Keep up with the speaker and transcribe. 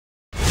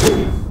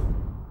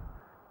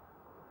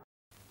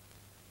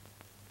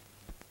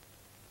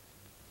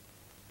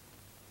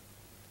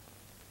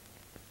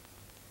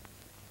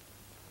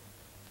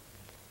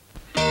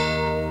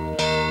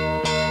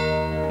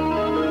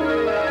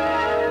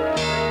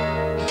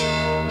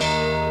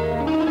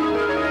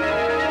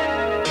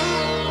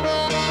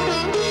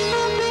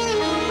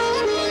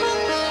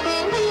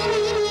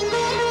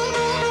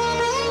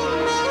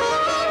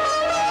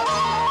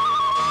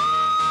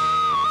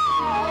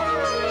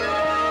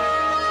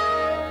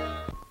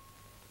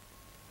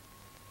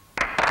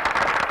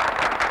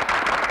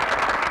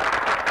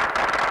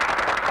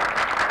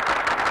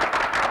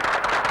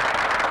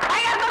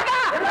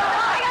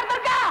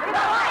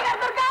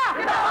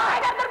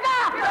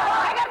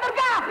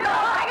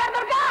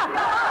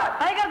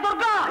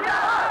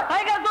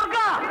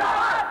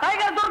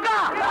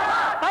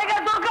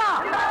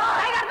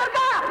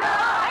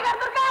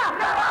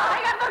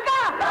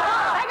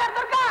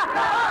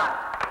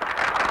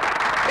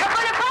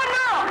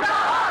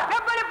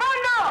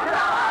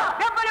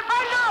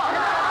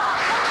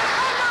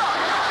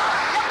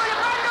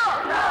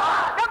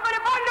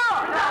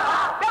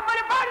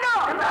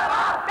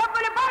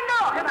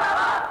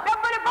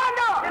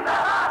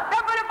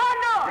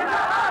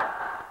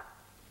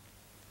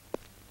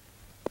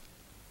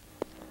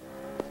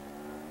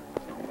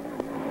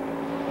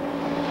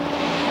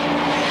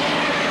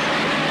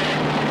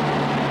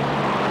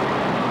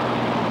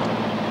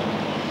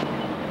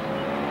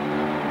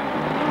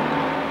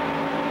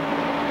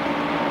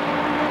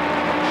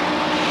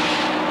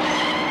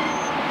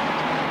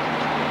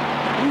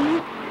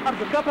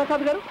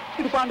ప్రసాద్ గారు,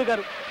 ఇది పాండు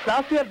గారు.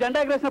 లాస్ట్ ఇయర్ జెండా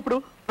ఎగరేసినప్పుడు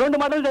 2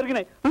 మర్డర్లు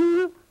జరిగినాయి.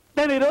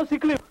 నేను ఈరోజు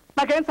సిక్ లీవ్,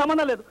 నాకేం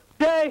సంబంధం లేదు.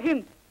 జై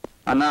హింద్.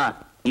 అన్నా,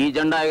 ఈ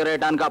జెండా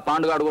ఎగరేయడానికి ఆ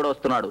పాండుగాడు కూడా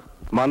వస్తున్నాడు.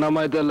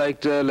 మనమైతే లైక్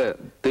చేయలే.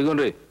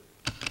 దిగుండ్రి.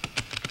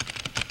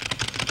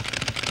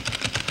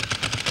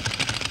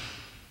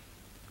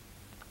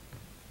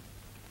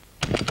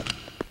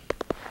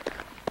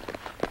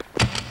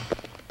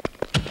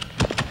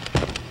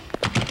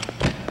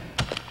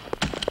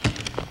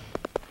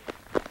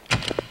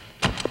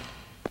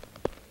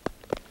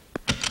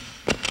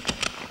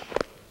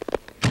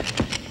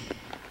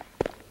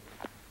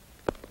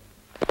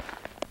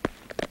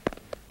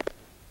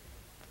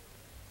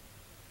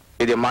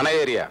 ఇది మన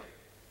ఏరియా,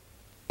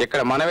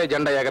 ఇక్కడ మనమే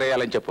జెండా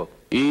ఎగరేయాలని చెప్పు.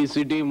 ఈ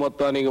సిటీ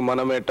మొత్తానికి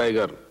మనమే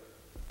టైగర్,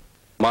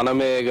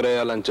 మనమే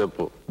ఎగరేయాలని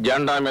చెప్పు.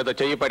 జెండా మీద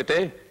చెయ్యి పడితే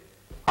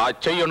ఆ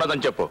చెయ్యి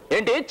ఉన్నదని చెప్పు.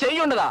 ఏంటి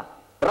చెయ్యి ఉండదా?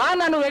 రా,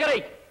 నన్ను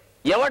ఎగరేయ్.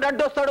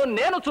 ఎవడడ్డొస్తాడో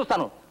నేను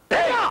చూస్తాను.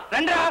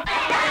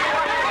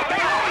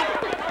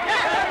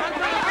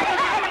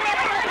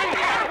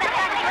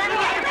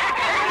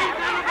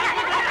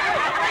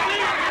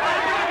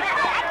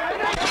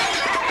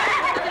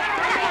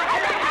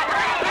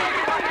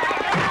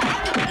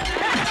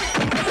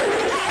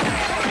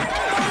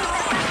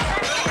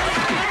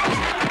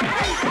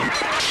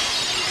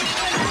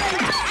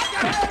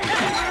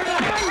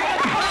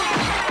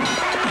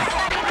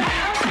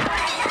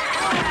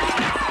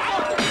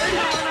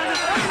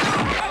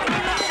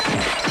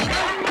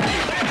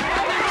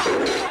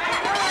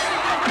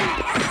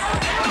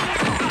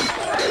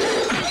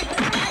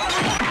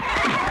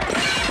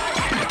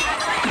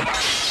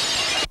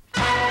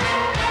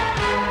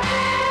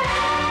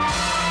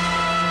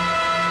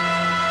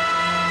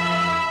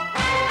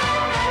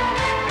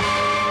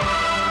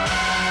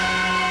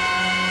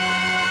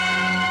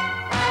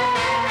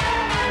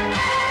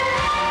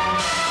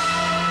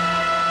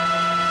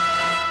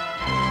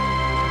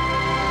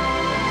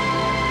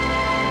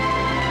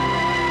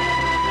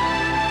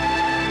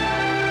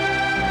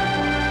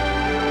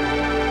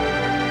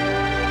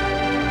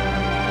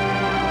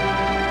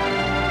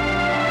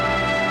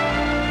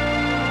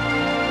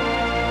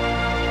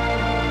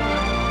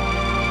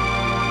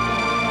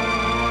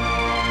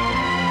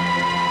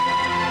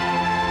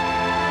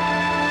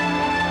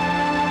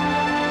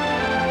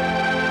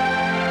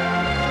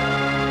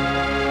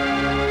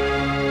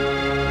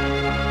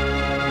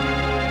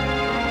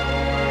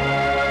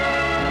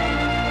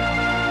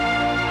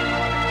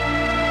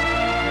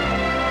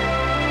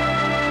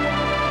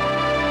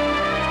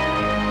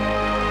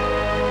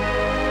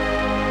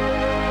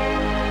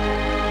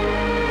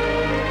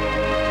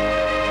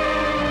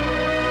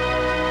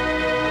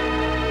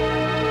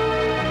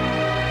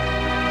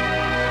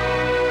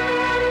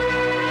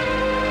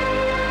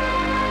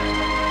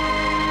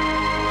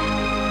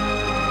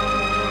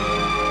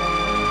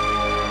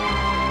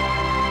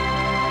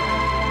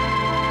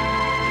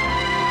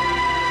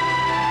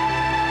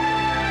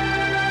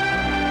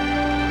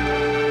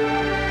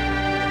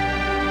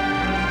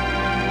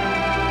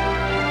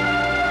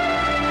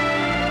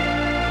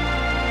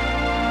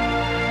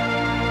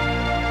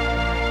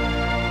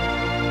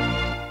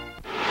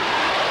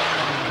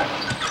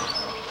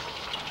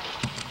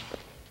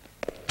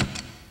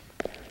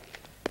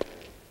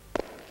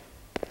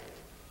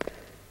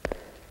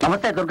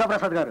 నమస్తే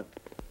దుర్గాప్రసాద్ గారు.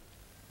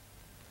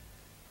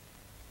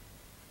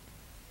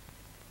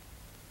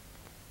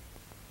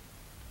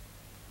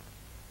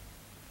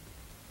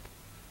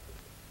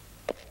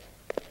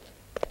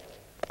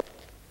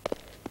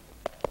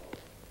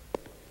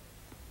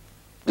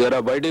 జరా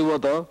బయటికి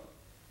పోతావు.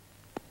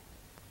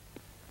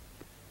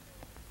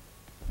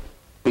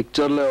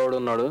 పిక్చర్లో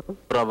ఎవడున్నాడు?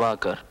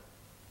 ప్రభాకర్.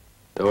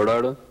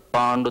 ఎవడాడు?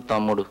 పాండు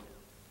తమ్ముడు.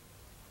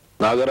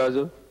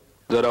 నాగరాజు,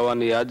 జరా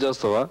వాడిని యాద్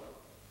చేస్తావా?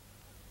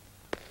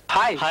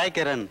 హాయ్ హాయ్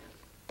కిరణ్,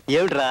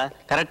 ఏమిట్రా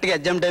కరెక్ట్ గా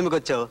ఎగ్జామ్ టైంకి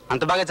వచ్చావు?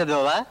 అంత బాగా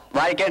చదివావా?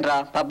 వాడికేంట్రా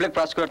పబ్లిక్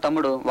ప్రాసిక్యూటర్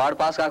తమ్ముడు, వాడు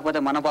పాస్ కాకపోతే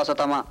మనం పాస్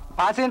అవుతామా?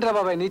 పాస్ ఏంట్రా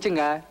బాబాయ్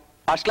నీచంగా?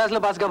 ఫస్ట్ క్లాస్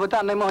లో పాస్ కాకపోతే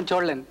అన్నయ్య మోహన్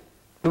చూడలేను.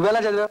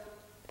 నువ్వెలా చదివావు?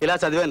 ఇలా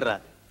చదివానురా.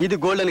 ఇది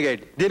గోల్డెన్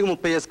గైడ్, దీనికి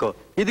 30 వేసుకో.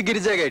 ఇది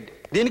గిరిజా గైడ్,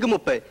 దీనికి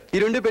 30. ఈ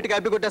రెండు పెట్టి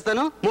కాపీ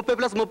కొట్టేస్తాను. 30 +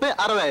 30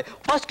 60.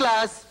 First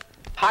class.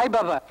 హాయ్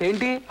బాబా,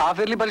 ఏంటి హాఫ్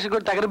ఇయర్లీ పరీక్ష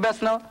కూడా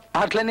తగరబేస్తున్నావు?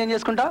 అట్లనే ఏం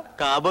చేసుకుంటావు?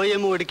 కాబోయే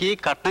మూడికి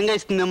కట్నంగా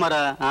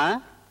ఇస్తుందేమరా.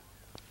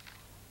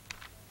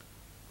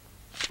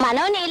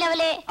 మనం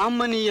నీలవలే.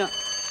 అమ్మనీయ,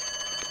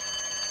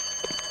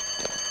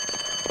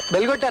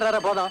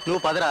 బెల్గొట్టారా? పోదాం.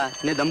 నువ్వు పదరా,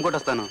 నేను దమ్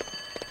కొట్టొస్తాను.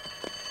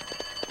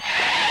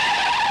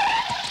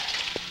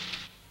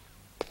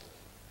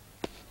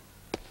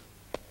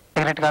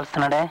 సిగరెట్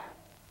కాలుస్తున్నాడే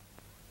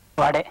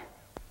వాడే.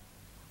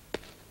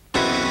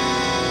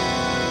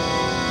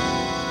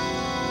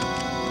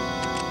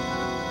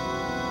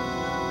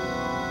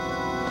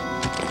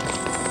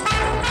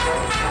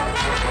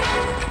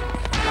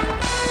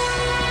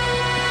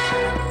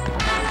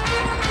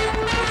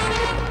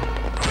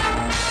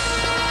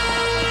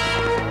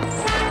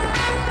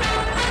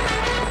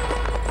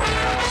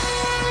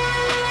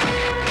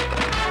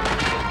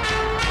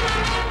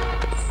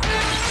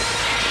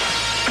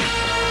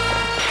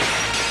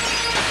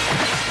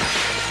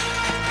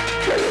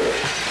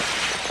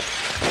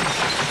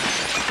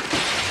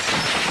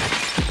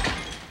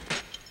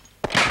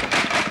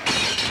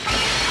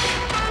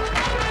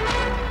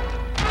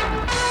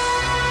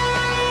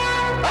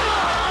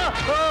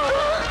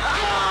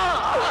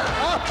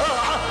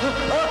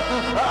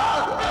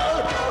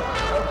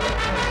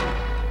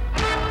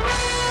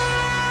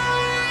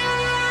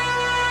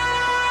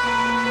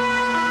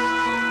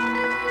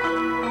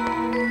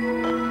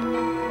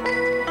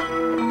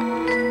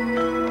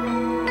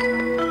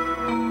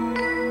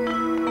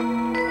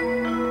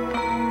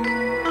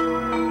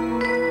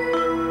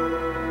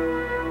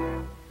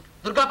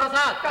 దుర్గా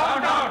ప్రసాద్,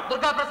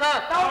 దుర్గా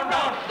ప్రసాద్,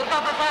 దుర్గా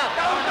ప్రసాద్,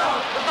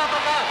 దుర్గా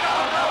ప్రసాద్,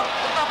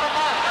 దుర్గా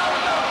ప్రసాద్,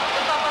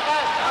 దుర్గా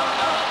ప్రసాద్,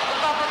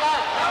 దుర్గా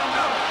ప్రసాద్,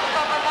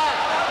 దుర్గా ప్రసాద్,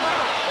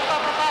 దుర్గా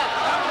ప్రసాద్,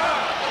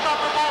 దుర్గా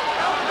ప్రసాద్,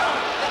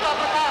 దుర్గా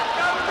ప్రసాద్,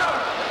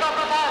 దుర్గా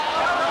ప్రసాద్,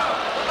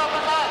 దుర్గా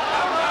प्रसाद।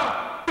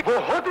 वो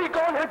होती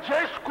कौन है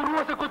जैश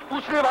गुरुओं से कुछ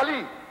पूछने वाली?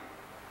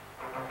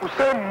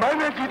 उसे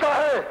मैंने जीता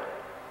है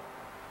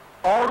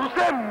और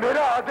उसे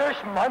मेरा आदेश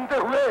मानते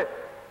हुए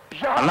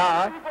అన్నా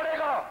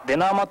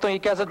దినా మొత్తం ఈ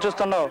కేసెట్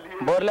చూస్తున్నావు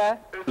బోర్లే?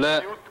 లే,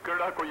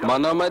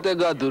 మనమైతే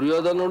గా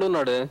దుర్యోధనుడు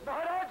ఉన్నాడే,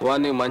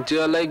 వాడిని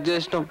మంచిగా లైక్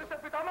చేసినాం.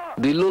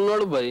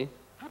 దిల్లున్నాడు భయ్,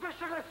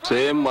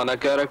 సేమ్ మన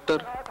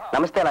క్యారెక్టర్.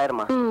 నమస్తే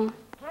లాయర్మా.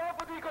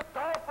 द्रौपदी को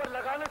दांव पर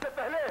लगाने से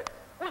पहले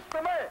उस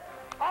समय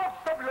आप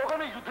सब लोगों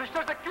ने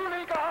युधिष्ठिर से क्यों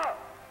नहीं कहा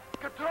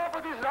कि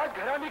द्रौपदी इस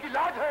राजघराने की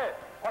लाज है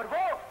और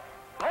वो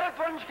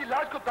भरतवंश की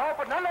लाज को दांव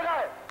पर न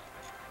लगाए?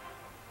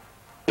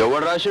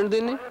 ఎవడు రాసిండు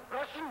దీన్ని?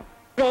 प्रश्न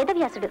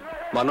వేదవ్యాసుడు.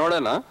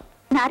 మనోడేనా?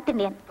 North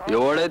Indian.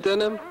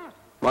 ఎవడైతేనే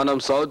మనం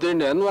సౌత్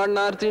ఇండియన్, వాడు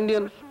నార్త్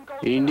ఇండియన్.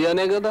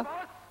 ఇండియానే కదా.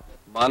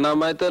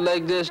 మనమైతే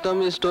లైక్ చేసినాం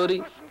ఈ స్టోరీ,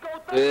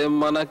 సేమ్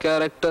మన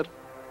క్యారెక్టర్.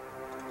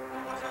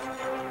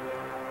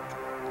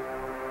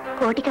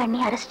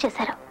 కోటిగాడిని అరెస్ట్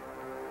చేశారు.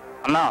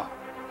 అన్నా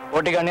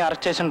కోటిగాడిని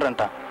అరెస్ట్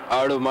చేసిండ్రంట.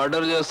 ఆడు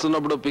మర్డర్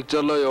చేస్తున్నప్పుడు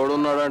పిక్చర్ లో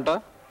ఎవడున్నాడంట?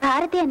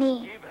 భారతి అని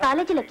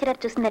కాలేజీ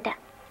లెక్చరర్ చూసిందట.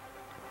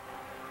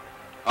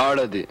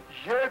 ఆడది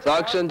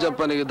సాక్ష్యం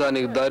చెప్పనికి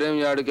దానికి ధైర్యం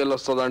యాడికెళ్ళి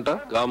వస్తుందంట.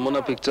 గమ్మున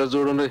పిక్చర్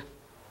చూడండి.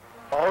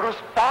 और उस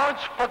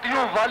 5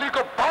 पतियों वाली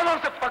को बालों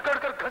से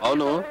पकड़कर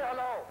అవును,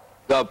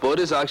 గా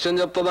పోరి సాక్ష్యం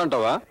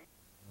చెప్తుందంటవా?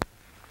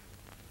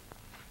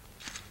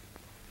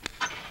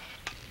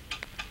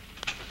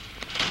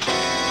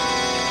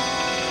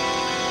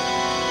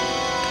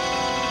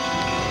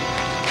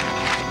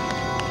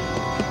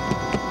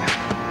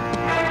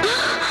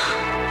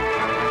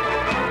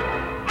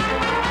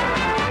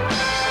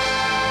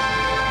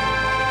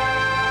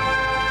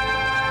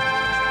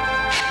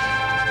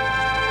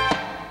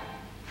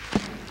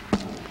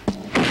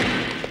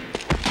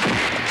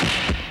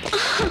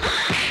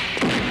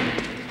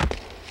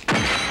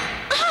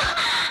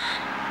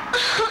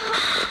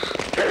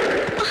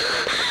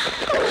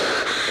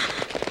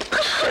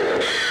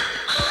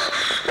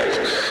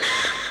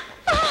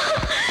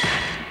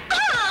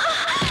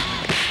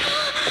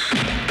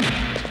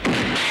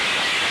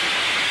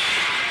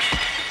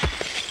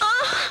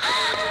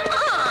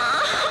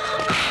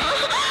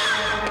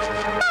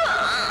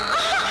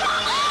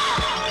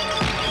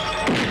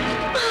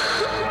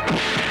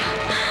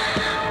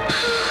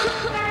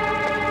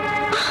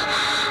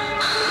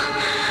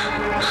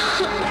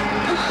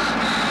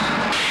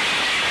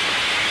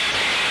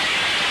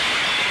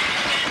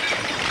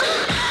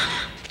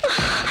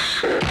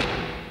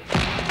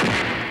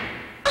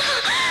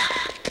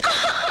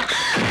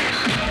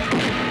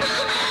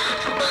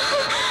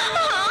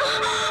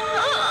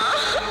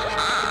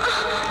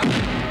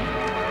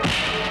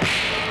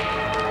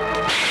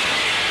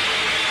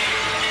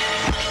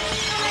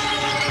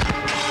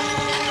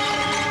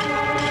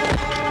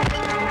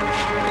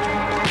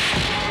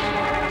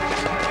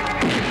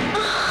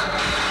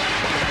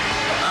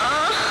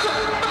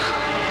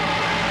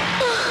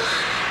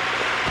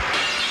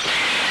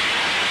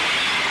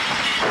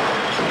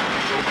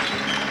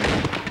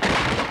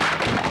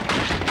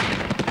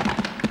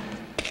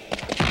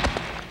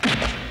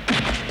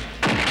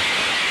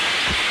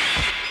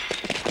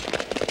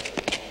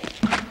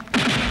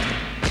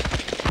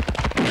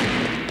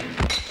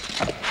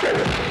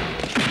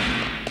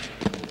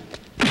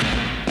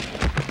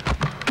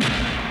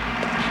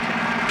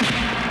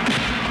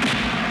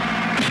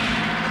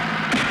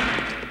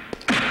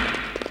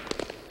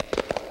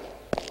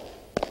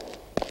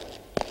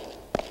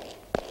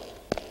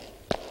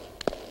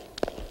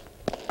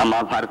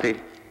 అమ్మా భారతి,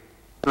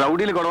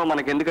 రౌడీల గొడవ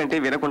మనకెందుకంటే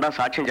వినకుండా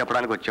సాక్ష్యం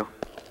చెప్పడానికి వచ్చావు.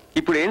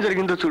 ఇప్పుడు ఏం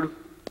జరిగిందో చూడు.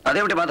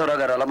 అదేమిటి మాధవరావు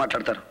గారు అలా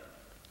మాట్లాడతారు?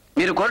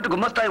 మీరు కోర్టు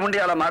గుమ్మస్తాయి ఉండి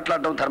అలా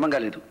మాట్లాడడం ధర్మంగా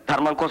లేదు.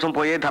 ధర్మం కోసం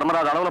పోయే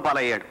ధర్మరాజు అడవుల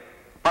పాలయ్యాడు.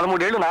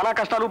 13 ఏళ్లు నానా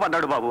కష్టాలు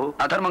పడ్డాడు బాబు.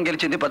 అధర్మం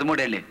గెలిచింది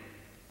 13 ఏళ్లే.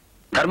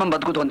 ధర్మం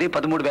బతుకుతోంది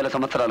 13,000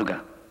 సంవత్సరాలుగా.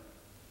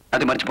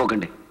 అది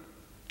మర్చిపోకండి.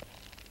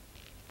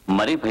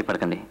 మరీ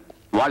భయపడకండి.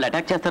 వాళ్ళు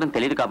అటాక్ చేస్తారని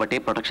తెలియదు కాబట్టి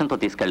ప్రొటెక్షన్తో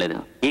తీసుకెళ్లేదు.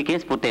 ఈ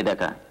కేసు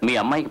పూర్తయ్యేదాకా మీ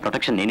అమ్మాయికి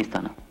ప్రొటెక్షన్ నేను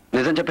ఇస్తాను.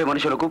 నిజం చెప్పే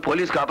మనుషులకు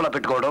పోలీసు కాపలా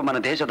పెట్టుకోవడం మన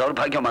దేశ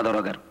దౌర్భాగ్యం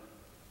మాధవరావు గారు.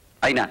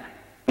 అయినా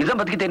నిజం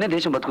బతికితేనే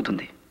దేశం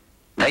బతుకుతుంది.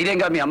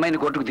 ధైర్యంగా మీ అమ్మాయిని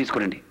కోర్టుకు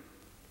తీసుకురండి.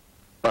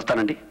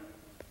 వస్తానండి.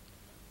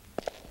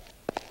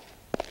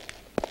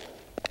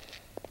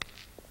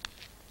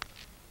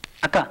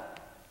 అక్క,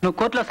 నువ్వు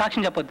కోర్టులో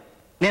సాక్ష్యం చెప్పొద్దు.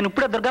 నేను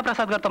ఇప్పుడే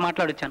దుర్గాప్రసాద్ గారితో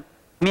మాట్లాడొచ్చాను.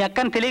 మీ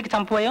అక్కని తెలియక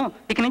చంపిపోయాం,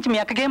 ఇక నుంచి మీ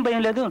అక్కకేం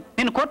భయం లేదు,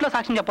 నేను కోర్టులో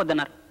సాక్ష్యం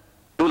చెప్పొద్దన్నారు.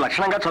 నువ్వు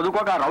లక్షణంగా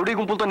చదువుకోక రౌడీ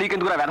గుంపులతో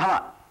నీకెందుకురా వెధవా?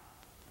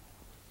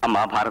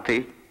 అమ్మా భారతి,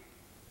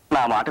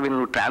 నా మాట విని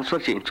నువ్వు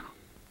ట్రాన్స్ఫర్ చేయించుకో.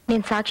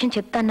 నేను సాక్ష్యం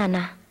చెప్తాను నాన్న.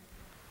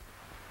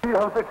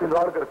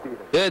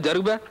 ఏ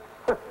జరుగుబా,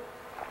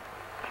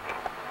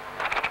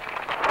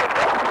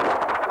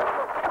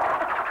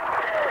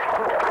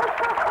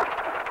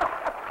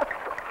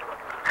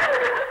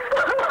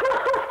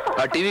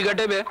 ఆ టీవీ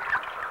కట్టే బే.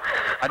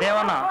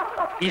 అదేమన్నా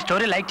ఈ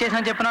స్టోరీ లైక్ చేసినా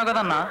చెప్పినావు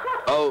కదన్నా.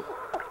 అవు,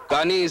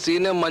 కానీ ఈ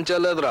సీన్ ఏం మంచిగా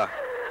లేదురా.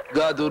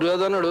 గా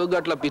దుర్యోధనుడు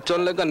గట్ల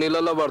పిచ్చోన్ లెక్క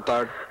నీళ్ళలో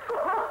పడతాడు.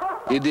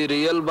 ఇది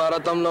రియల్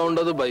భారతంలో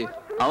ఉండదు బై.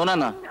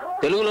 అవునన్నా,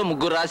 తెలుగులో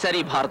 3 రాశారు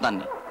ఈ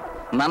భారతాన్ని.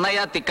 నన్నయ్య,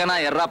 తిక్కన,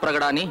 ఎర్రా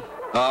ప్రగడ అని.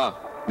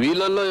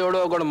 వీళ్ళల్లో ఎవడో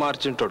ఒకడు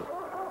మార్చింటాడు.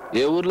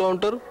 ఏ ఊర్లో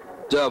ఉంటారు?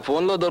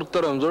 ఫోన్లో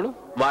దొరుకుతారు చూడు.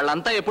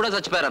 వాళ్ళంతా ఎప్పుడో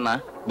చచ్చిపోయారన్నా.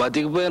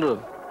 బతికిపోయినరు.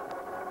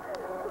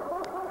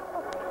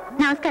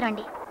 నమస్కారం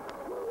అండి.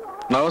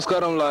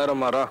 నమస్కారం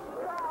లాయరమ్మారా.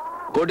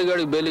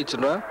 కోటిగాడికి బెయిల్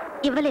ఇచ్చినరా?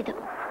 ఇవ్వలేదు.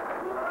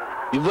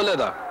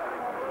 ఇవ్వలేదా?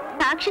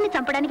 సాక్షిని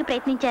చంపడానికి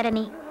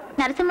ప్రయత్నించారని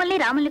నరసింహల్ని,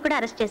 రాముల్ని కూడా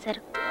అరెస్ట్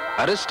చేశారు.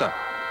 అరెస్టా?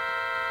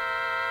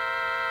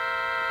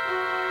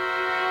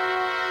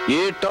 ఏ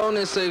టౌన్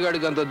ఎస్ఐ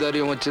గాడికి అంత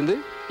ధైర్యం వచ్చింది?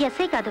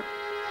 ఎస్ఐ కాదు,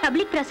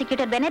 పబ్లిక్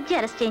ప్రాసిక్యూటర్ బెనర్జీ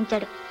అరెస్ట్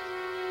చేయించాడు.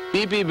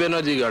 పిపి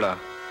బెనర్జీ గాడా?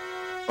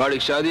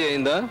 వాడికి షాదీ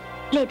అయిందా?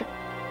 లేదు.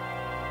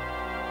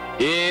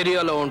 ఏ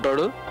ఏరియాలో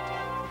ఉంటాడు?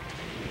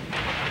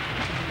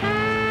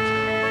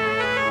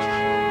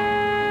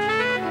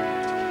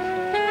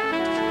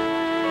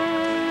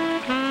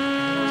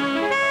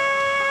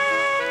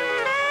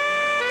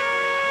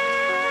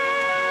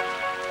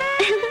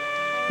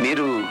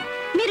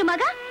 మీరు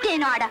మగ,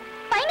 నేను ఆడ.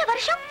 పైన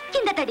వర్షం,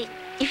 కింద తడి.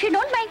 If you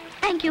don't mind,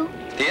 thank you.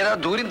 తీరా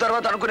దూరిన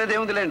తర్వాత అనుకునేది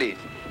ఏముందిలేండి.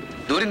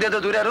 దూరిందేదో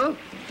దూరారు,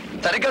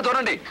 సరిగ్గా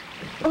దూరండి.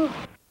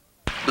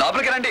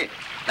 లోపలికి రండి,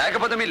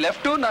 లేకపోతే మీ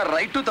లెఫ్ట్ నా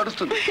రైట్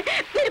తడుస్తుంది.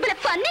 మీరు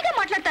ఫన్నీగా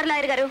మాట్లాడతారు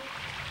లాయర్ గారు.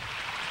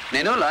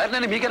 నేను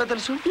లాయర్నని మీకెలా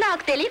తెలుసు?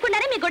 నాకు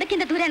తెలియకుండానే మీ గొడవ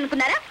కింద దూరే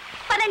అనుకున్నారా?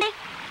 పదండి.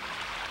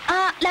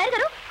 లాయర్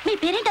గారు, మీ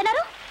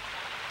పేరేంటన్నారు?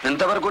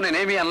 ఇంతవరకు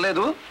నేనేమీ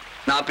అనలేదు.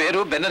 నా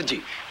పేరు బెనర్జీ.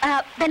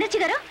 బెనర్జీ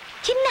గారు,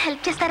 చిన్న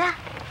హెల్ప్ చేస్తారా?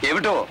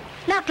 ఏమిటో?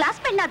 నా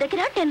క్లాస్మేట్ నా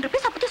దగ్గర 10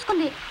 రూపీస్ అప్పు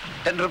తీసుకుంది.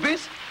 10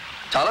 రూపీస్?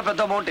 చాలా పెద్ద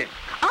అమౌంటే.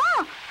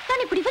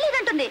 కానీ ఇప్పుడు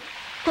ఇవ్వలేదంటుంది.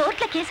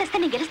 కోర్టులో కేసేస్తే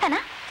నేను గెలుస్తానా?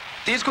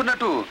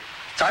 తీసుకున్నట్టు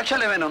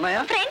సాక్ష్యాలు ఏమైనా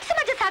ఉన్నాయా? ఫ్రెండ్స్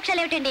మధ్య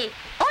సాక్ష్యాలు ఏమిటండి?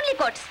 Only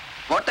courts.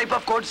 What type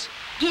of courts?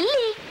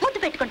 వెళ్ళి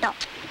ముద్దు పెట్టుకుంటాం.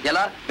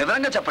 ఎలా?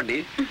 వివరంగా చెప్పండి.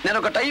 నేను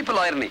ఒక టైప్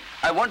లాయర్ని.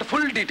 I want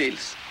full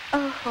details.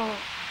 ఓహో,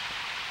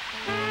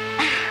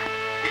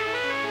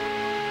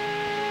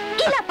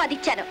 ఇలా 10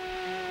 ఇచ్చాను.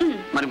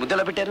 మరి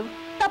ముద్దెలా పెట్టారు?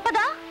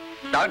 తప్పదా?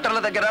 డాక్టర్ల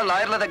దగ్గర,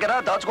 లాయర్ల దగ్గర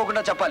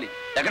దాచుకోకుండా చెప్పాలి.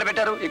 ఎక్కడ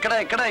పెట్టారు? ఇక్కడ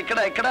ఇక్కడ ఇక్కడ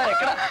ఇక్కడ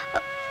ఎక్కడ?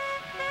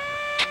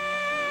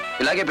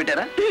 ఇలాగే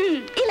పెట్టారా?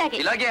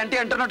 ఇలాగే అంటే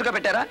అంటున్నట్టుగా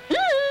పెట్టారా?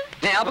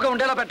 నేను ఆపగా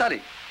ఉండేలా పెట్టాలి.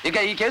 ఇక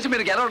ఈ కేసు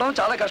మీరు గెలవడం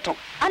చాలా కష్టం.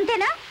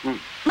 అంతేనా?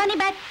 Money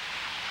back.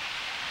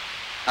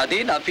 అది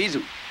నా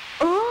ఫీజు.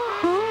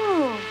 ఓహో,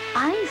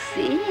 ఐ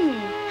సీ.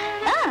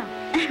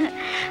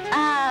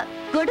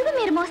 గొడుగు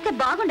మీరు మోస్తే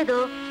బాగుండదు,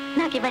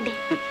 నాకు ఇవ్వండి.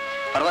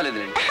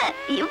 పర్వాలేదు,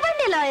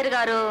 ఇవ్వండి లాయర్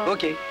గారు.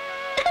 ఓకే.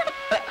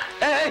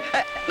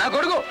 నా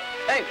గొడుగు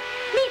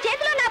మీ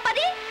చేతిలో నా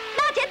 10,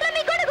 నా చేతిలో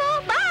మీ గొడుగు.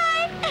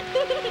 బాయ్.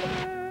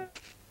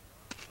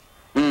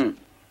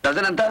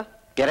 డజన్ ఎంత?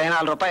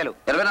 24 రూపాయలు.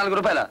 24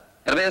 రూపాయల?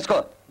 20 వేసుకో.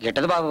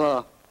 గిట్టదు బాబు.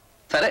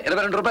 సరే,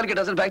 22 రూపాయలకి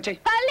డజన్ ప్యాక్ చేయి.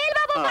 పల్లీల్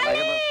బాబు,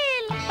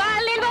 పల్లీల్.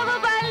 పల్లీల్ బాబు,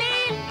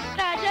 పల్లీల్.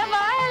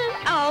 రాజమాల్.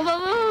 బాబు,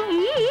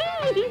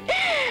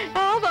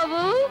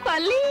 బాబు,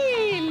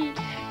 పల్లీల్.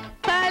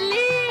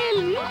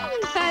 పల్లీల్,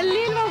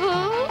 పల్లీల్ బాబు.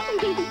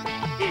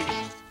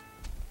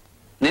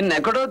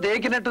 నిన్నెక్కడో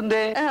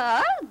దేకినట్టుందే.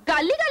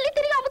 గల్లీ గల్లీ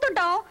తిరిగి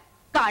అమ్ముతుంటావు,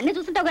 కాడిని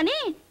చూస్తుంటావు గాని.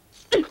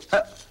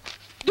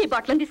 ఈ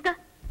బట్టలను తీసుకా.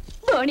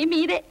 బోణి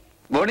మీదే.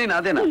 బోణి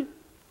నాదేనా?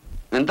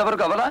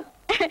 ఎంతవరకు అవలా?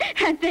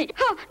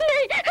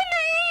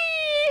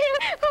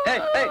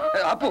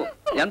 అప్పు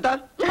ఎంత?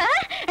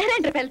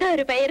 2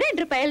 రూపాయలు,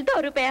 2 రూపాయలు,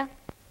 2 రూపాయలు.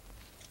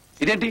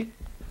 ఇదేంటి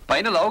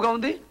పైన లావుగా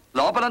ఉంది,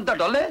 లోపలంతా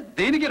డొల్లే?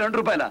 దీనికి 2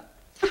 రూపాయల?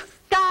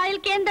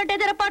 కాయలకేందంటే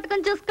జర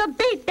పట్టుకుని చూసుకో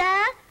బిడ్డ.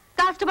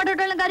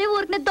 కష్టపడేటోళ్ళం కానీ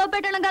ఊరికి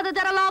దోపేటోళ్ళం కాదు.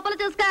 జర లోపల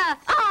చూసుకో.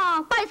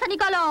 పైసా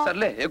నీకోలో.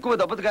 సర్లే, ఎక్కువ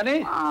దప్పదు కానీ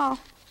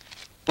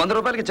 100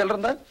 రూపాయలకి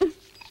చిల్లరుందా?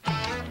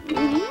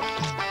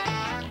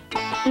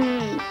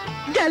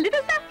 జల్దీ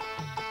తెస్తా.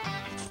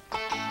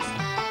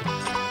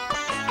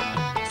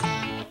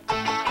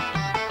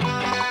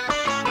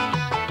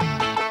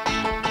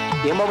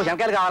 ఏం బాబు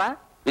శంకాయలు కావాలా?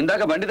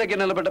 ఇందాక బండి దగ్గర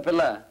నిలబడ్డ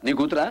పిల్ల నీ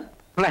కూతురా?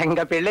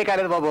 ఇంకా పెళ్ళే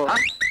కాలేదు బాబు.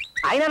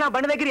 అయినా నా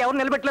బండి దగ్గర ఎవరు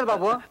నిలబెట్టలేదు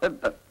బాబు.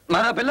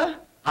 మన పిల్ల?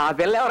 ఆ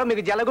పిల్ల ఎవరో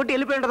మీకు జల్లగొట్టి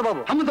వెళ్ళిపోయి ఉంటది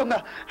బాబు. అమ్మ దొంగ.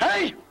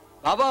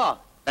 బాబు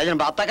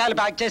డజన్ బత్తకాయలు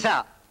ప్యాక్ చేశా.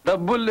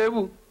 డబ్బులు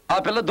లేవు. ఆ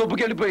పిల్ల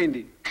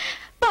దొబ్బుకెళ్ళిపోయింది.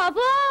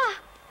 బాబా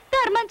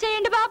ధర్మం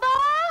చేయండి బాబా.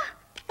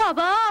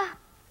 బాబా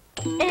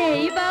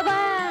ఏయ్ బాబా,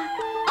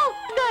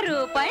 ఒక్క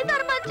రూపాయి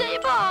ధర్మం చేయి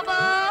బాబా.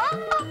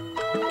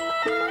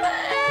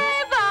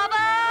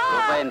 బాబా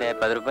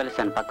 10 రూపాయలు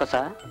ఇస్తాను పక్క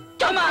సార్.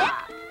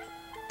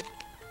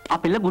 ఆ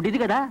పిల్ల గుడ్డిది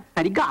కదా,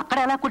 సరిగ్గా అక్కడ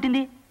ఎలా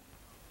కొట్టింది?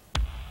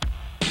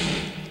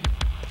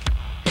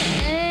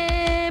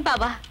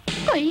 బాబా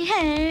कोई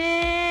है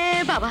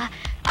बाबा,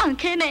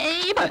 आंखें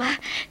नहीं बाबा,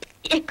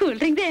 एक కూల్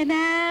డ్రింక్ దేనా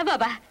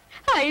బాబా,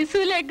 ఐసు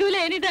లెగ్గు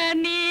లేని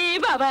దాన్ని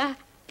బాబా.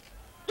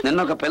 నిన్న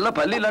ఒక పిల్ల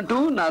పల్లీలంటూ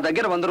నా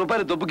దగ్గర 100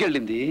 రూపాయలు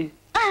దొబ్బుకెళ్ళింది.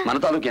 మన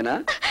తాలూకేనా?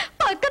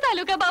 పక్క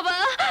తాలూకా బాబా.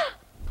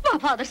 మా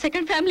ఫాదర్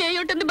సెకండ్ ఫ్యామిలీ అయి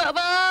ఉంటుంది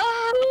బాబా.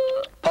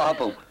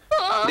 పాపం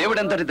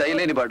దేవుడంతటి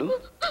దయలేని వాడు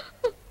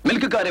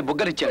మిల్క్ కారే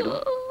బుగ్గలిచ్చాడు,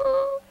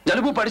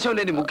 జలుబు పడిశం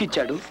లేని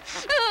ముక్కిచ్చాడు,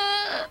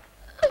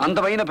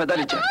 అందమైన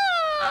పెదాలిచ్చాడు.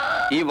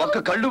 ఈ ఒక్క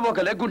కళ్ళు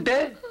ఒక లెగ్గుంటే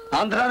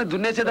ఆంధ్రాన్ని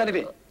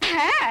దున్నేసేదానివే.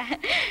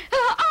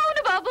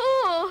 అవును బాబు,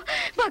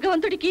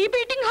 భగవంతుడికి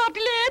బీటింగ్ హార్ట్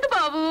లేదు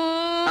బాబు.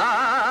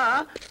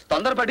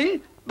 తొందరపడి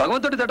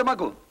భగవంతుడి దట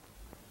మాకు.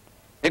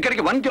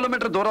 ఇక్కడికి 1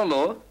 కిలోమీటర్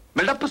దూరంలో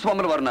బిల్డప్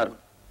స్వాములు వారు ఉన్నారు.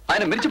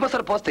 ఆయన మిర్చి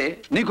పసరు పోస్తే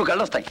నీకు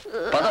కళ్ళొస్తాయి.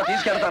 పద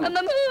తీసుకెళ్తాను.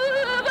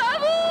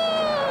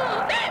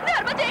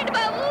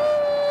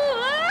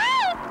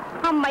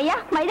 అమ్మయ్యా,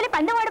 మైదిలి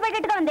పందెం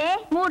ఓడిపోయేట్టుగా ఉంది.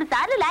 3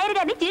 సార్లు లాయర్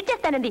గారిని చీట్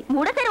చేస్తానంది,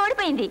 3ఓసారి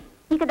ఓడిపోయింది.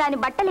 ఇక దాని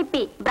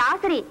బట్టలిప్పి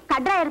బ్రాసరీ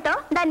కడ్రాయర్తో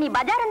దాన్ని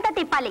బజారంతా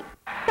తిప్పాలి.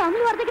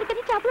 తమ్ముడు వారి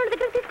దగ్గరికి చేపల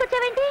దగ్గరికి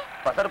తీసుకొచ్చావేంటి?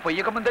 పసరు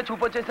పొయ్యక ముందే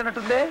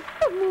చూపొచ్చేసినట్టుందే.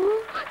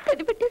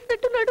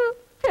 కనిపెట్టేసినట్టున్నాడు.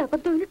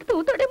 చేపలతో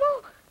తోతాడేమో.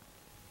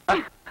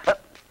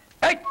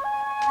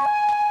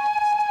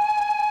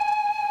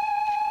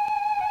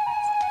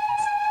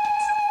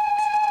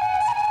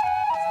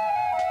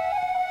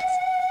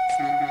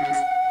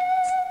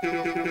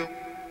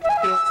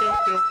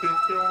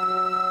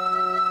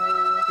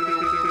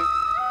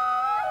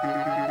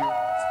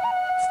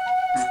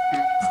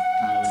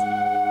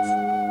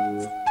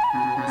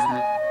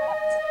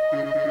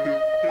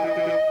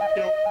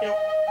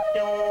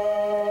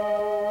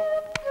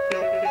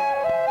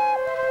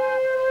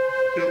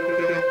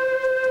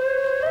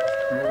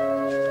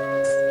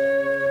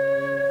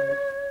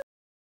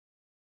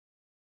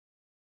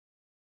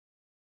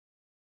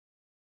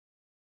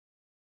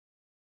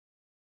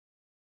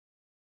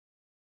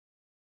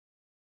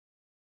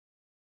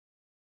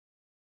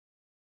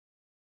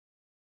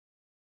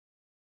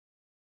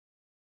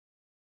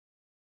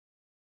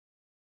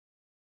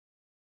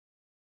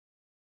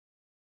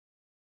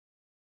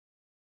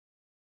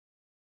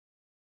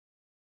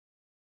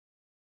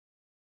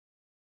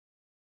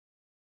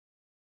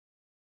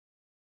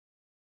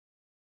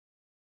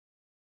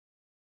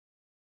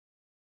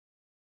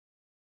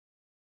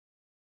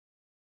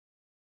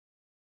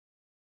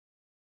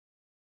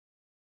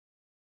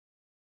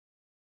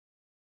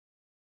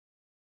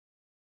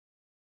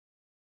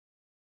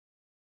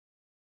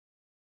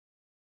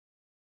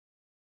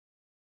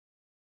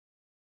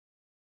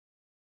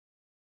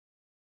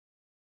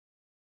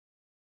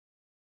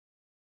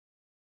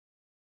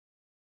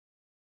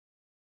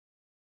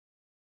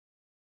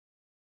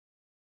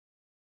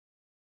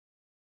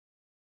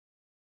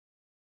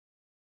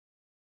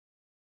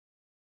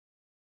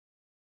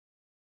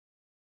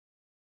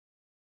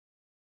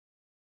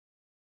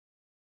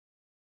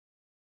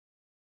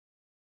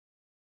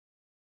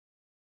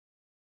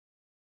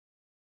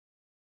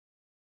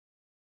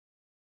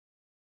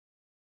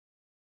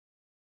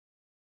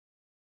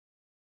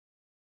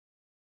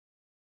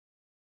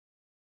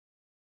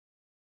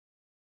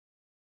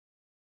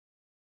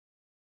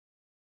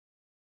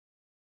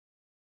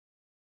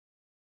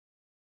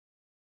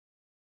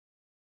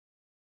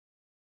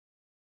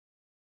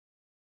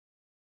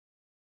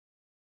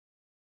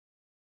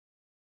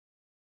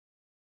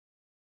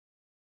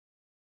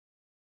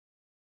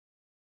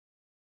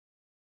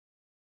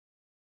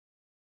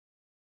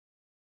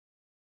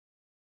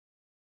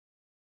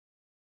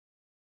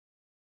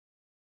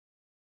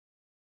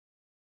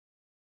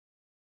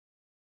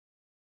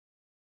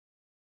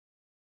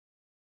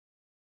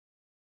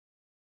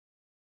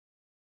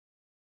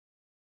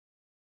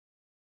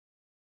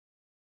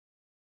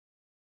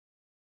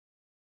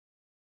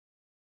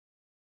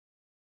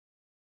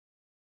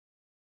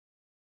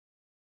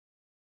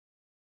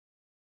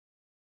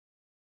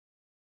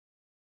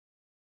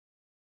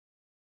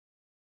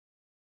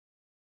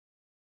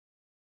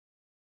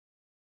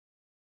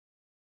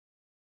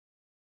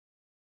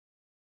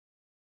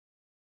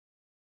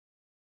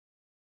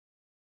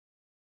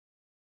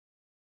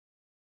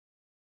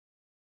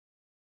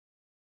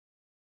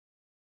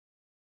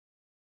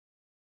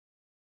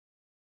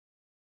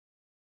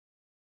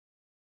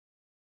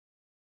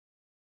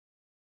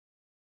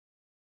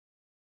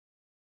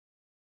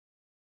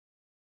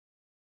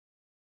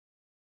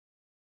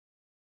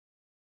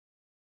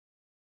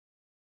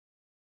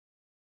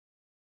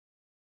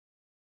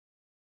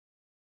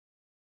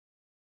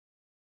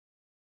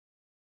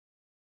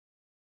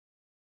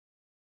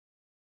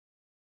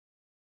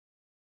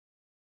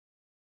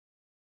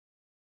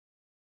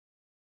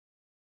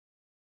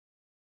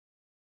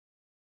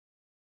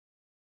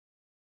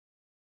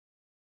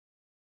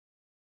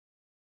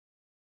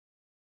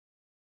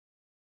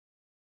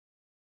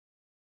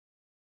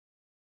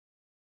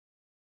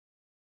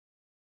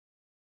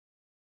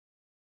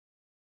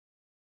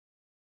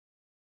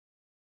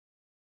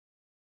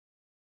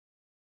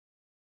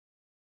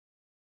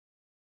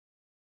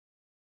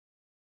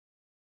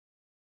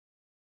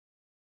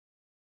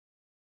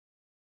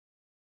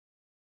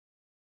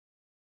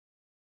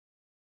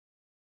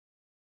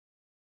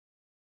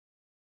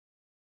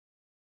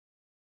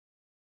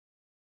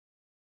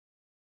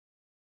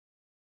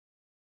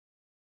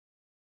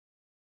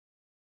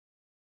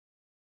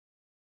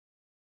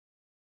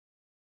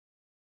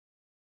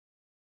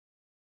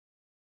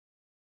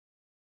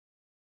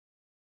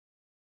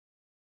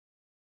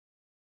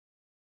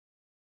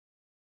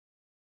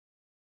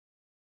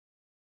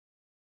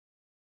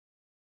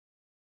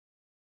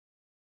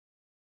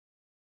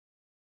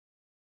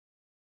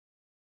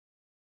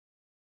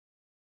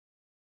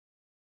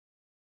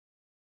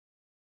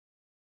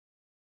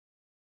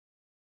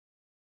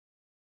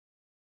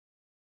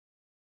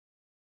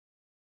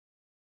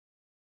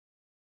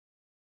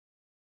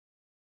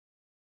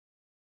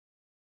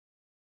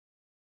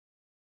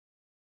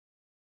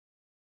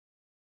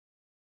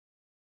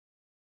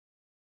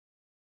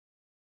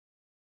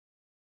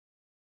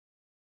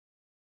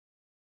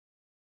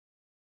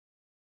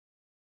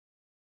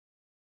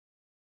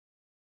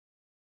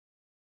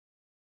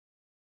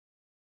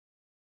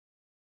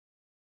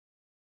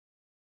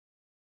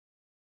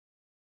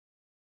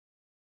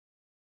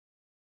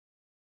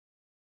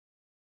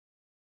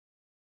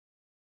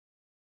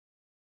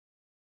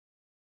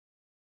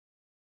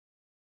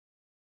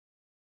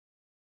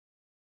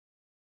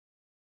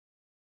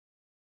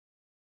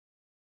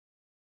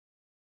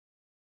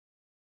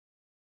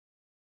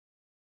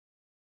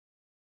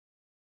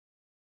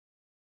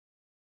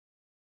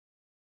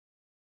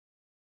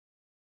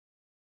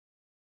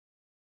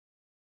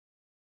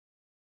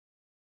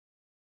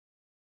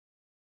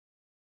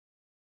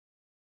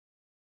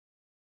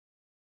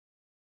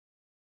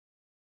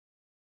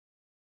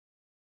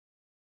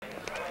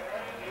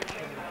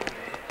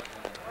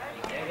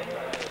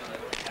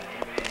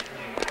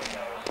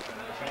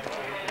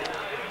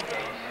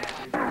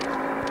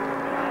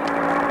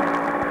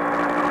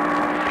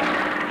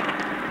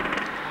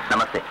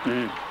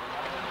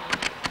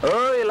 ఓ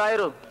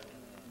లాయరు,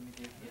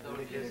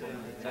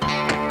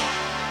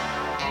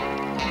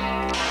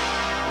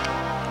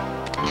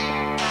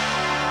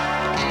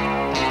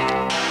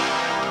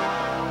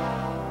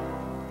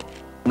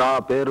 నా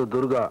పేరు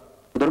దుర్గా.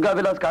 దుర్గా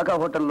విలాస్ కాకా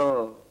హోటల్లో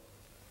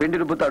పిండి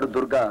రుబ్బుతాడు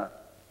దుర్గా,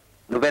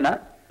 నువ్వేనా?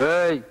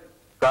 ఏయ్,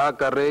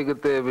 కాక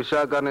రేగితే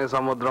విశాఖనే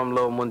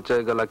సముద్రంలో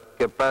ముంచేగల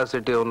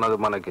కెపాసిటీ ఉన్నది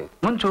మనకి.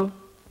 ముంచు.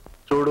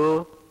 చూడు,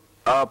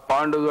 ఆ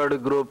పాండుగాడి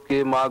గ్రూప్ కి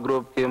మా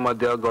గ్రూప్ కి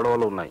మధ్య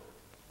గొడవలు ఉన్నాయి,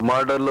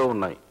 మర్డర్లు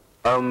ఉన్నాయి.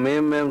 అవి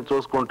మేం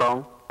చూసుకుంటాం,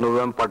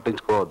 నువ్వేం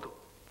పట్టించుకోవద్దు.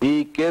 ఈ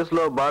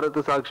కేసులో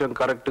భారతి సాక్ష్యం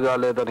కరెక్ట్ గా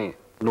లేదని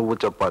నువ్వు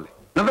చెప్పాలి.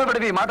 నువ్వే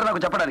పడివి ఈ మాట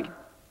నాకు చెప్పడానికి.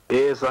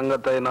 ఏ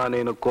సంగతి అయినా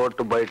నేను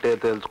కోర్టు బయటే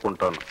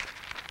తేల్చుకుంటాను.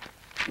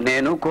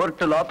 నేను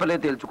కోర్టు లోపలే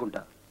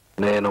తేల్చుకుంటా.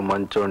 నేను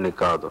మంచోణ్ణి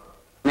కాదు.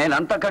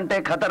 నేనంతకంటే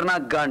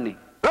ఖతర్నాక్ గాణ్ణి.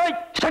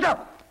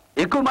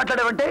 ఎక్కువ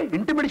మాట్లాడావంటే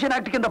ఇంటిమిడిషన్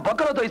యాక్ట్ కింద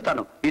బొక్కలతో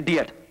ఇస్తాను,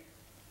 ఇడియట్.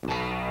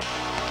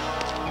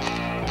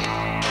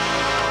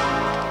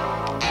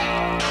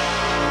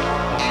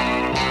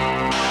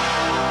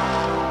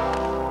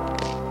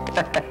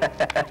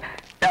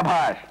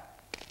 శభాష్,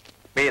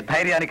 మీ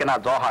ధైర్యానికి నా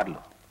జోహార్లు.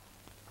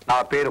 నా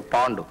పేరు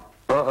పాండు.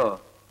 ఓహో,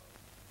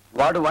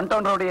 వాడు 1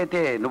 టౌన్ రౌడీ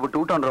అయితే నువ్వు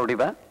 2 టౌన్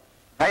రౌడీవా?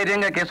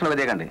 ధైర్యంగా కేసులు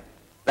వెదగండి,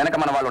 వెనక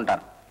మన వాళ్ళు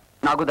ఉంటారు.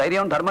 నాకు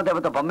ధైర్యం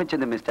ధర్మదేవత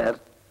పంపించింది మిస్టర్,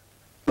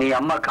 నీ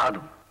అమ్మ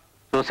కాదు.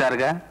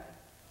 చూశారుగా,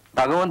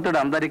 భగవంతుడు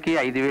అందరికీ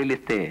 5,000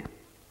 ఇస్తే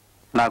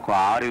నాకు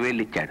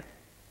 6,000 ఇచ్చాడు.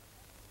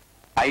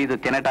 5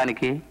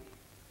 తినటానికి,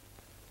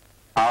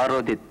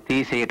 6ది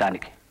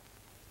తీసేయటానికి.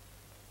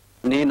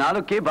 నీ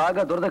నాలుగుకి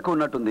బాగా దురదక్కువ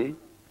ఉన్నట్టుంది.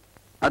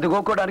 అది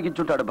గోక్కోడానికి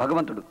ఇచ్చుంటాడు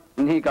భగవంతుడు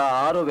నీకు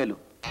 6,000.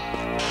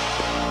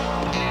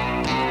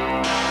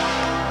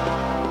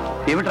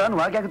 ఏమిట్రా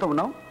నువ్వు వాక్యాకతో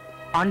ఉన్నావు?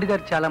 పాండు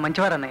గారు చాలా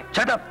మంచివారు అన్నయ్య.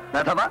 షటప్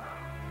నాథవా,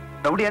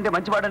 రౌడీ అంటే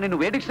మంచివాడని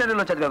నువ్వు ఏ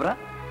డిక్షనరీలో చదివావరా?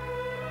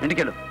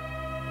 ఇంటికెళ్ళు.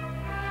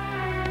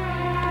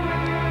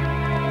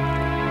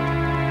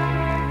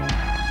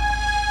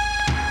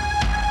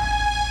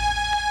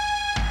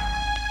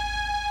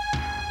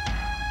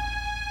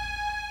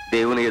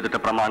 దేవుని ఎదుట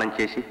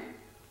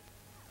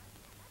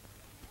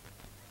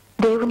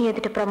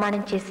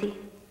ప్రమాణం చేసి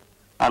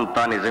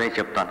అంతా నిజమే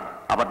చెప్తాను,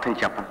 అబద్ధం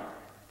చెప్పను.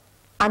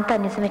 అంతా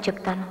నిజమే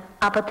చెప్తాను,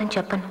 అబద్ధం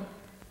చెప్పను.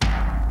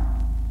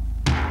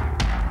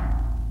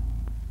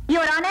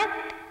 యువర్ ఆనర్,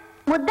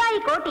 ముద్దాయి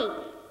కోటి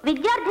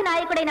విద్యార్థి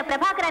నాయకుడైన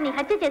ప్రభాకరాన్ని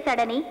హత్య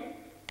చేశాడని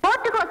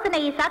కోర్టుకు వస్తున్న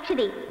ఈ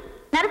సాక్షిది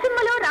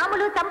నరసింహులు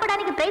రాములు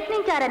చంపడానికి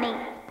ప్రయత్నించారని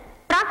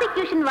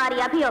ప్రాసిక్యూషన్ వారి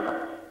అభియోగం.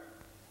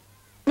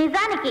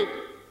 నిజానికి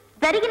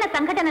జరిగిన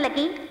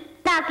సంఘటనలకి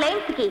నా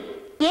క్లయింట్స్ కి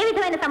ఏ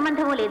విధమైన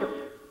సంబంధమూ లేదు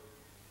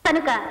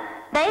కనుక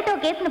దయతో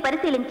కేసును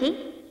పరిశీలించి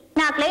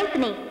నా క్లయింట్స్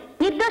ని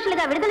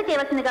నిర్దోషులుగా విడుదల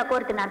చేయవలసిందిగా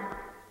కోరుతున్నాను.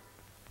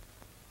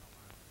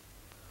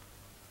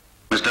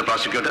 మిస్టర్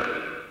ప్రాసిక్యూటర్,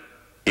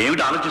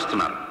 ఏమిటి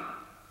ఆలోచిస్తున్నారు?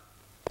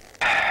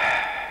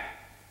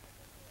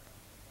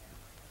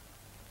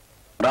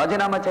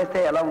 రాజీనామా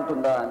చేస్తే ఎలా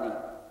ఉంటుందా అని.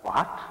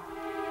 వాట్?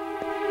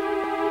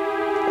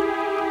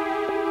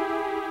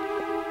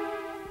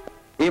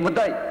 ఈ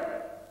ముద్దాయి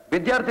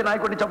విద్యార్థి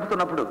నాయకుడిని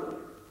చంపుతున్నప్పుడు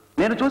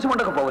నేను చూసి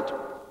ఉండకపోవచ్చు,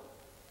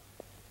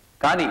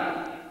 కానీ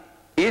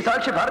ఈ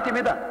సాక్షి భారతి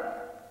మీద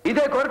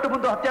ఇదే కోర్టు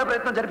ముందు హత్యా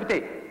ప్రయత్నం జరిపితే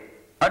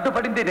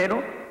అడ్డుపడింది నేను,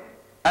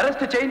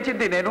 అరెస్ట్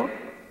చేయించింది నేను,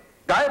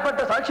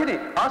 గాయపడ్డ సాక్షిని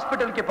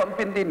హాస్పిటల్కి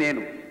పంపింది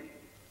నేను.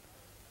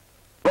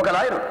 ఒక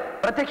లాయరు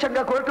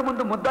ప్రత్యక్షంగా కోర్టు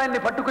ముందు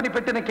ముద్దాయిల్ని పట్టుకుని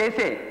పెట్టిన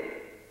కేసే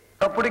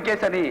తప్పుడు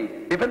కేసని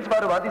డిఫెన్స్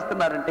వారు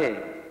వాదిస్తున్నారంటే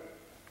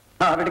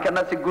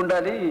ఆవిడికన్నా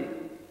సిగ్గుండాలి.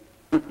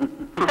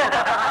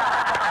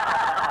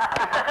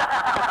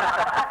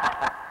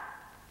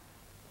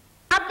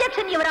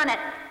 అబ్జెక్షన్ యువర్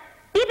ఆనర్,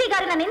 పీపీ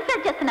గారు నన్ను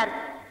ఇన్సల్ట్ చేస్తున్నారు.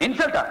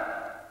 ఇన్సల్టా?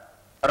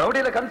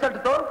 రౌడీల కన్సల్ట్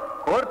తో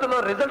కోర్టులో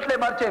రిజల్ట్లే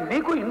మార్చే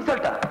మీకు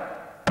ఇన్సల్టా?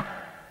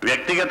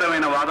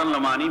 వ్యక్తిగతమైన వాదనలు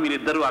మాని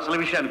మీరిద్దరూ అసలు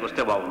విషయానికి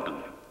వస్తే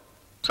బాగుంటుంది.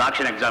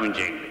 సాక్షిని ఎగ్జామిన్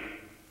చేయండి.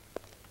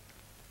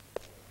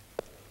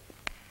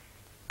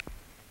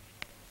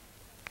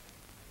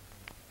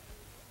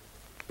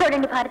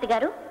 చూడండి భారతి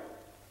గారు,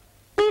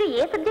 మీరు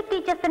ఏ సబ్జెక్ట్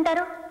టీచ్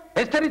చేస్తుంటారు?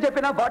 హిస్టరీ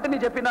చెప్పినా బాటనీ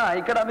చెప్పినా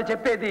ఇక్కడ ఆమె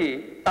చెప్పేది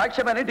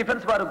సాక్ష్యమని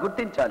డిఫెన్స్ వారు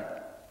గుర్తించాలి.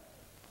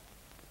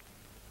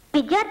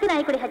 విద్యార్థి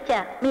నాయకుడి హత్య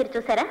మీరు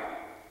చూసారా?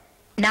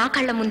 నా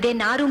కళ్ళ ముందే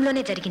నా రూమ్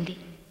లోనే జరిగింది.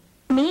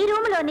 మీ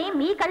రూమ్ లోనే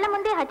మీ కళ్ళ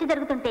ముందే హత్య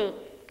జరుగుతుంటే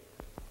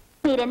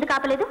మీరెందుకు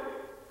ఆపలేదు?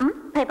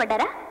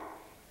 భయపడ్డారా?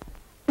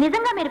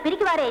 నిజంగా మీరు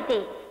పిరికివారే అయితే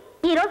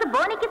ఈ రోజు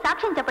బోనికి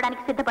సాక్ష్యం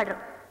చెప్పడానికి సిద్ధపడరు.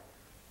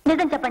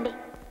 నిజం చెప్పండి,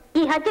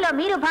 ఈ హత్యలో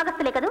మీరు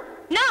భాగస్తులే కదూ?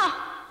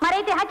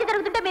 మరైతే హత్య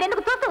జరుగుతుంటే మీరు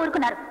ఎందుకు చూస్తూ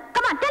ఊరుకున్నారు?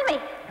 Come on tell me.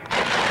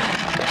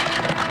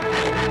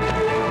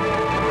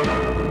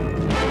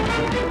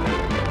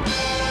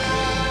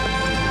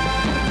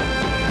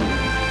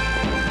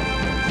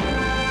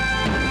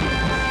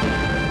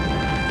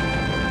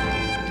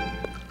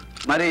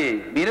 మరి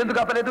మీరెందుకు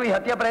ఆపలేదు ఈ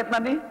హత్యా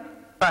ప్రయత్నాన్ని?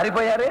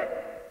 పారిపోయారే?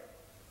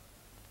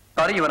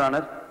 Sorry your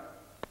honour,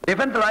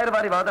 defence lawyer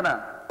వారి వాదన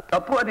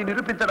తప్పు అని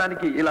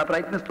నిరూపించడానికి ఇలా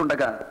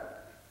ప్రయత్నిస్తుండగా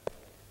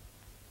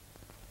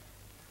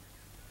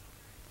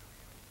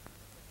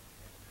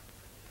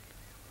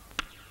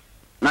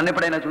నన్ను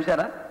ఎప్పుడైనా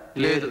చూశారా?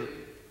 లేదు.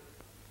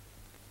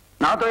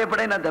 నాతో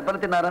ఎప్పుడైనా దెబ్బలు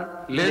తిన్నారా?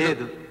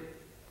 లేదు.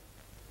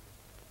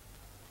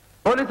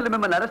 పోలీసులు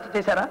మిమ్మల్ని అరెస్ట్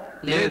చేశారా?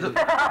 లేదు.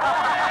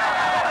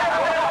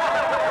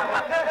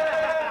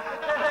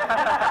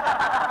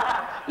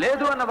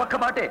 లేదు అన్న ఒక్క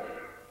మాటే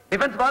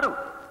డిఫెన్స్ వారు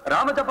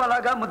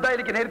రామజపాలాగా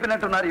ముద్దాయిలకి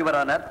నేర్పినట్టున్నారు యువర్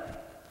ఆనర్.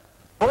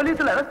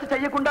 పోలీసులు అరెస్ట్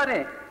చేయకుండానే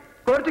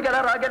కోర్టుకి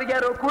ఎలా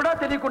రాగలిగారో కూడా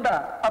తెలియకుండా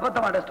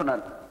అబద్ధం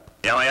ఆడేస్తున్నారు.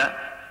 ఏమయ్యా,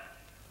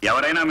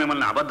 ఎవరైనా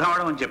మిమ్మల్ని అబద్ధం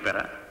ఆడమని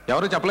చెప్పారా?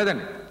 ఎవరు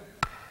చెప్పలేదండి.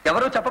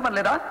 ఎవరూ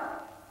చెప్పమనలేదా?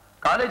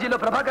 కాలేజీలో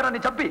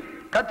ప్రభాకరాన్ని చంపి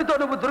కత్తితో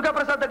నువ్వు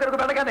దుర్గాప్రసాద్ దగ్గరకు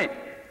వెళ్ళగానే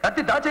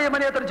కత్తి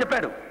దాచేయమని అతను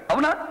చెప్పాడు,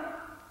 అవునా?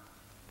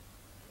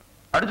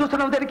 అడు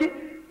చూస్తున్నావు దేనికి?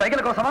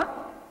 పైగల కోసమా?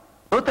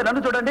 చూస్తే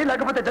నన్ను చూడండి,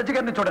 లేకపోతే జడ్జి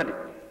గారిని చూడండి.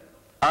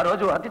 ఆ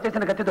రోజు హత్య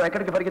చేసిన కత్తితో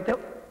ఎక్కడికి పరిగెత్తావు?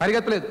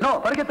 పరిగెత్తలేదు. నో,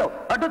 పరిగెత్తావు.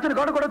 అడ్డొచ్చిన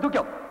గోడ కూడా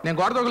దూకావు. నేను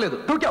గోడ దూకలేదు.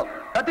 దూకావు.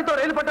 కత్తితో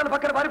రైలు పట్టాల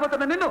పక్కన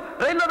పారిపోతున్న నిన్ను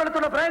రైల్లో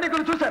వెళుతున్న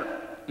ప్రయాణికులు చూశారు.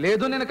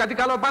 లేదు, నేను కత్తి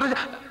కాలువ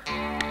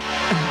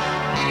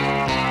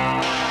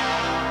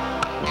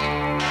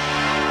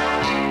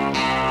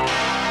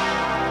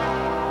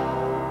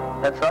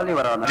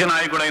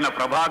నాయకుడైన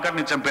ప్రభాకర్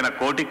ని చంపిన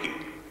కోటికి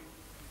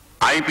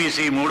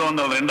ఐపీసీ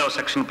 302వ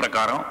సెక్షన్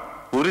ప్రకారం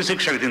ఉరి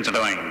శిక్ష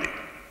విధించడం అయింది.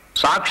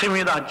 సాక్షి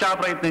మీద హత్యా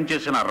ప్రయత్నం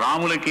చేసిన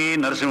రాములకి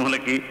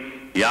నరసింహులకి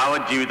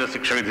యావజ్జీవిత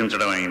శిక్ష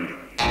విధించడం అయింది.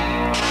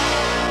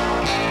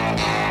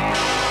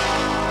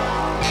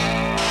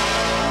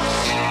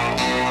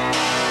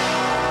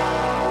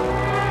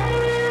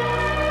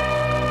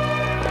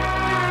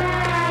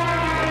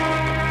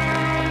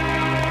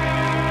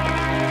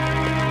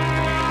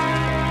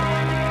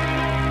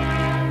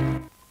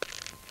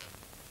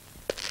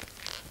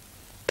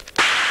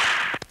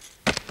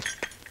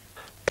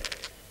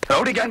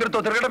 రౌడీ గ్యాంగ్తో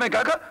తిరగడమే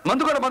కాక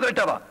మందు కూడా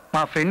మొదలెట్టావా?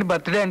 మా ఫ్రెండ్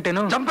బర్త్డే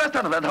అంటేను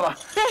చంపేస్తాను వేధవా.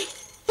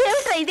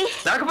 ఇది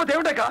లేకపోతే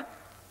ఏమిటాక?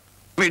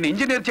 వీడిని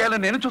ఇంజనీర్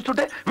చేయాలని నేను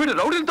చూస్తుంటే వీడు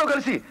రౌడీలతో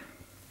కలిసి.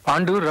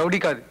 పాండు రౌడీ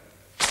కాదు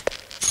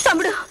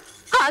తమ్ముడు,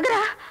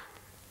 ఆగరా.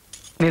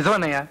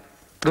 నిజమన్నయ్య,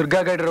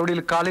 దుర్గాగడ్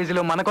రౌడీలు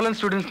కాలేజీలో మన కులం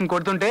స్టూడెంట్స్ ని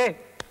కొడుతుంటే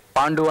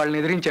పాండు వాళ్ళని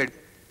ఎదిరించాడు.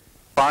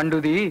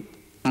 పాండుది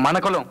మన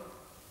కులం.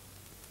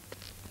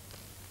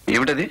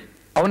 ఏమిటది?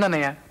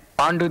 అవునన్నయ్య,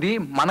 పాండుది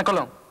మన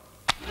కులం.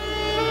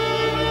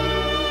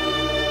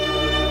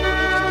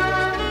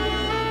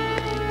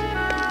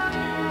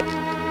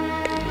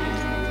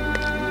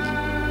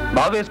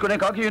 బాబు వేసుకునే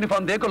కాకి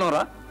యూనిఫామ్ దేకులం రా.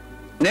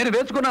 నేను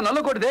వేసుకున్న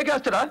నల్లకోటి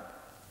దేకేస్తారా?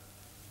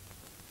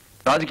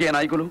 రాజకీయ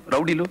నాయకులు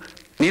రౌడీలు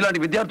నీలాంటి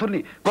విద్యార్థుల్ని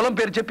కులం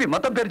పేరు చెప్పి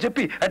మతం పేరు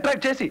చెప్పి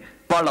అట్రాక్ట్ చేసి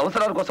వాళ్ళ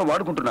అవసరాల కోసం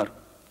వాడుకుంటున్నారు.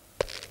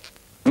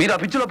 మీరు ఆ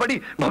పిచ్చిలో పడి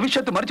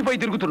భవిష్యత్తు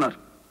మర్చిపోయి తిరుగుతున్నారు.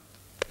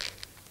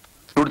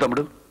 చూడు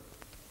తమ్ముడు,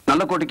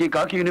 నల్లకోటికి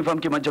కాకి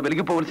యూనిఫామ్ కి మధ్య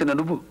వెలిగిపోవలసిన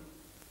నువ్వు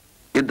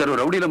ఇద్దరు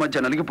రౌడీల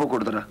మధ్య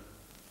నలిగిపోకూడదురా.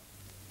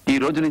 ఈ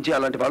రోజు నుంచి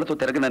అలాంటి వాళ్ళతో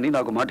తిరగనని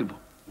నాకు మాటివ్వు.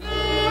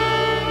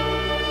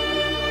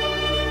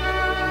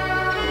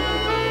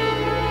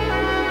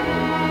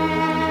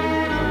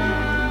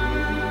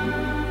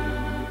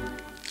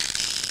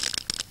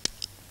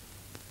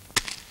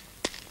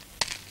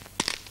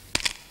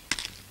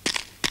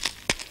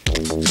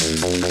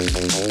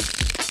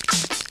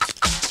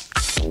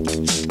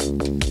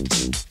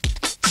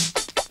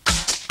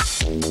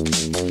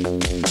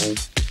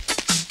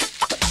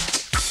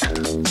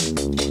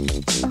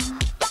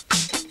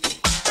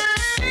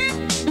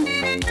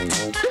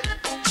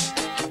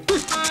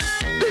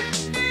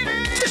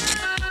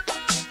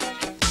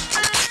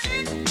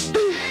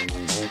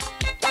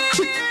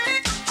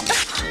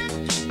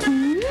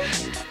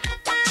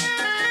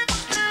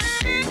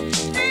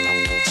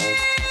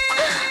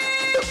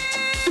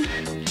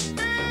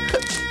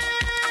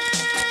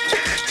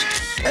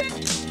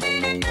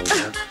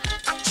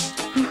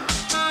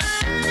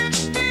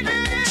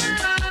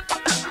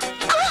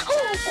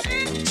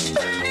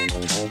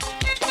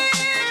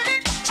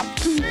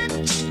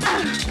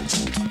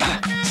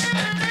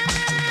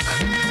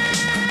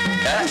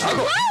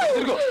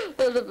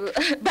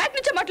 బ్యాక్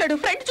నుంచే మాట్లాడు,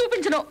 ఫ్రంట్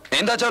చూపించను.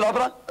 ఏం దాచా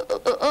లోపల?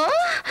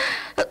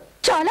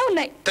 చాలా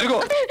ఉన్నాయి. తిరుగు.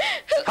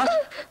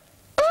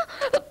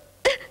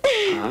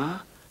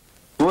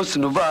 ఓస్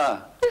నువ్వా?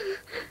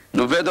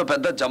 నువ్వేదో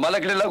పెద్ద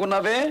జమాలకిడిలాగా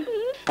ఉన్నావే.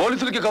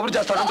 పోలీసులకి కబురు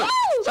చేస్తాడు.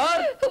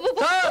 Sir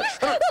sir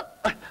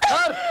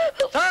sir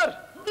sir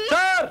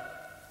sir.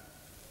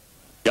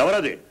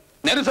 ఎవరది?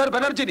 నేను సార్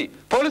బెనర్జీని.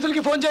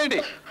 పోలీసులకి ఫోన్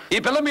చేయండి. ఈ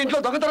పిల్ల మీ ఇంట్లో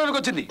దొంగతనానికి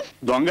వచ్చింది.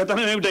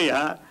 దొంగతనం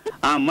ఏమిటయ్యా?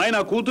 ఆ అమ్మాయి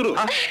నా కూతురు.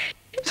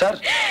 సార్,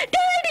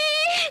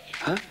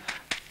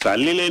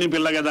 తల్లి లేని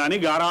పిల్ల కదా అని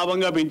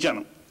గారాభంగా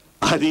పెంచాను.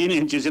 అది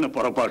నేను చేసిన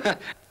పొరపాటు.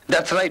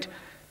 That's right.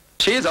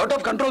 She is out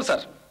of control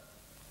sir.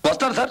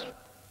 వస్తాను సార్.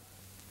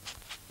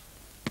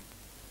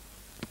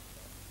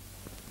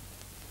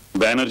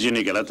 బెనర్జీ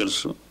నీకు ఎలా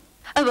తెలుసు?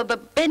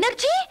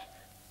 బెనర్జీ?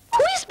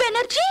 Who is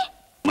Banerjee?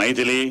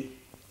 మైథిలి,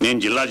 నేను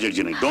జిల్లా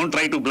జడ్జిని. డోంట్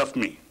ట్రై టు బ్లఫ్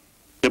మీ.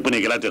 చెప్పు,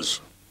 నీకు ఎలా తెలుసు?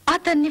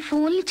 అతన్ని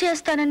ఫోన్లు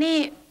చేస్తానని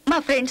మా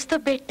ఫ్రెండ్స్ తో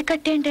బెట్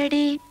కట్టాను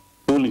డాడీ.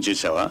 ఫోన్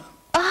చేసావా?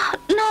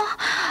 నో.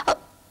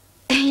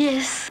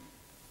 ఎస్.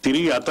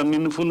 తిరిగి అతను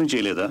నిన్ను ఫోన్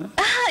చేయలేదా?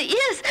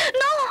 ఎస్.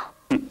 నో.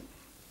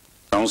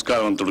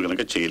 సంస్కారవంతుడు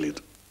కనుక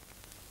చేయలేదు.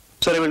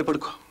 సరే, వెళ్ళి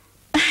పడుకో.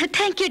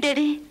 Thank you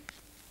daddy.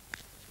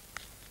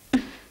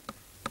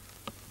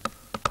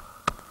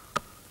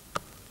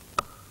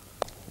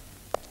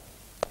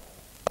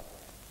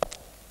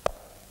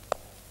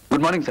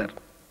 Good morning sir.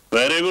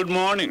 Very good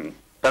morning.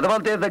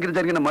 పెదవాళ్ళ తేరు దగ్గర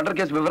జరిగిన మర్డర్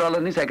కేసు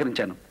వివరాలన్నీ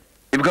సేకరించాను.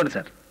 ఇవ్వండి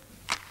సార్.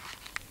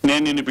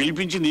 నేను నిన్ను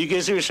పిలిపించింది ఈ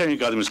కేసు విషయం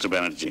కాదు mister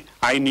Banerjee.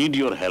 I need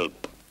your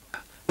help.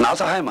 నా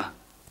సహాయమా?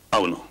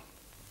 అవును,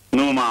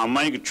 నువ్వు మా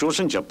అమ్మాయికి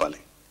ట్యూషన్ చెప్పాలి.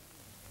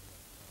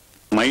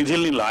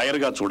 మైథిల్ని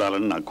లాయర్గా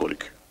చూడాలని నా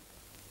కోరిక.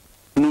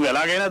 నువ్వు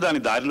ఎలాగైనా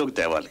దాని దారిలోకి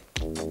తేవాలి.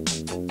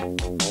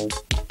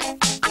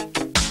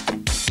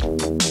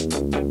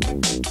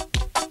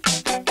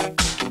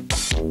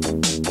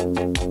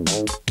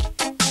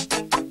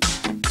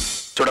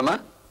 చూడమ్మా,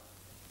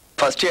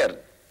 ఫస్ట్ ఇయర్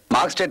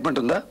మార్క్ స్టేట్మెంట్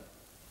ఉందా?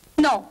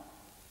 నో.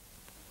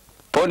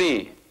 పోనీ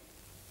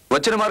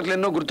వచ్చిన మార్కులు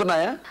ఎన్నో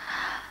గుర్తున్నాయా?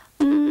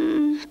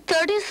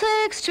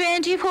 36,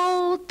 24,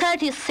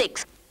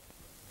 36.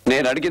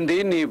 నేను అడిగింది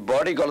నీ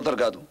బాడీ కొలతలు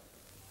కాదు,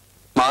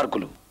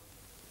 మార్కులు.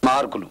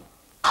 మార్కులు.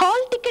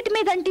 హాల్ టికెట్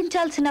మీద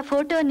అంటించాల్సిన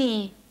ఫోటోని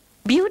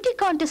బ్యూటీ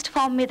కాంటెస్ట్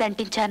ఫామ్ మీద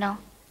అంటించాను.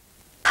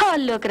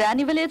 హాల్లోకి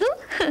రానివ్వలేదు,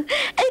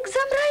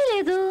 ఎగ్జామ్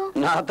రాయలేదు.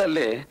 నా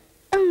తల్లి.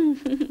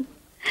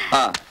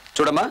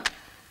 చూడమ్మా,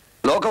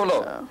 లోకంలో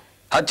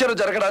హత్యలు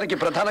జరగడానికి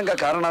ప్రధానంగా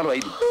కారణాలు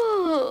 5: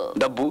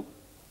 డబ్బు,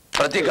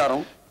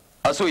 ప్రతీకారం,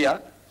 అసూయ,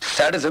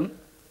 శాడిజం,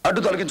 అడ్డు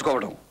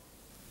తొలగించుకోవడం.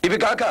 ఇవి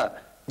కాక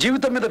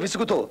జీవితం మీద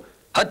విసుగుతో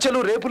హత్యలు,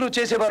 రేపులు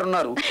చేసేవారు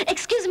ఉన్నారు.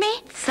 ఎక్స్క్యూజ్ మీ,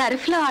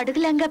 సర్ఫ్ లో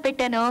అడుగులంగా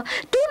పెట్టాను,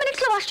 2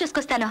 minutes లో వాష్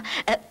చేసుకొస్తాను.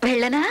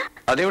 వెళ్ళనా?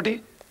 అదేమిటి,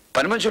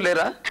 పని మనుషులు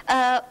లేరా?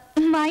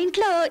 మా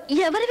ఇంట్లో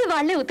ఎవరివి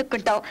వాళ్లే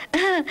ఉతుక్కుంటాం.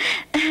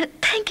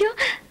 Thank you.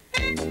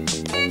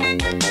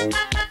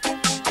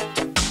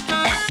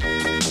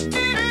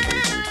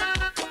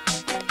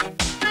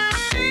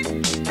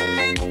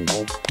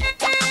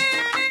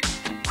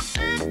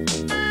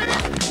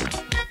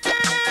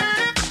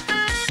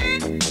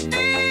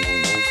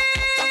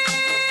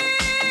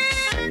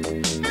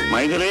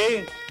 మైథిలి,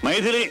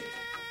 మైథిలి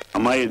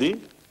అమ్మాయి ఇది.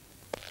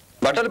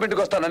 బట్టలు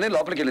పెట్టుకొస్తానని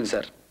లోపలికి వెళ్ళింది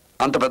సార్.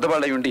 అంత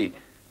పెద్దవాళ్ళై ఉండి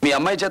మీ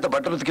అమ్మాయి చేత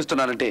బట్టలు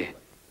ఉతికిస్తున్నానంటే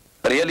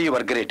రియల్లీ యు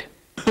ఆర్ గ్రేట్.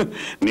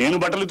 నేను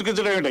బట్టలు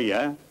ఉతికించడం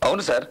ఏంటయ్యా?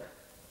 అవును సార్,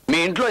 మీ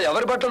ఇంట్లో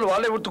ఎవరి బట్టలు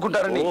వాళ్ళే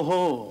ఉతుక్కుంటారని. ఓహో,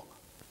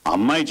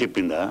 అమ్మాయి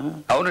చెప్పిందా?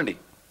 అవునండి.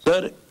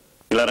 సరే,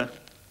 ఇలారా.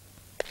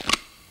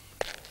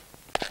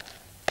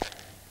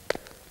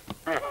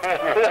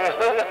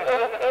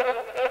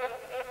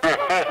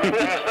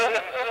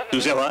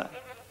 చూసావా,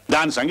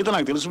 దాని సంగతి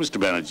నాకు తెలుసు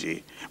మిస్టర్ బెనర్జీ.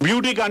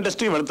 బ్యూటీ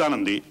కాంటెస్ట్కి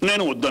వెళ్తానంది,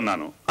 నేను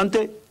వద్దన్నాను,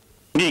 అంతే.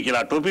 నీకు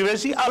ఇలా టోపీ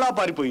వేసి అలా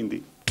పారిపోయింది.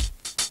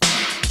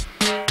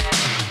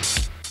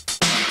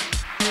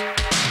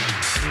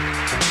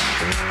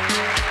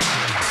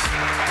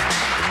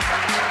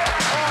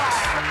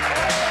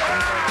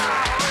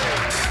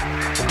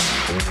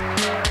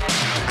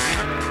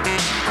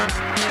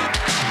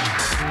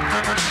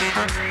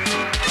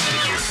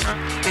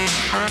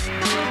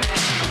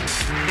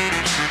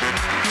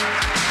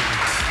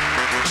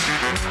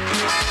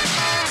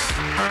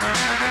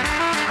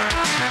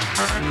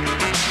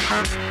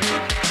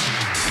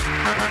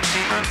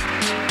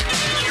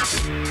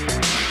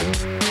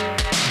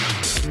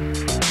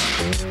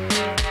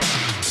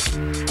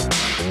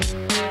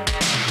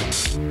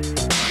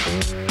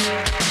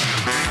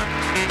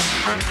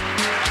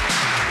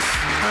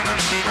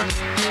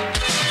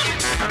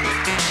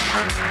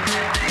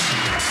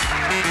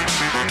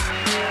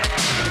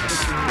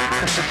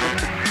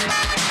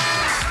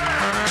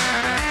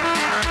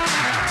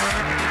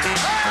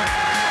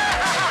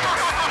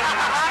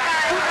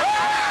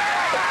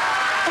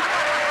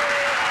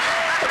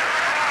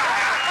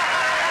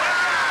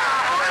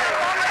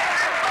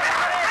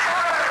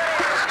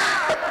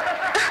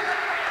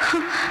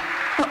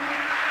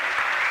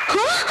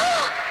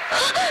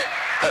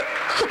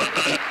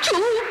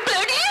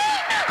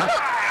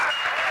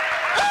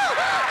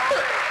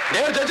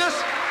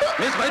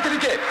 మిస్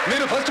మైథిలికే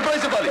మీరు ఫస్ట్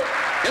ప్రైజ్ ఇవ్వాలి.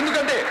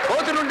 ఎందుకంటే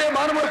కోతి నుండే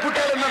మానవుడు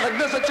పుట్టాడన్న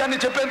లగ్న సత్యాన్ని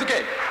చెప్పేందుకే.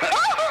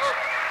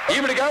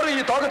 ఈవిడిగారు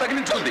ఈ తోక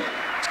తగిలించుకుంది.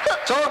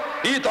 సో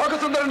ఈ తోక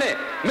సుందరిని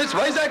మిస్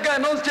వైజాగ్ గా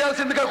అనౌన్స్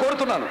చేయాల్సిందిగా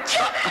కోరుతున్నాను.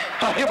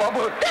 అయ్యో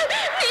బాబు,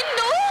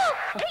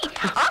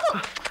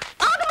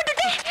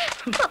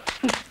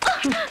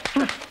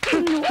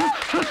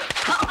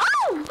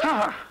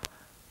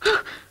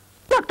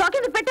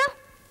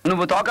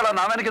 నువ్వు తోకలా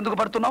నా వెనక ఎందుకు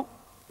పడుతున్నావు?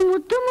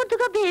 ముద్దు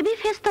ముద్దుగా బేబీ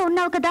ఫేస్ తో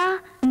ఉన్నావు కదా,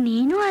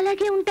 నేను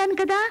అలాగే ఉంటాను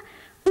కదా,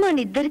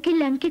 మనిద్దరికి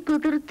లంకి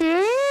కుదిరితే.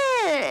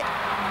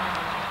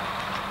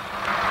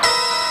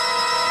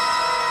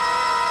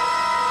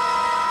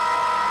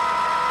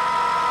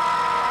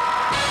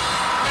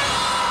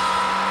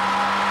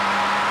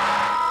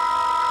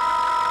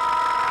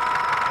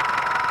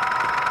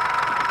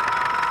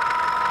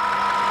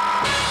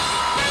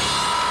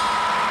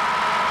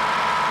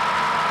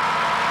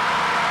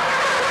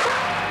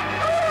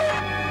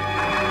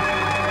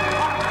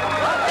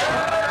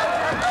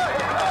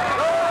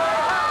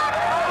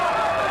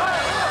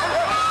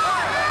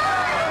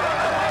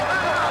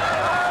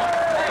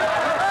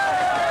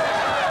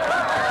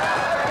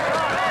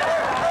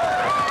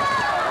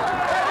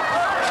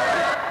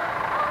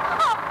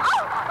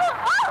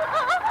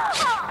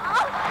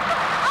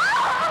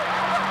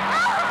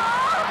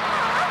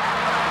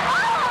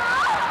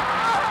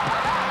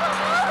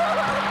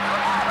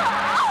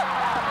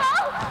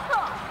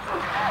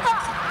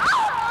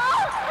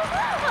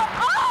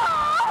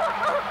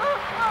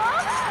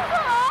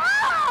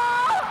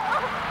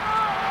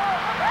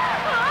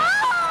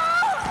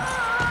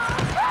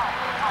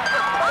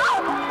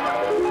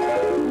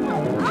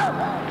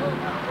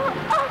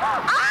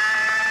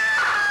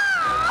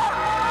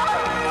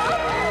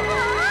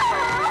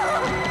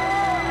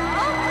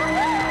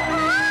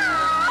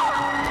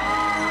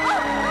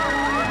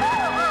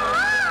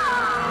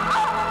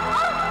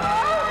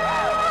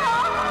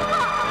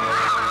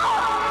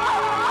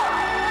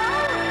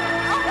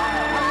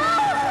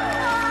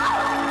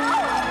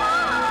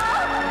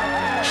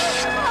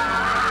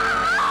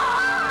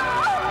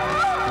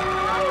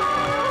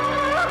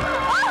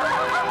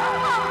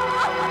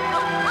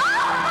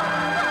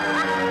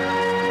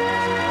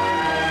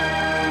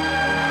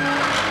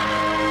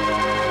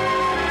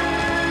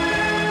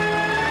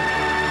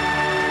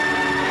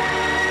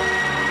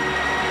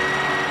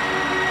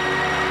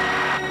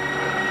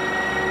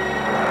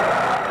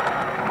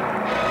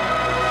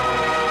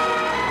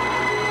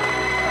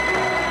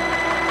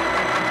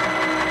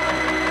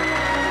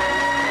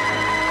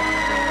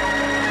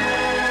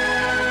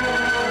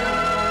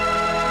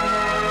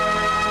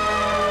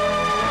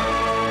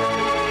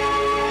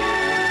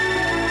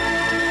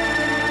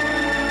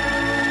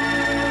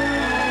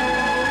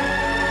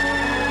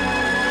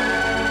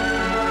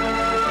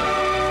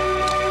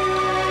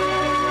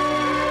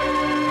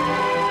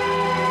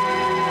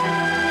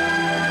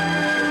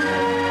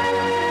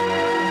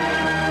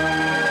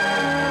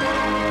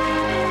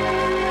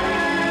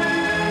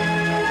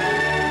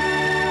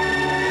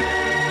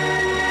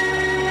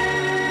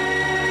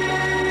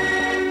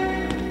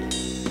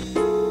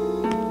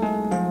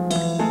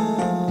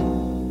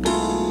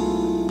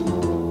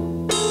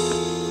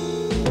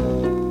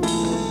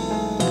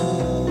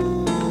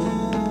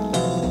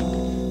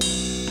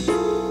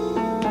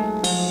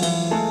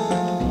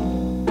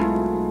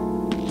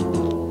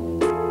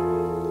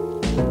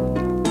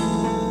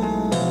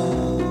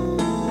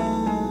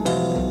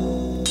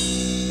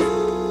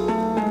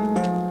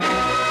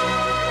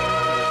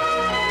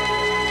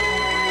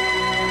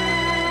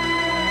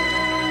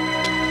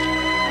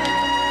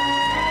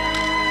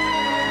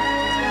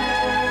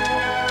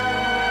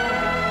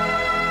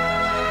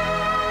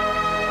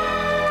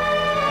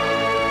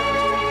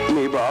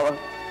 బావా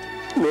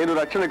నేను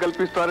రక్షణ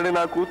కల్పిస్తానని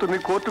నా కూతుర్ని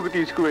కోర్టుకు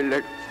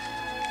తీసుకువెళ్ళాడు.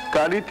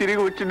 కానీ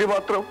తిరిగి వచ్చింది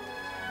మాత్రం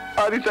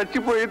అది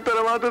చచ్చిపోయిన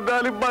తర్వాత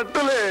దాని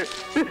బట్టలే.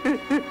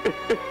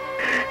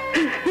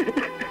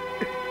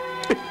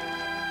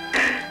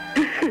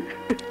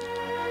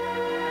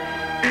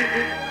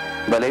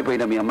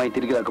 బలైపోయిన మీ అమ్మాయి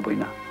తిరిగి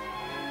రాకపోయినా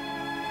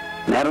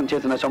నేరం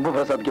చేసిన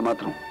శంభుప్రసాద్కి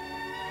మాత్రం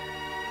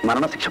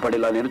మరణశిక్ష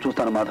పడేలా నేను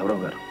చూస్తాను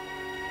మాధవరావు గారు.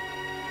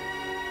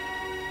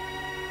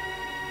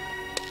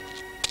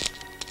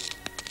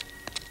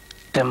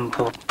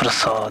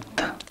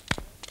 శంభుప్రసాద్,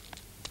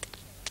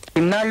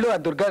 ఇన్నాళ్ళు ఆ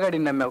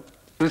దుర్గాగాడిని నమ్మావు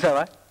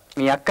చూసావా?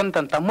 మీ అక్కను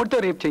తన తమ్ముడితో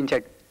రేపు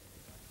చేయించాడు.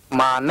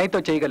 మా అన్నయ్యతో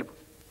చేయగలుపు.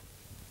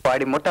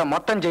 వాడి ముఠ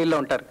మొత్తం జైల్లో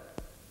ఉంటారు.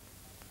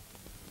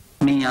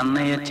 మీ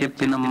అన్నయ్య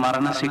చెప్పిన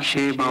మరణ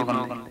శిక్షే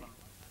బాగుంది.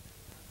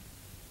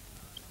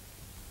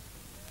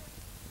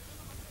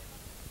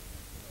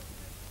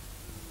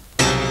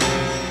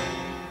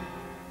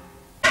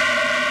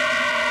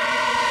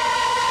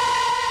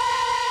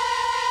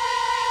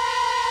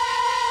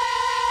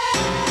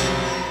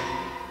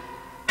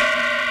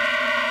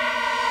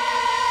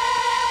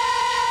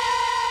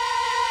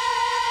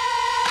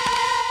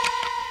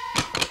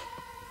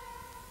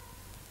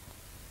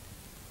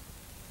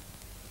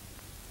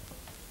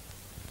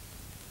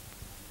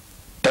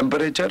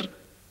 Temperature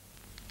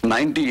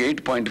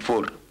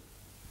 98.4,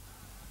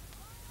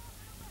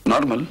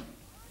 normal.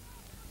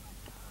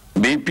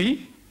 BP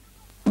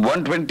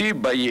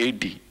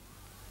 120/80,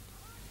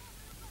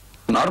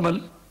 normal.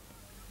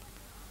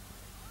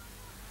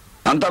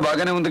 అంతా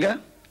బాగానే ఉందిగా?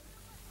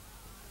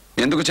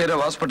 ఎందుకు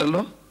చేరావు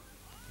హాస్పిటల్లో?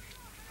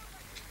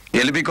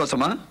 ఎల్బీ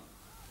కోసమా?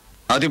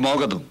 అది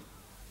మోగదు,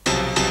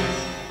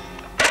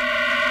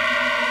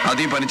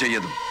 అది పని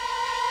చెయ్యదు.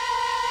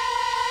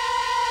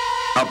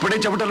 అప్పుడే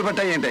చెమటలు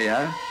పట్టాయేంటయ్యా?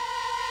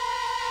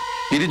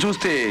 ఇది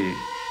చూస్తే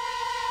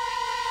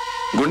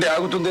గుండె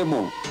ఆగుతుందేమో.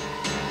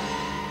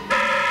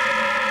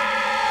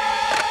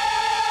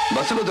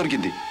 బస్సులో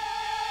దొరికింది,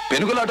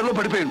 పెనుగులాటలో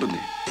పడిపోయి ఉంటుంది.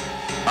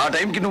 ఆ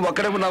టైంకి నువ్వు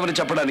అక్కడే ఉన్నావని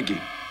చెప్పడానికి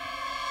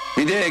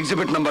ఇదే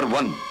ఎగ్జిబిట్ నంబర్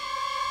 1.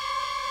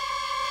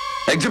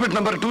 Exhibit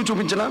number 2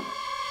 చూపించనా?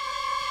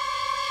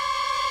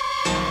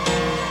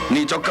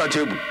 నీ చొక్కా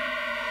చేబు.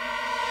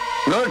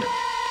 గుడ్,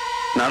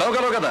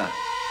 నడవగలవు కదా?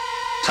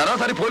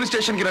 సరాసరి పోలీస్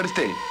స్టేషన్కి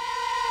నడిస్తే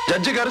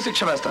జడ్జి గారు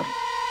శిక్ష వేస్తారు.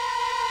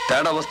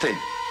 తేడా వస్తే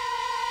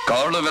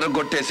కాళ్ళు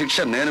విరగొట్టే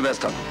శిక్ష నేను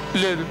వేస్తాను.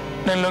 లేదు,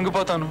 నేను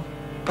లొంగిపోతాను.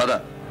 పద.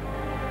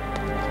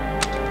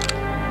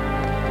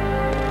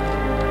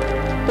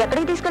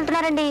 ఎక్కడికి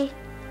తీసుకెళ్తున్నారండి?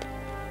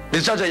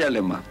 డిశ్చార్జ్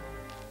అయ్యాలేమ్మా.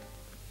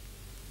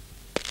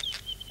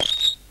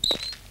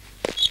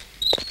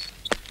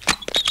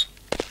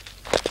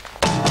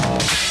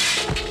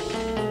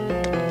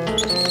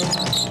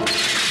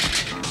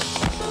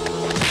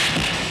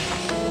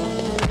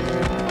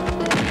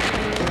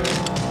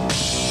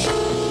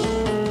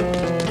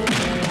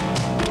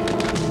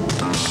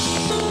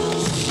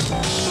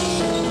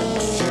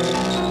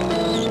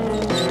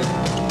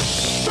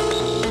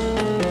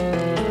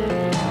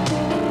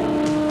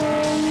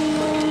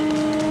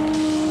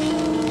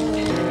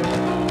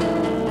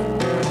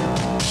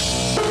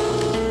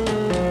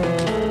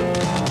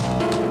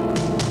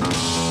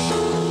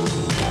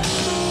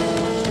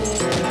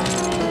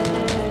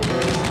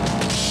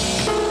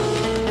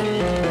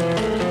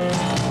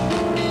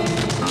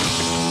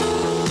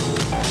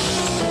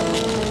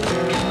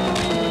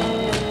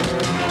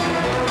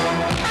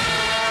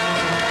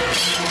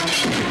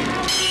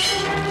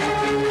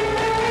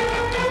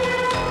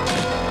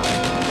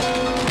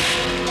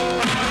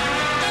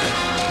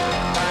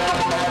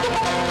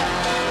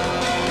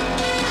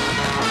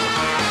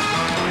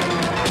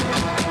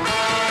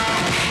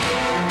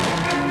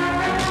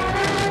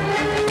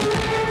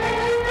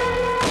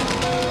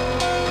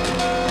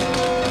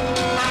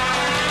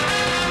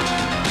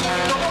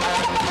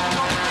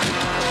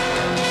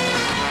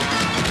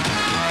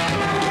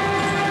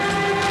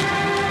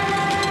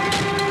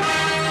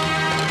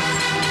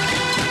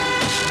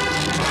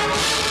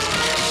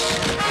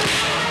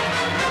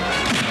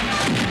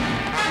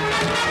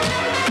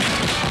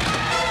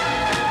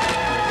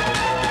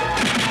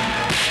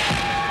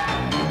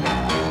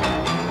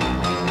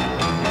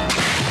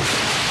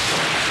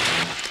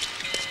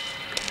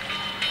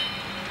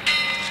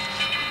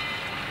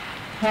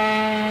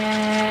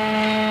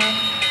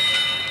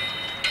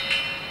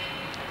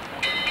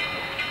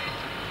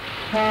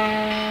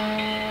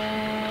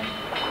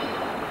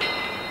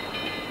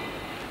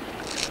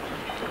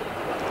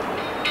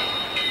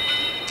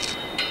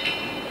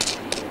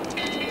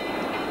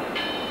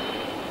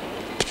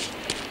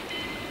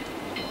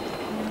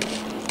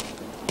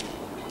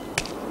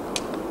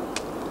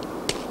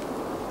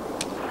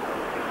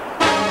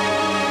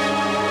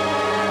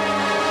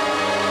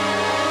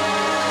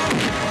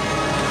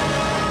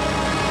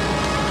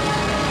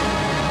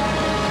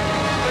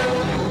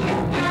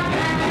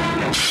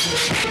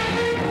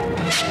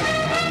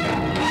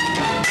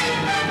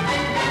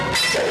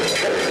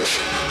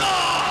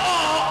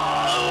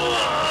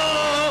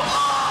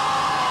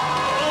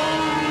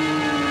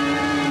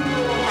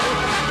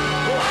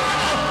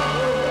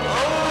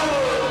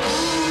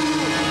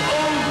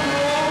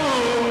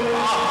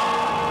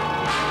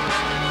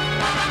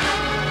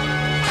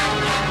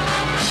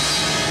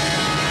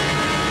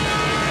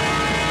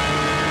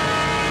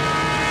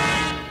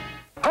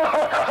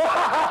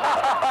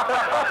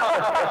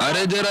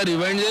 అరే జరా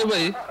రివైండ్ చేయ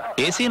భయ్.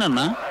 ఏ సీన్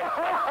అన్నా?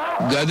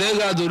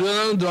 గదేగా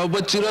దుర్యోధన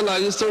ద్రౌపది చీర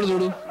లాగిస్తాడు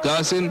చూడు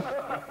కాసిన్.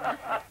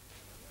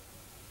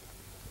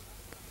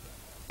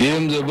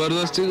 ఏం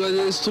జబర్దస్తిగా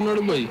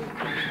చేస్తున్నాడు భయ్.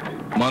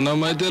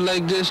 మనమైతే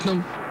లైక్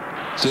చేసినాం.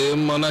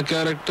 సేమ్ మన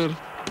క్యారెక్టర్.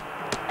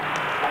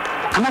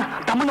 అన్నా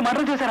తమ్ముడు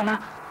మర్డర్ చేశారన్నా.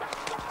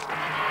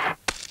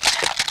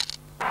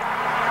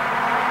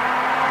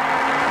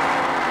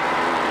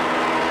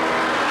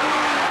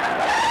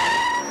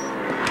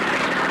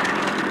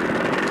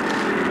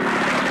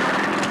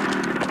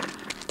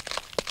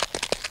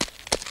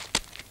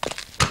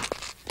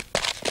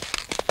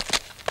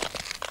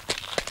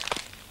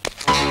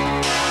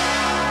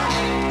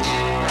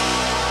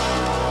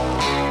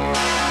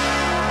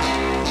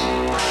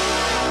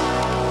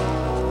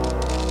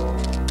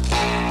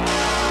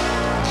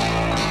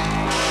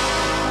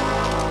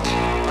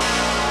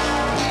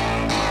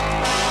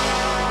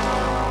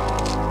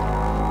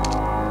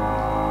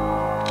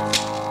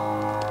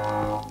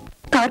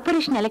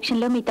 కార్పొరేషన్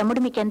ఎలక్షన్లో మీ తమ్ముడు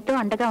మీకెంతో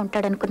అండగా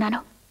ఉంటాడనుకున్నాను.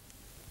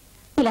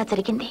 ఇలా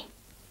జరిగింది.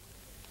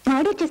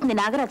 మర్డర్ చేసింది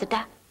నాగరాజుట.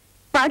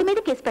 వాడి మీద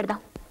కేసు పెడదాం.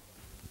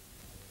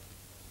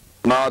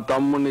 నా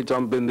తమ్ముడిని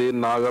చంపింది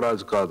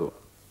నాగరాజు కాదు,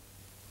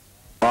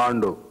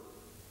 పాండు.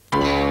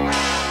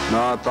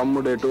 నా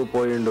తమ్ముడు ఎటు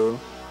పోయిండు,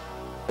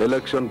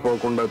 ఎలక్షన్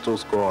పోకుండా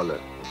చూసుకోవాలి.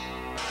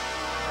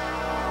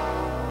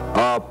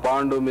 ఆ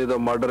పాండు మీద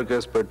మర్డర్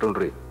కేసు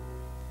పెట్టుండ్రి.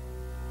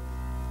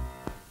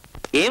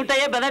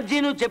 ఏమిటయ్యా బెనర్జీ,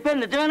 నువ్వు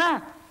చెప్పేది నిజమేనా?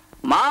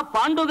 మా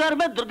పాండు గారి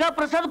మీద దుర్గా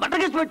ప్రసాద్ మర్డర్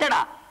కేసు పెట్టాడా?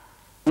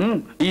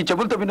 ఈ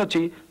చెవులతో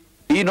వినొచ్చి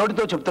ఈ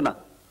నోటితో చెప్తున్నా.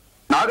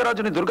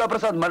 నాగరాజుని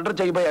దుర్గాప్రసాద్ మర్డర్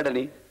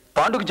చేయబోయాడని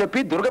పాండుకు చెప్పి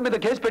దుర్గ మీద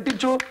కేసు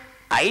పెట్టించు.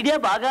 ఐడియా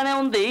బాగానే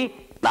ఉంది,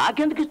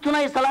 నాకెందుకు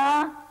ఇస్తున్నా ఈ సలహా?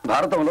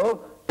 భారతంలో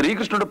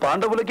శ్రీకృష్ణుడు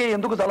పాండవులకే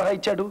ఎందుకు సలహా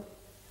ఇచ్చాడు?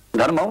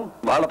 ధర్మం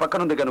వాళ్ళ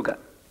పక్కనుంది కనుక.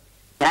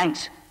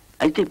 థ్యాంక్స్.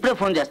 అయితే ఇప్పుడే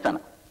ఫోన్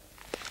చేస్తాను.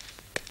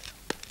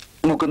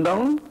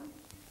 ముకుందాం,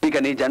 ఇక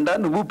నీ జెండా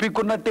నువ్వు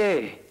పీక్కున్నట్టే.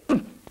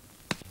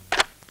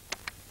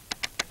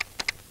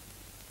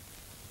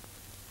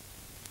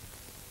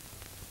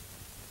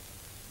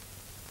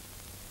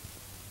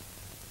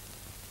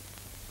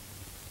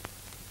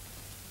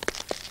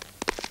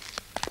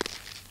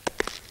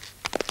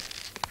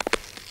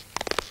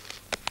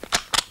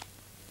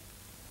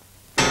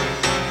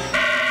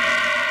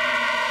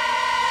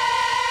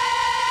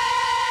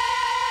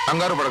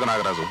 కంగారు పడక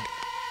నాగరాజు,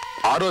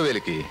 6వ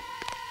వేలికి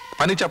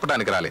పని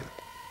చెప్పడానికి రాలేదు.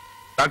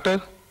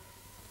 డాక్టర్,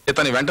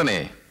 ఇతని వెంటనే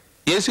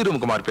ఏసీ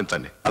రూమ్కు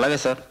మార్పించండి. అలాగే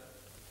సార్.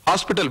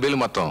 హాస్పిటల్ బిల్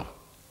మొత్తం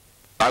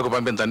నాకు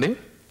పంపించండి,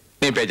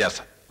 నేను పే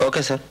చేస్తా.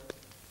 Okay sir.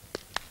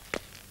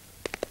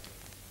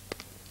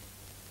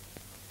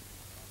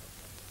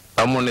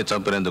 తమ్ముణ్ణి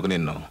చంపినందుకు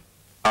నిన్ను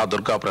ఆ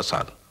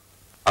దుర్గాప్రసాద్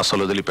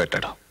అసలు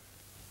వదిలిపెట్టాడు.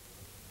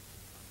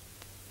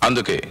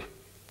 అందుకే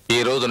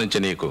ఈ రోజు నుంచి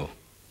నీకు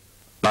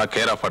నా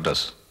కేర్ ఆఫ్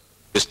అడ్రస్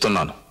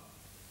ఇస్తున్నాను.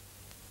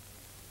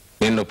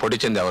 నిన్ను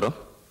పొడిచింది ఎవరు?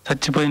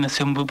 చచ్చిపోయిన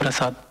శంభు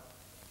ప్రసాద్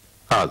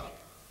కాదు,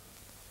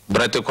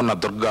 బ్రతికున్న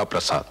దుర్గా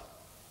ప్రసాద్.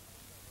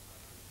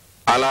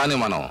 అలా అని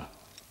మనం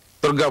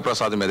దుర్గా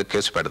ప్రసాద్ మీద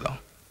కేసు పెడదాం,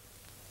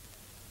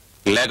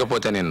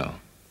 లేకపోతే నిన్ను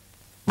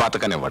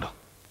బతకనివ్వడు.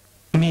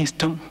 మీ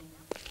ఇష్టం.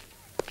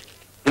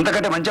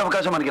 ఇంతకంటే మంచి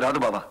అవకాశం మనకి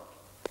రాదు బాబా.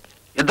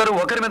 ఇద్దరు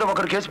ఒకరి మీద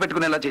ఒకరు కేసు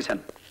పెట్టుకునేలా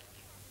చేశాను.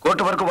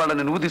 కోర్టు వరకు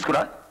వాళ్ళని నువ్వు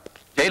తీసుకురా,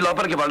 జైలు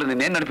లోపలికి వాళ్ళని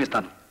నేను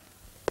నడిపిస్తాను.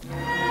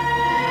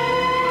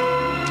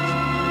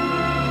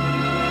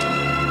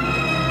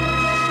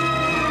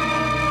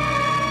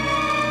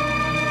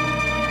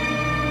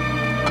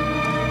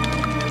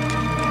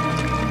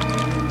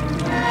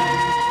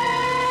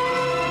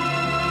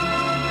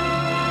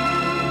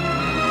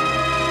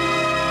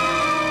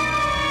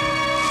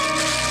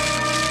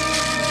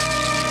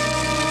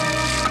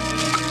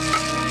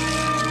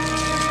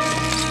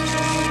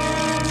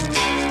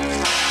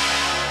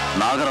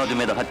 నాగరాజు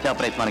మీద హత్యా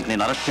ప్రయత్నానికి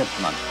నేను అరెస్ట్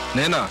చేస్తున్నాను.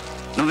 నేనా?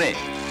 నువ్వే.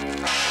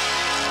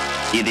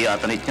 ఇది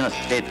అతను ఇచ్చిన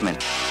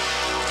స్టేట్మెంట్.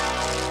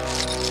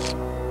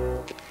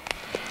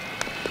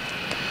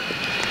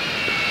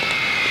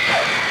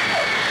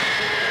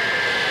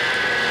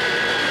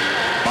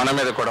 మన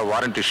మీద కూడా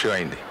వారెంట్ ఇష్యూ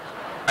అయింది.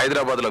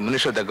 హైదరాబాద్లో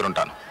మినిస్టర్ దగ్గర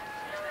ఉంటాను.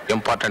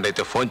 ఇంపార్టెంట్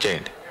అయితే ఫోన్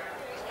చేయండి.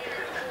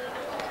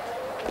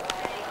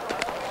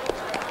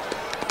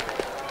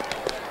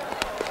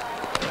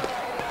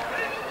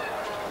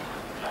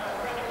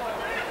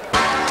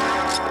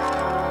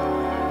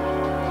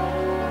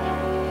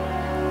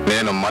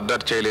 నేను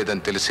మర్డర్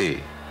చేయలేదని తెలిసి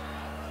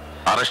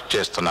అరెస్ట్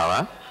చేస్తున్నావా?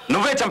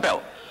 నువ్వే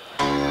చంపావు.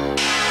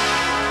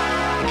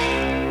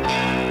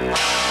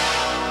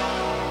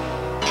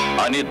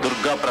 అని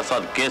దుర్గా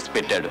ప్రసాద్ కేసు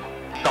పెట్టాడు.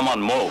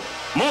 కమాన్ మూవ్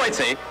మూవ్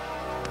అయితే.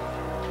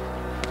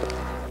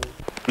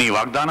 నీ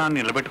వాగ్దానాన్ని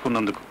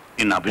నిలబెట్టుకున్నందుకు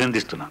నిన్ను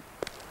అభినందిస్తున్నాను.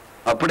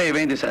 అప్పుడే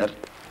ఏమైంది సార్?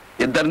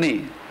 ఇద్దరిని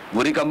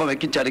ఉరి కంబం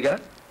ఎక్కించాలిగా.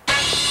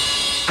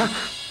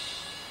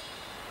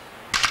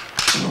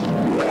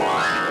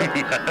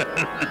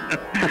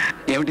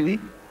 ఏమిటిది?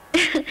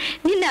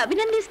 నిన్ను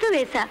అభినందిస్తూ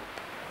వేశా.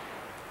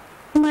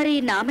 మరి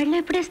నా మెళ్ళ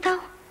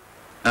ఎప్పుడేస్తావు?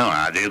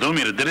 అదేదో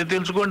మీరిద్దరే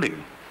తెలుసుకోండి.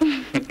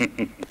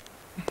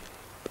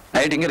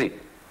 టింగరి,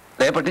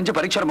 రేపటి నుంచి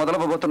పరీక్షలు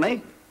మొదలవబోతున్నాయి,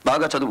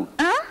 బాగా చదువు.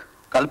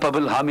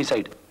 Culpable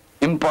హామిసైడ్,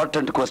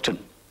 important question.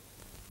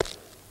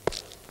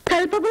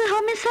 కల్పబుల్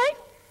హామిసైడ్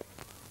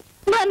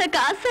మనకు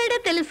ఆ సైడే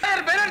తెలుసు.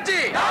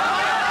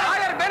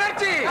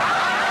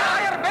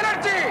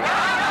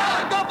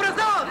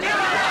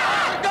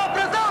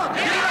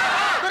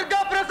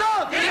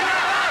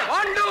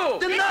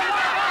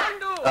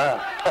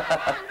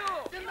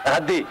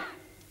 అది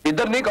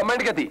ఇద్దరిని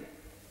కమాండ్ గతి.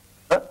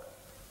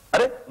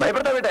 అరే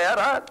భయపడతా బేటయా,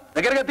 రా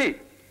దగ్గర గతి.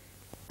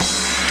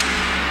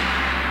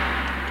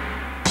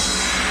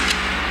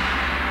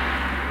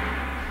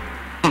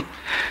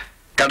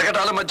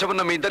 కటకటాల మధ్య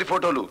ఉన్న మీ ఇద్దరి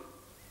ఫోటోలు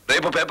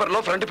రేపు పేపర్లో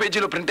ఫ్రంట్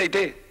పేజీలో ప్రింట్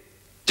అయితే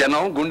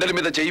జనం గుండెల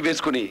మీద చెయ్యి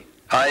వేసుకుని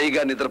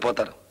హాయిగా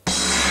నిద్రపోతారు.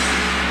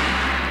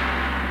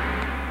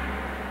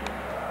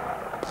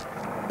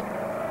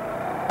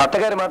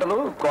 అత్తగారి మాటలు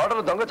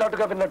కోడలు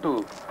దొంగచాటుగా విన్నట్టు.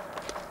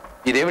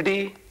 ఇదేమిటి?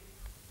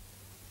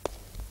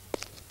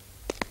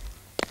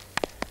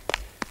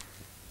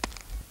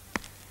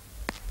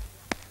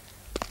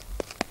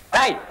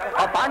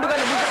 ఆ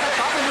పాండుగారి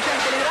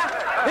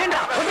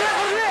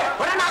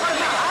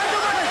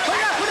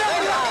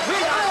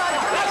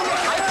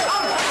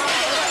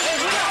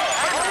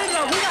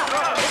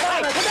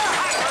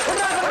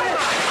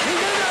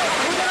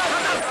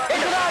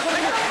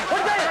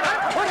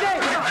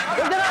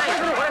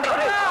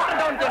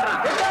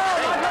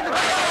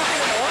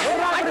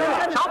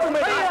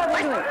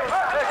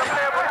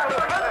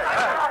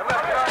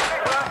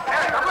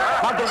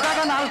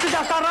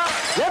చేస్తారా?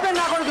 లేదండి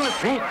నా కొడుకు.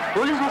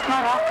 పోలీసులు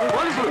వస్తున్నారా?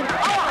 పోలీసులు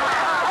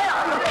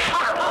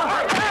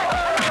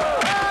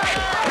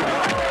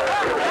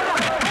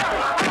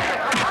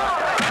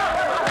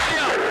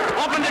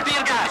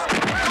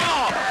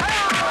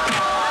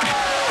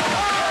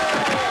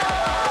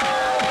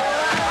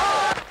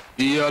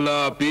ఇవాళ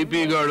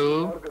పీపీ గాడు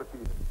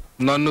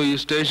నన్ను ఈ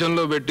స్టేషన్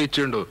లో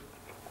పెట్టించిండు.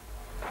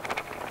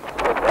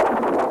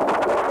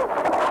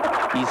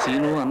 ఈ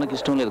సీను అన్నకి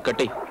ఇష్టం లేదు,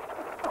 కట్టి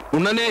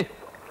ఉన్ననే.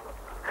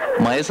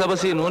 మహేసభ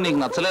సీను నీకు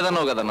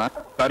నచ్చలేదన్నావు కదన్నా?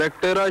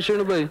 కరెక్టే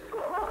రాసిండు భయ్.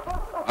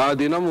 ఆ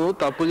దినము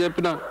తప్పు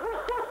చెప్పిన.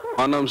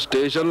 మనం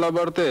స్టేషన్ లో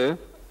పడితే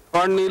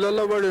వాడు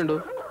నీళ్ళల్లో పడిండు.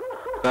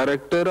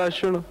 కరెక్టే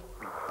రాసిండు.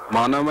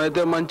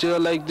 మనమైతే మంచిగా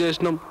లైక్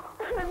చేసినాం.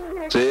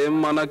 సేమ్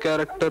మన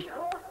క్యారెక్టర్.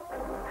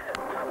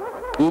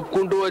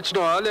 ఊపుకుంటూ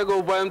వచ్చినావా లేక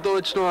ఉపాయంతో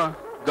వచ్చినావా?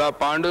 గా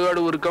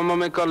పాండుగాడు ఉరికమ్మ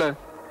మెక్కలే.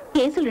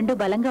 కేసులు రెండు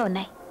బలంగా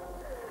ఉన్నాయి,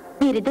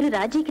 మీరిద్దరు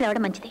రాజీకి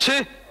రావడం మంచిది.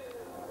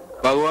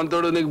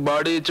 భగవంతుడు నీకు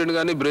బాడీ ఇచ్చిండు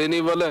కానీ బ్రెయిన్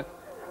ఇవ్వలే.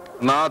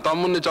 నా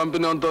తమ్ముడిని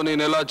చంపినంతో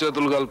నేను ఎలా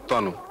చేతులు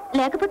కలుపుతాను?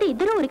 లేకపోతే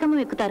ఇద్దరు ఉరికమ్మ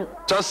ఎక్కుతారు.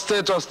 చస్తే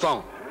చస్తాం.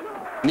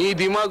 నీ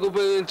దిమాగ్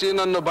ఉపయోగించి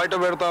నన్ను బయట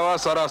పెడతావా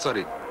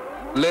సరాసరి?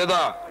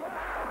 లేదా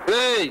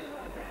ఏయ్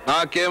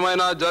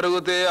నాకేమైనా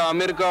జరిగితే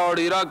అమెరికా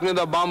వాడు ఇరాక్ మీద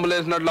బాంబులు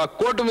వేసినట్లు ఆ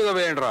కోర్టు మీద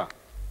వేయండిరా.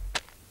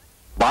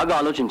 బాగా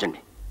ఆలోచించండి.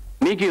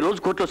 మీకు ఈ రోజు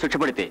కోర్టులో శిక్ష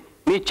పడితే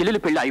మీ చెల్లెలి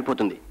పెళ్లి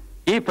అయిపోతుంది.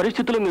 ఈ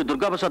పరిస్థితుల్లో మీరు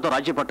దుర్గాప్రసాద్తో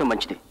రాజీ పట్టడం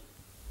మంచిది.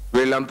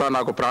 వీళ్ళంతా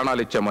నాకు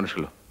ప్రాణాలు ఇచ్చే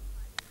మనుషులు.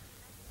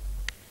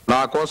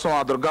 నా కోసం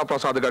ఆ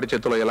దుర్గాప్రసాద్ గారి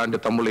చేతిలో ఎలాంటి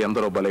తమ్ముళ్ళు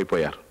ఎందరో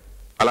బలైపోయారు.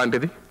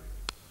 అలాంటిది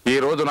ఈ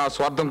రోజు నా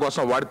స్వార్థం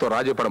కోసం వాడితో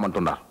రాజీ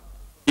పడమంటున్నారు.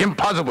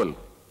 ఇంపాసిబుల్.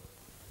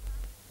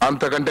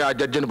 అంతకంటే ఆ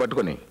జడ్జిని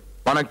పట్టుకుని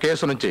మనం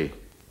కేసు నుంచి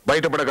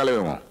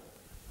బయటపడగలమేమో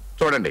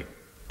చూడండి.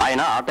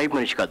 ఆయన ఆ టైప్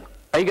మనిషి కాదు.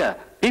 పైగా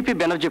టీపీ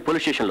బెనర్జీ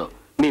పోలీస్ స్టేషన్లో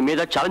మీ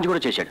మీద ఛాలెంజ్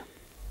కూడా చేశాడు.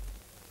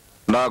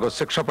 నాకు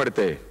శిక్ష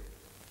పడితే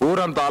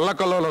ఊరంతా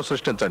అల్లకల్లోలం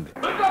సృష్టించండి.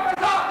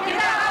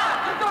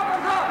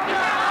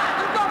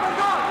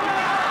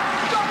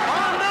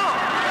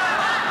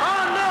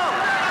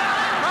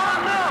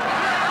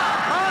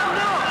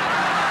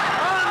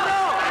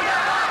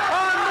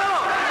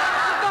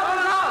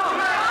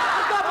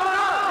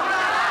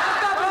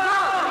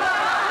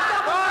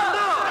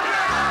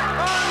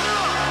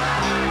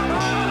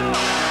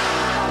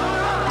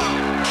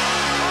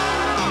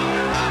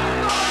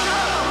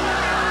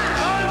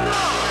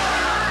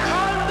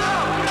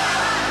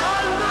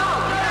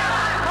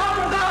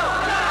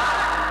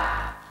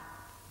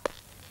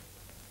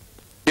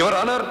 యువర్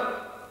ఆనర్,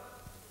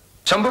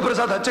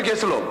 శంభుప్రసాద్ హత్య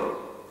కేసులో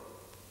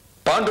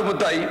పాండు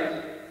ముద్దాయి,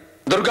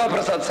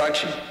 దుర్గాప్రసాద్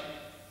సాక్షి.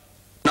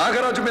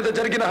 నాగరాజు మీద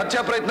జరిగిన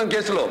హత్యా ప్రయత్నం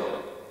కేసులో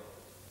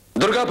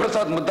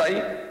దుర్గాప్రసాద్ ముద్దాయి,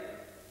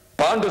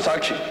 పాండు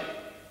సాక్షి.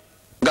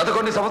 గత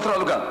కొన్ని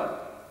సంవత్సరాలుగా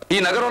ఈ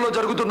నగరంలో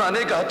జరుగుతున్న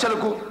అనేక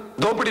హత్యలకు,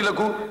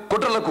 దోపిడీలకు,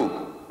 కుట్రలకు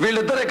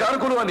వీళ్ళిద్దరే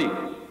కారకులు అని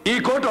ఈ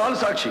కోర్టు ఆల్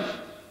సాక్షి,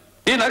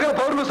 ఈ నగర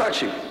పౌరులు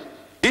సాక్షి,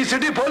 ఈ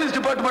city police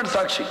department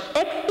Sakshi.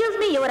 Excuse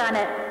me your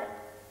honour,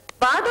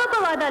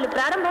 వాదోపవాదాలు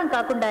ప్రారంభం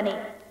కాకుండానే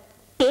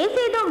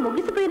కేసేదో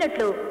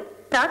ముగిసిపోయినట్లు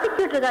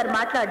ప్రాసిక్యూటర్ గారు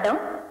మాట్లాడడం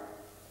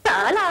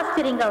చాలా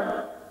ఆశ్చర్యంగా ఉంది.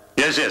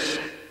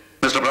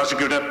 మిస్టర్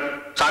ప్రాసిక్యూటర్,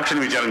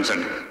 సాక్షిని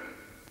విచారించండి.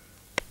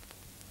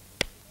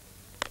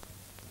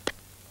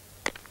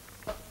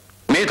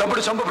 మీ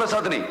తమ్ముడు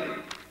శంభుప్రసాద్ని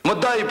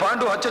ముద్దాయి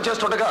పాండు హత్య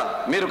చేస్తుండగా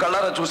మీరు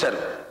కళ్ళారా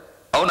చూశారు,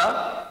 అవునా?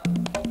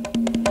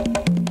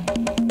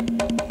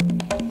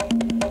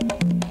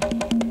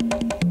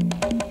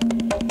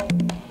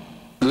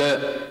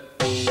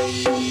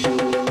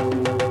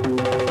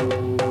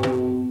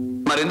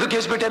 మరెందుకు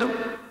కేసు పెట్టారు?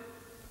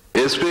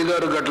 ఎస్పీ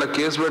గారు గట్ల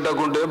కేసు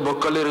పెట్టకుంటే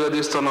బొక్కలు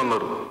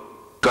ఇరగదీస్తానన్నారు.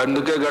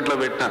 అందుకే గట్ల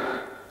పెట్టినా.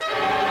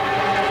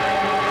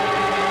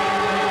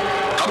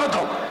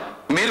 అబద్ధం.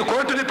 మీరు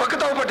కోర్టుని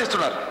పక్కతావు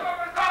పట్టిస్తున్నారు.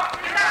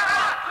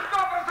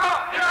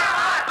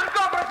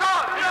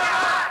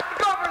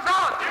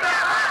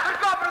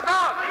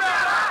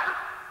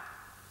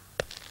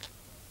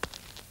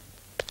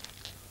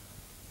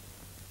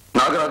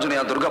 నాగరాజుని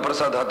ఆ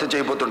దుర్గాప్రసాద్ హత్య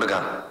చేయబోతుండగా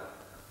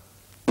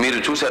మీరు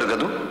చూశారు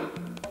కదూ?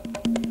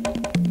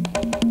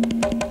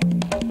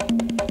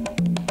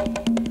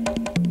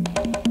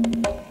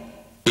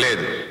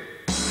 లేదు.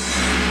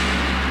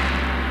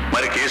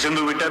 మరి కేసు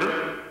ఎందుకు పెట్టారు?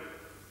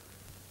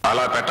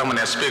 అలా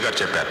పెట్టమని ఎస్పీ గారు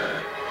చెప్పారు.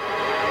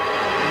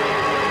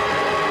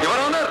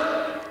 ఎవరన్నారు?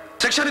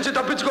 శిక్ష నుంచి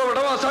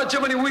తప్పించుకోవడం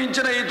అసాధ్యమని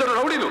ఊహించిన ఇద్దరు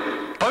రౌడీలు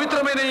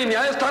పవిత్రమైన ఈ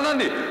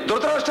న్యాయస్థానాన్ని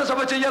ధృతరాష్ట్ర సభ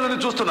చేయాలని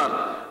చూస్తున్నారు.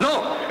 No,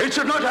 it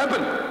should not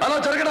happen. అలా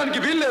జరగడానికి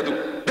వీల్లేదు.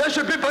 They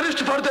should be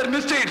punished for their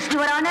mistakes.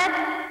 Your honour,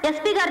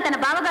 SP గారు తన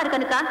బావగారు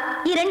కనుక,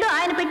 ఈ రెండు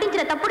ఆయన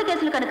పెట్టించిన తప్పుడు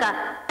కేసులు కనుక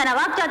తన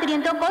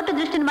వాక్చాతుర్యంతో కోర్టు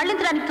దృష్టిని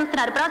మళ్లించడానికి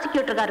చూస్తున్నారు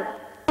ప్రాసిక్యూటర్ గారు.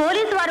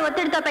 పోలీసు వారు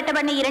ఒత్తిడితో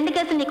పెట్టబడిన ఈ రెండు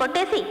కేసుల్ని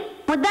కొట్టేసి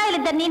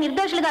ముద్దాయిలిద్దరినీ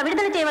నిర్దోషులుగా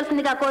విడుదల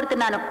చేయవలసిందిగా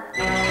కోరుతున్నాను.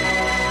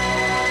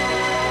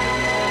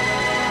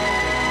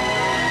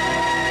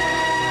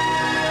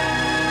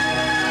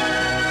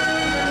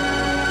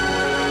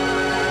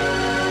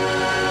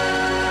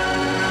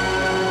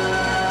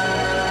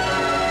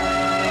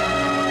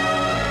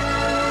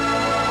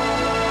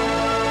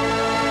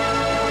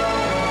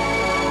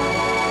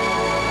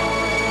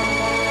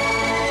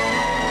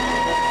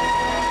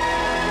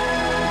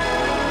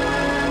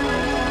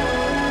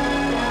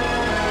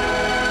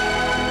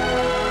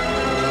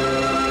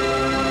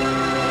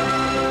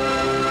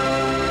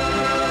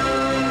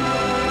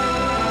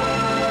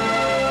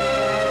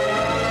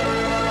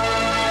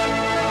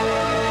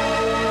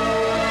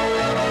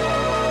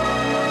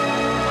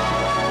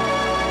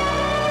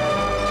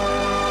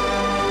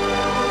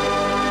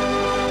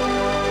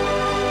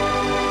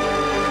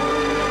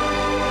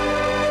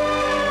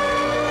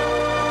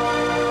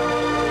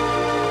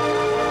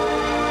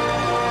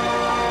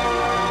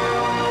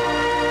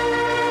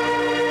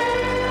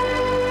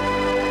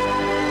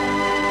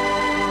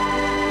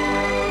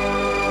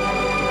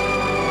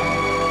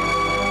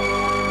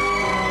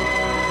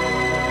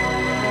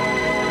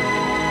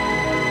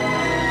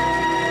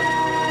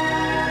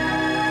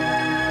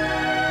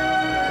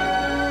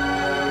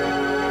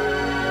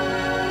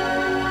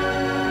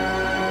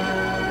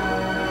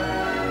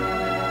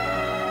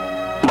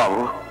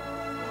 బాబు,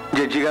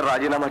 జడ్జి గారు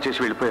రాజీనామా చేసి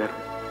వెళ్ళిపోయారు.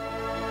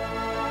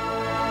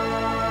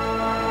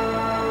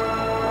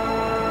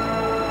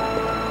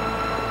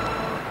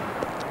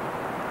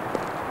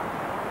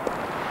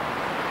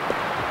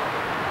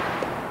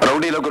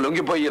 రౌడీలకు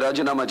లొంగిపోయి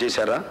రాజీనామా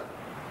చేశారా?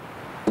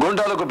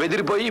 గుండాలకు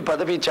బెదిరిపోయి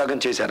పదవీ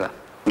త్యాగం చేశారా?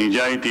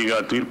 నిజాయితీగా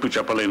తీర్పు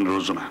చెప్పలేని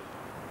రోజున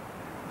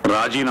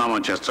రాజీనామా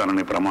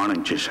చేస్తానని ప్రమాణం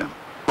చేశాను.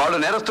 వాళ్ళు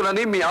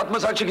నేరస్తులని మీ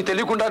ఆత్మసాక్షికి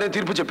తెలియకుండానే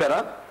తీర్పు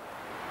చెప్పారా?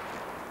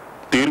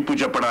 తీర్పు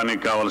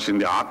చెప్పడానికి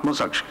కావలసింది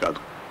ఆత్మసాక్షి కాదు,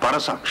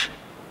 పరసాక్షి.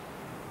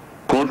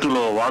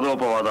 కోర్టులో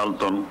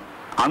వాదోపవాదాలతోనూ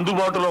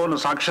అందుబాటులో ఉన్న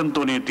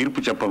సాక్ష్యంతోనే తీర్పు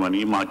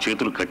చెప్పమని మా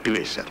చేతులు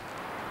కట్టివేశారు.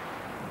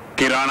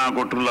 కిరాణా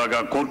కొట్టులాగా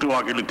కోర్టు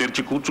వాకిళ్లు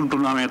తెరిచి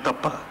కూర్చుంటున్నామే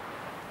తప్ప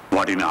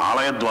వాటిని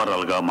ఆలయ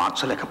ద్వారాలుగా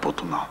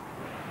మార్చలేకపోతున్నాం.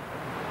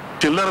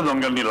 చిల్లర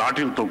దొంగల్ని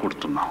లాఠీలతో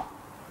కొడుతున్నాం.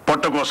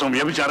 పొట్ట కోసం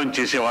వ్యభిచారం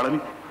చేసేవాళ్ళని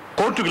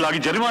కోర్టుకు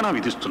లాగి జరిమానా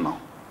విధిస్తున్నాం.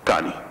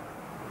 కానీ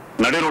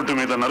నడి రోడ్డు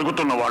మీద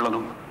నరుగుతున్న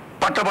వాళ్లను,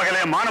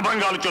 పట్టపగలే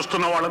మానభంగాలు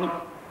చేస్తున్న వాళ్లను,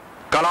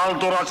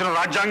 కళాలతో రాసిన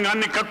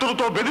రాజ్యాంగాన్ని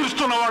కత్తులతో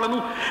బెదిరిస్తున్న వాళ్లను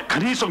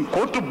కనీసం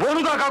కోర్టు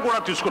బోను దాకా కూడా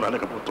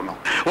తీసుకురాలేకపోతున్నాం.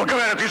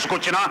 ఒకవేళ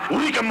తీసుకొచ్చినా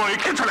ఉరికమ్మో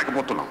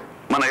ఎక్కించలేకపోతున్నాం.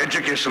 మన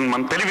ఎడ్యుకేషన్,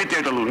 మన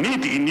తెలివితేటలు,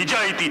 నీతి,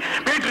 నిజాయితీ,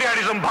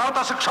 పేట్రియాటిజం, భారత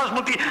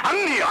శిక్షాస్మృతి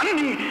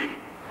అన్ని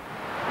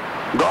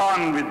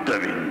gone with the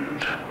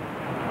wind.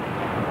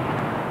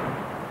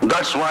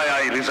 That's why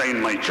I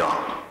resign my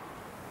job.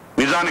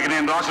 నిజానికి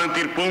నేను రాసిన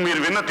తీర్పు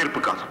మీరు విన్న తీర్పు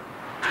కాదు.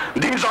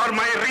 These are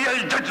my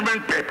real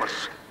judgement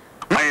papers,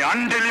 my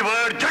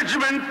undelivered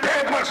judgement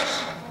papers.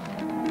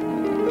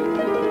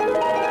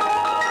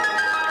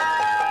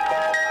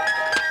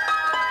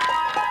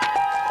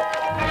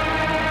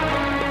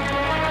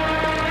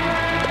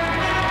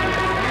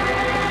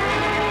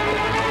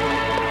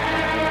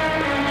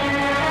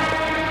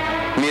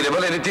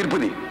 మీరివ్వలేని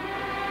తీర్పుని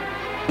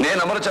నేను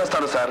అమలు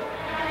చేస్తాను సార్.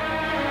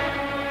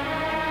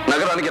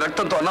 నగరానికి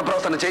రక్తంతో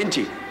అన్నప్రాసన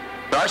చేయించి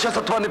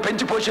రాక్షసత్వాన్ని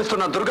పెంచి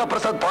పోషిస్తున్న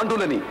దుర్గాప్రసాద్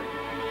పాండులని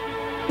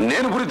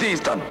నేను గురి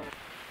తీయిస్తాను.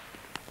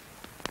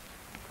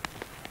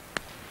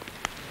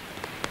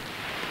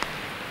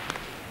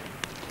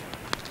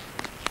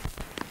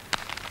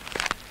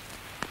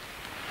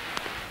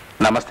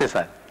 నమస్తే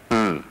సార్.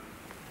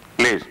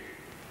 ప్లీజ్.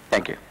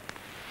 Thank you.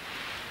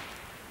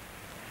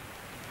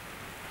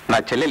 నా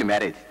చెల్లెలి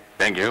మ్యారేజ్.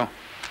 Thank you.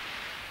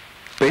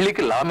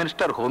 పెళ్లికి లా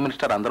మినిస్టర్, హోమ్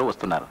మినిస్టర్ అందరూ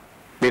వస్తున్నారు.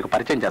 మీకు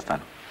పరిచయం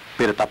చేస్తాను,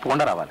 మీరు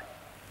తప్పకుండా రావాలి.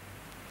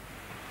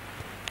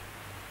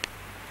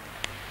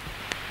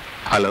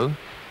 హలో.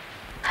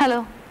 హలో.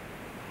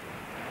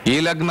 ఈ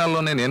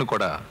లగ్నాల్లోనే నేను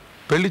కూడా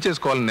పెళ్లి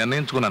చేసుకోవాలని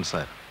నిర్ణయించుకున్నాను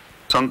సార్.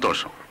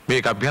 సంతోషం.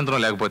 మీకు అభ్యంతరం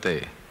లేకపోతే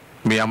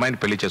మీ అమ్మాయిని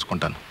పెళ్లి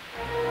చేసుకుంటాను.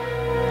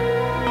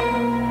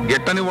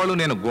 గిట్టని వాళ్ళు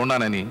నేను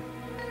గూండానని,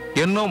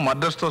 ఎన్నో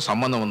మర్డర్స్తో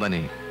సంబంధం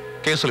ఉందని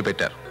కేసులు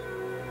పెట్టారు.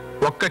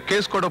 ఒక్క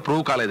కేసు కూడా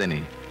ప్రూవ్ కాలేదని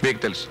మీకు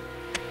తెలుసు.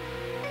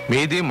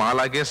 మీది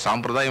మాలాగే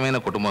సాంప్రదాయమైన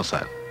కుటుంబం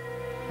సార్.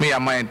 మీ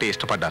అమ్మాయి అంటే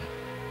ఇష్టపడ్డాను.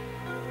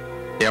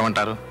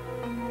 ఏమంటారు?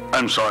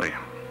 ఐఎమ్ సారీ,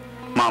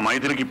 మా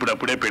మైత్రికి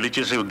ఇప్పుడప్పుడే పెళ్లి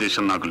చేసే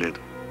ఉద్దేశం నాకు లేదు.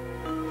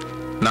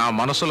 నా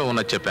మనసులో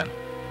ఉన్నది చెప్పాను.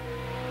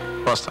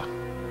 వస్తా.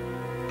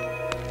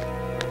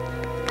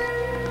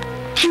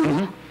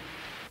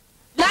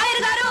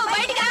 లాయర్ గారు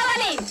బయటికి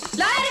రావాలి.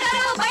 లాయర్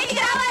గారు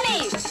బయటికి రావాలి.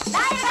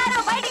 లాయర్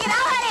గారు బయటికి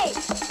రావాలి.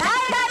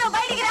 లాయర్ గారు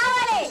బయటికి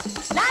రావాలి.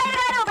 లాయర్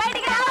గారు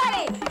బయటికి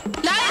రావాలి.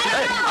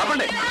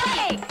 ఆపండి.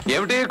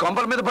 ఏమిటి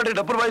కొంపల మీద పడి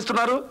డప్పులు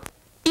వాయిస్తున్నారు?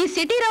 ఈ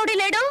సిటీ రౌడీ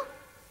లేడు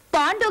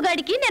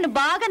పాండుగాడికి నేను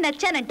బాగా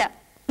నచ్చానంట.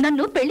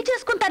 నన్ను పెళ్లి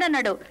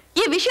చేసుకుంటానన్నాడు.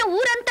 ఈ విషయం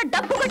ఊరంతా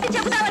డబ్బు కొట్టి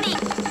చెబుతావని.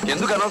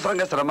 ఎందుకు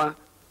అనవసరంగా శ్రమ?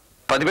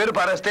 10,000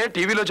 పారేస్తే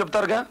టీవీలో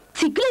చెప్తారుగా.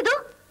 సిగ్గులేదు?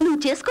 నువ్వు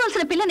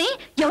చేసుకోవాల్సిన పిల్లని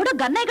ఎవడో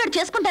గన్నయ్య గడు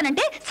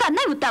చేసుకుంటానంటే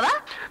సన్నాయి ఉత్తావా?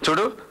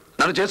 చూడు,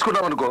 నన్ను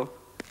చేసుకున్నావు అనుకో,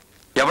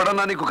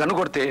 ఎవడన్నా నీకు కన్ను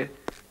కొడితే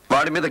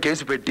వాడి మీద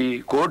కేసు పెట్టి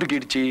కోర్టుకి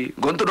ఇడ్చి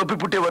గొంతు నొప్పి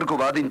పుట్టే వరకు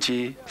వాదించి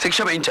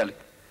శిక్ష వేయించాలి.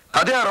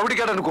 అదే ఆ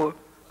రౌడీగాడు అనుకో,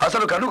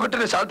 అసలు కన్ను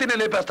కొట్టిన శాంతినే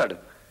లేపేస్తాడు.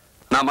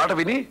 నా మాట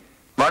విని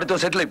వాడితో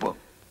సెటిల్ అయిపో.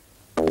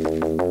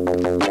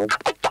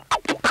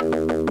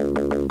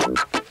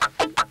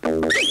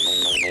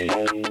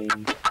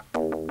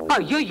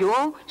 అయ్యో,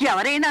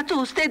 ఎవరైనా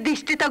చూస్తే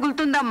దిష్టి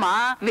తగులుతుందమ్మా.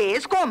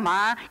 వేసుకోమ్మా.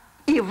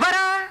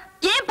 ఇవ్వరా?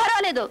 ఏం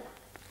పర్వాలేదు.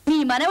 మీ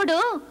మనవడు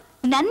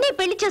నన్నే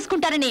పెళ్లి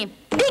చేసుకుంటారని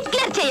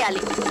డిక్లేర్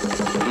చేయాలి.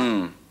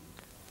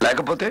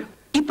 లేకపోతే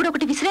ఇప్పుడు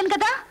ఒకటి విసిరాను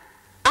కదా,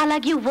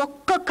 అలాగే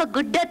ఒక్కొక్క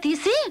గుడ్డ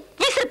తీసి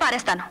విసిరి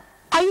పారేస్తాను.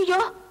 అయ్యో,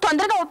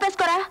 తొందరగా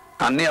ఒప్పేసుకోరా.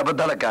 అన్ని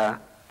అబద్ధాలక్క.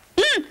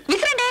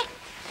 విసిరండి.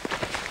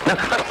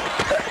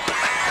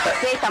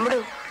 తమ్ముడు,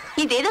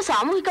 ఇదేదో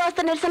సామూహిక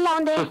అవస్థ నిరసనలా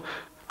ఉంది.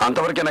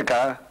 అంతవరకేనక్క.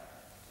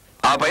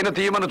 ఆ పైన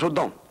తీయమని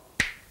చూద్దాం.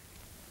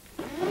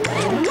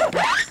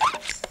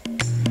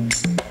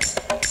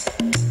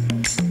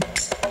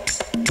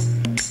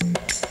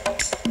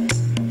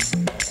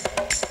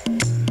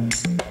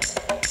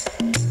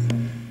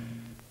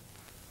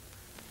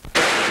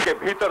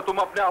 भीतर तुम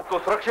अपने आप को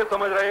सुरक्षित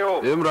समझ रहे हो?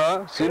 ఏమ్రా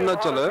సీన్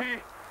నచ్చలే?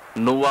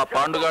 నువ్వు ఆ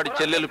పాండుగాడి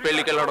చెల్లెలు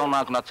పెళ్లికెళ్ళడం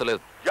నాకు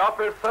నచ్చలేదు. या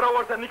फिर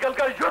सरोवर से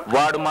निकलकर युद्ध?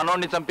 వాడు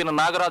మనోడిని చంపిన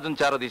నాగరాజును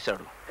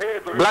చేరదీశాడు.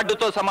 బ్లడ్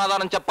తో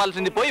సమాధానం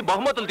చెప్పాల్సింది పోయి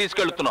బహుమతులు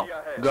తీసుకెళ్తున్నావు.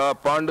 గా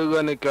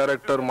పాండుగాని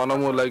క్యారెక్టర్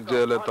మనము లైక్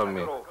చేయలేదు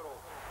తమ్మి.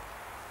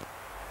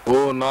 ఓ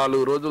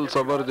 4 రోజులు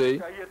సబర్ చేయి,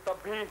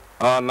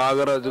 ఆ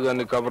నాగరాజు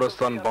గారిని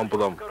కబ్రస్థాన్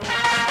పంపుదాం.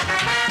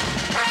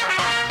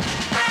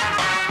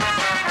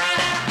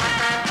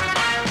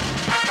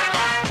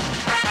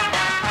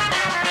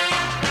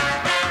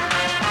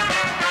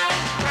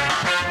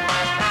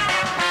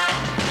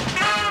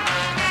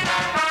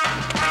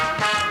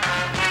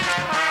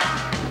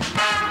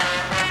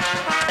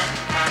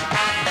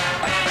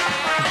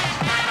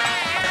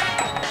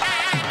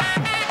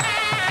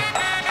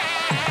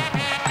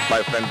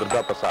 My friend Durga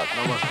Prasad.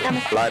 Namaste.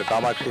 Lawyer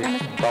Kamakshi,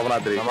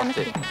 Pavnadri.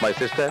 Namaste. My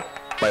sister,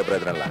 my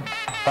brother-in-law.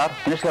 Sir,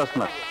 minister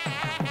వస్తున్నారు.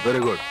 Very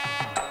good.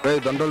 రే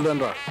దండలు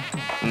దండ్రా.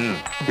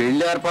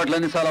 పెళ్లి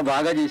ఏర్పాట్లన్నీ చాలా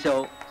బాగా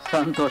చేశావు.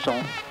 సంతోషం.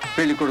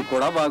 పెళ్లి కొడుకు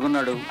కూడా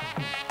బాగున్నాడు.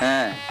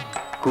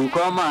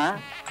 కూకో అమ్మా,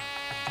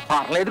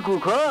 పర్లేదు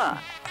కూకో.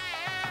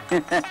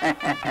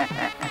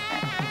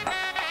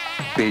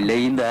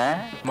 పెళ్ళయిందా?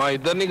 మా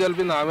ఇద్దరిని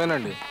కలిపింది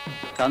ఆమెనండి.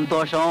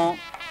 సంతోషం.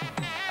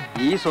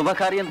 ఈ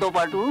శుభకార్యంతో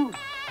పాటు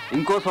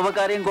ఇంకో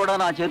శుభకార్యం కూడా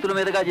నా చేతుల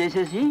మీదుగా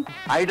చేసేసి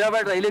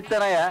హైదరాబాద్ రైలు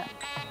ఎక్కుతానాయా?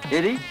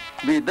 ఏది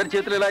మీ ఇద్దరు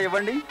చేతులు ఇలా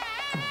ఇవ్వండి.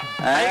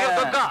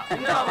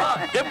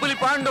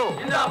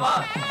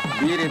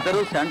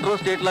 మీరిద్దరు సెంట్రల్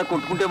స్టేట్ లా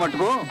కొట్టుకుంటే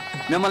మట్టుకు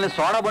మిమ్మల్ని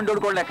సోడా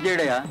బండోడు కూడా లెక్క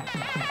చేయడయా?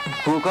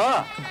 కూకో.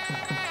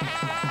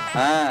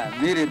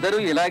 మీరిద్దరూ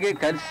ఇలాగే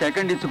కలిసి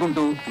సెకండ్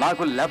ఇచ్చుకుంటూ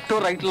నాకు లెఫ్ట్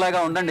రైట్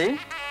లాగా ఉండండి.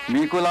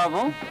 మీకు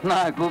లాభం,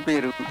 నాకు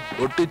పేరు.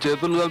 ఒట్టి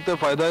చేతులు కలిపితే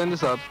ఫైదా అయింది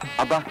సార్.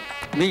 అబ్బా,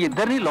 మీ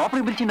ఇద్దరిని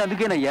లోపలికి పిలిచింది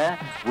అందుకేనయ్యా.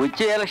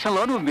 వచ్చే ఎలక్షన్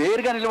లో నువ్వు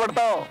మేయర్గా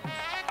నిలబడతావు.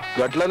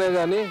 గట్లనే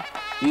గాని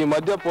ఈ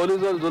మధ్య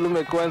పోలీసు వాళ్ళు జులుం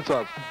ఎక్కువైంది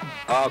సార్.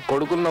 ఆ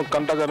కొడుకులను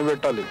కంట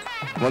కనిపెట్టాలి.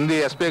 ముందు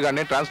ఎస్పీ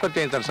గారిని ట్రాన్స్ఫర్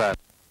చేయించారు సార్.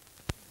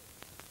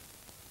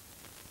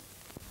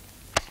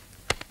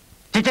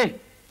 చిచే,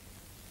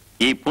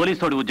 ఈ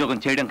పోలీసుడి ఉద్యోగం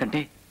చేయడం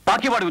కంటే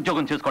పాకివాడి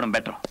ఉద్యోగం చేసుకోవడం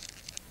బెటర్.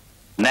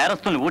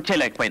 నేరస్తుల్ని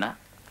ఊడ్చేయలేకపోయినా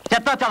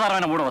చెత్తా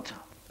చెదారమైన ఊడవచ్చు.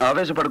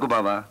 ఆవేశపడుకు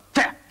బావా.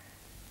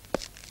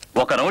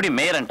 ఒక రౌడీ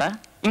మేయర్ అంట,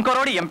 ఇంకో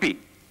రౌడీ ఎంపీ.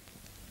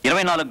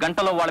 24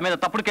 గంటల్లో వాళ్ళ మీద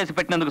తప్పుడు కేసు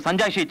పెట్టినందుకు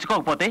సంజాయిషి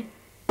ఇచ్చుకోకపోతే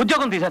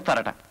ఉద్యోగం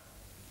తీసేస్తారట.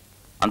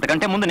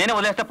 అంతకంటే ముందు నేనే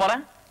వదిలేస్తే పోలా?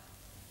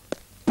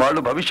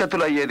 వాళ్ళు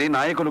భవిష్యత్తులో అయ్యేది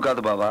నాయకులు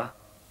కాదు బావా,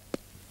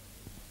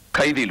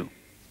 ఖైదీలు.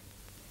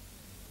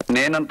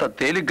 నేనంత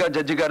తేలిగ్గా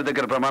జడ్జి గారి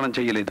దగ్గర ప్రమాణం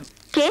చెయ్యలేదు.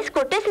 కేసు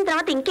కొట్టేసిన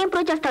తర్వాత ఇంకేం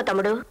ప్రూవ్ చేస్తావు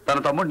తమ్ముడు? తన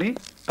తమ్ముడిని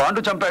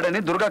పాండు చంపాడని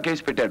దుర్గా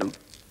కేసు పెట్టాడు.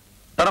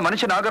 తన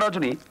మనిషి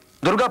నాగరాజుని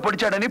దుర్గా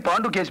పొడిచాడని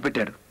పాండు కేసు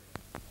పెట్టాడు.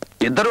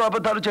 ఇద్దరు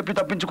అబద్ధాలు చెప్పి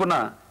తప్పించుకున్న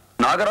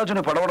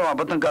నాగరాజుని పడవడం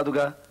అబద్ధం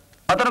కాదుగా.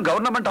 అతను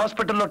గవర్నమెంట్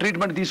హాస్పిటల్లో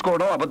ట్రీట్మెంట్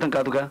తీసుకోవడం అబద్ధం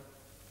కాదుగా.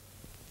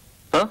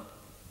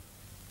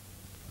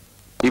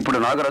 ఇప్పుడు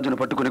నాగరాజును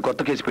పట్టుకుని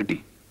కొత్త కేసు పెట్టి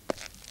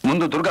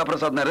ముందు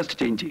దుర్గాప్రసాద్ని అరెస్ట్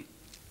చేయించి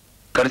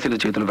కలిసిన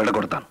చేతులు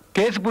వెళ్ళగొడతాను.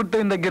 కేసు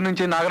పూర్తయిన దగ్గర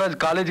నుంచి నాగరాజు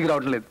కాలేజీకి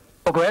రావడం లేదు.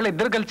 ఒకవేళ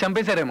ఇద్దరు కలిసి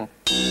చంపేశారేమో.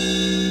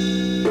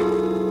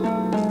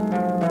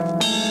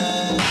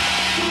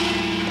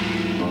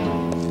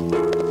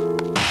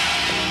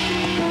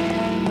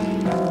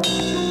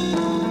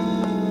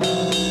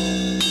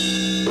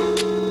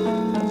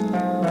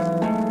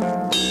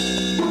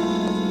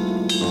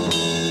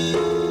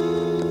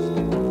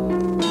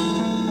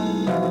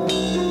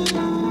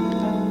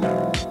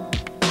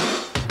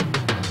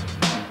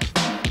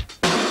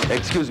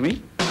 Excuse me.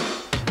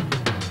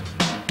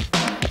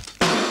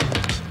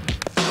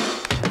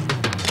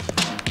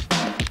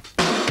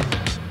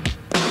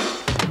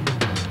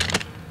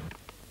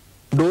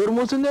 డోర్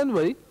మూసింది అండి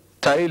భయ్.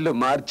 స్టైల్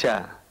మార్చా.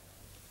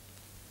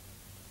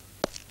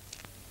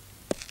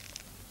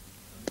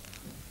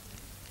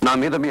 నా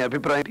మీద మీ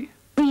అభిప్రాయం?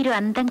 మీరు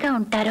అందంగా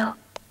ఉంటారో,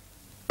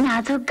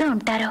 నాజూగ్గా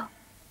ఉంటారో,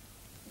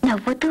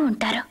 నవ్వుతూ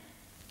ఉంటారో.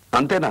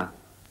 అంతేనా?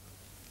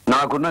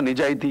 నాకున్న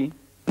నిజాయితీ,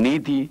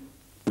 నీతి,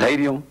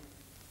 ధైర్యం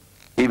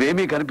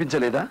ఇవేమీ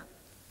కనిపించలేదా?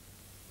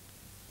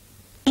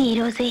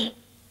 ఈరోజే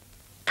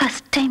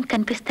ఫస్ట్ టైం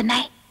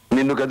కనిపిస్తున్నాయి.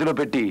 నిన్ను గదిలో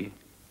పెట్టి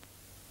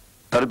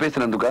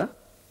తలుపేసినందుక?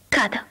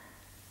 కాదు,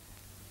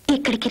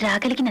 ఇక్కడికి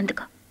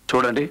రాగలిగినందుకు.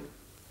 చూడండి,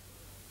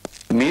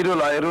 మీరు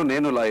లాయరు,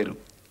 నేను లాయరు.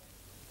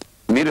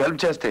 మీరు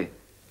హెల్ప్ చేస్తే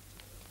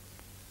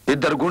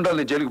ఇద్దరు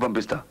గుండాల్ని జైలుకి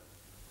పంపిస్తా.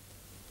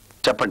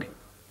 చెప్పండి,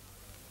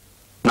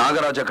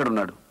 నాగరాజు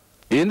ఎక్కడున్నాడు?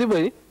 ఏంది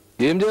భయ్,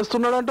 ఏం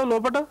చేస్తున్నాడంట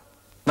లోపట?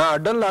 నా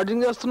అడ్డం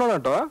లాడ్జింగ్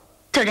చేస్తున్నాడంట.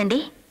 చూడండి,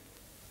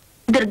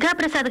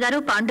 దుర్గాప్రసాద్ గారు,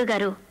 పాండు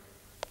గారు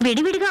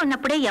విడివిడిగా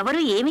ఉన్నప్పుడే ఎవరూ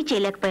ఏమీ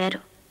చేయలేకపోయారు.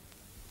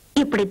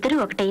 ఇప్పుడిద్దరూ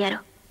ఒకటయ్యారు.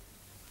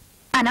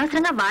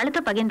 అనవసరంగా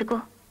వాళ్లతో పగెందుకు?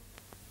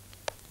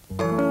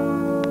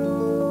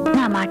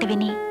 నా మాట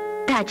విని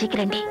రాజీకి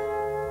రండి.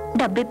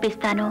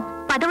 డబ్బిప్పిస్తాను,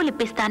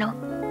 పదవులిప్పిస్తాను,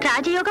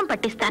 రాజయోగం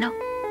పట్టిస్తాను.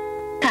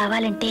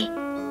 కావాలంటే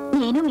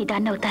నేను మీ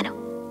దాన్ని అవుతాను.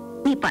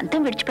 మీ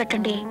పంతం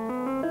విడిచిపెట్టండి.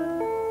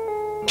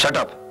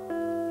 షటప్.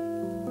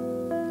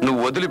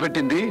 నువ్వు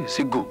వదిలిపెట్టింది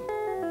సిగ్గు,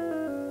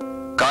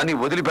 కానీ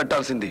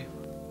వదిలిపెట్టాల్సింది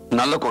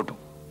నల్లకోటు.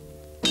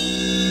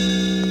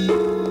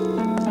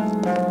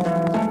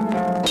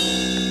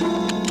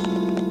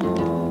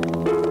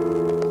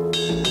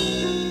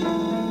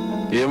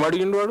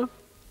 ఏమడిగిండు వాడు?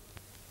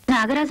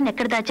 నాగరాజుని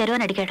ఎక్కడ దాచారు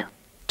అని అడిగాడు.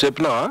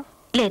 చెప్పినావా?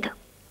 లేదు.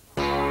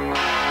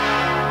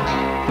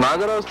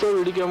 నాగరాజుతో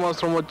వీడికి ఏం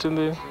అవసరం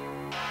వచ్చింది?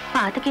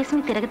 పాత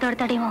కేసుని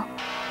తిరగతోడతాడేమో.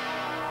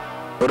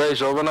 ఒరే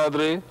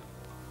శోభనాద్రి,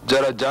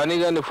 జర జానీ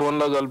గారిని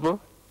ఫోన్లో కలుపు.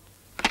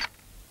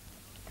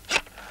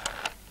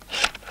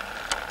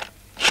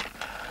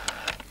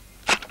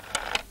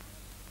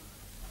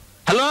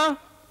 హలో,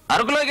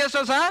 అరకులో గెస్ట్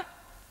హౌసా?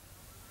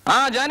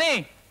 జానీ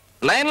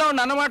లైన్లో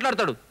ఉండి అన్న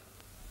మాట్లాడతాడు.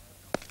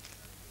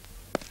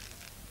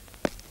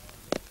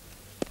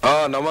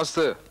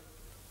 నమస్తే.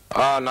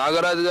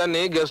 నాగరాజు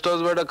గారిని గెస్ట్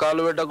హౌస్ బయట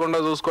కాలు పెట్టకుండా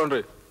చూసుకోండి.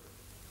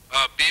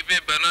 పీపీ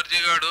బెనర్జీ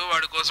గాడు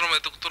వాడి కోసం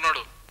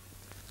వెతుకుతున్నాడు.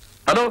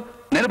 హలో,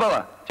 నేను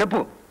బావా,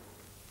 చెప్పు.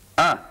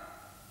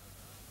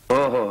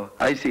 ఓహో,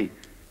 ఐసి.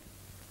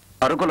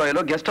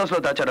 అరకులోయలో గెస్ట్ హౌస్ లో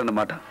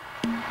దాచాడన్నమాట.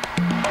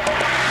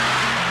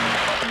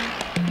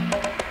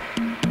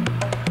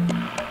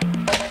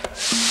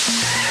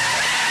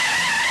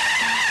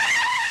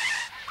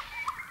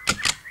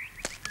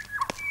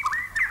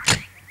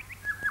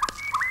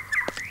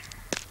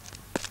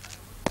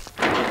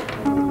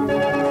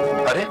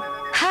 అరే,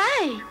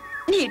 హాయ్,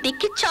 నీ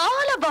టిక్కి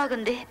చాలా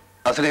బాగుంది.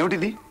 అసలు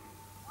ఏమిటిది?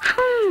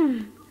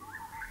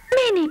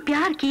 मैंने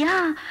प्यार किया,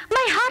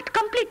 मैं हार्ट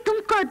कंप्लीट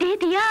तुमको दे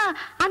दिया,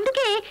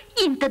 అందుకే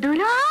ఇంత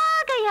దూరం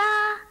ఆగయా.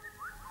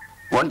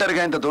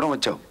 ఒంటరిగా ఇంత దూరం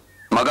వచ్చావు.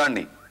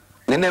 మగాణ్ణి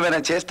నిన్నేమైనా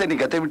చేస్తే నీ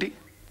గతేమిటి?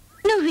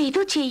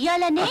 నువ్వేదో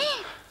చెయ్యాలనే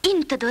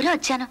ఇంత దూరం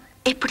వచ్చాను.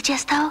 ఎప్పుడు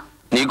చేస్తావు?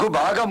 నీకు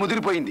బాగా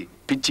ముదిరిపోయింది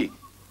పిచ్చి.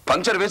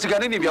 పంక్చర్ వేసి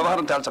కానీ నీ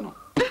వ్యవహారం తేల్చను.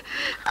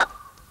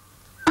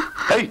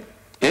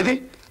 ఏది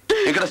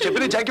ఇక్కడ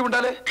చెప్పిన జాకి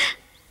ఉండాలి.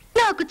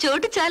 నాకు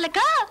చోటు చాలక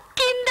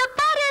కింద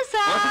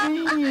పారేసా.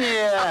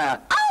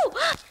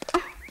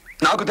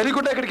 నాకు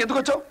తెలియకుండా ఇక్కడికి ఎందుకు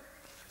వచ్చావు?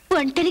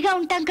 ఒంటరిగా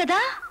ఉంటాం కదా,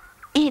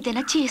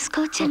 ఏదైనా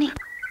చేసుకోవచ్చని.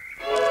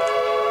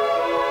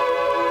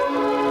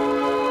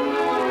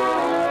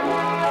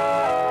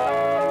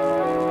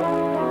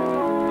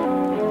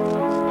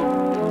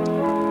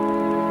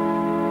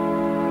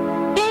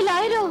 ఏ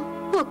లాయరు,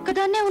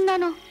 ఒక్కదాన్నే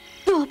ఉన్నాను.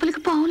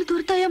 లోపలికి పావులు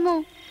దూరుతాయేమో.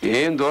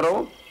 ఏం దూరం?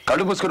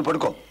 కళ్ళు మూసుకొని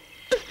పడుకో.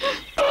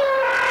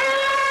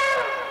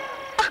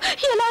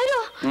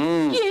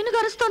 ఏను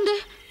గరుస్తుంది,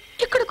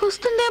 ఇక్కడికి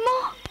వస్తుందేమో.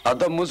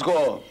 అద్దం మూసుకో.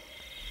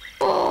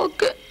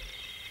 ఓకే.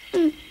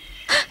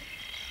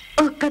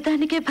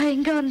 ఒక్కదానికే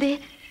భయంగా ఉంది.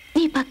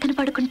 నీ పక్కన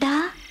పడుకుంటా.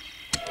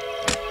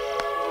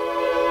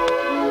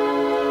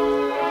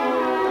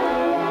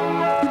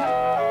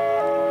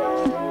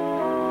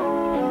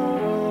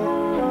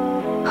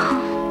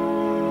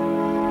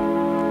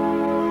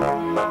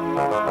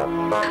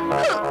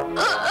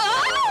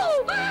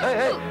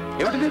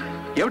 ఏమిటిది?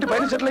 ఏమిటి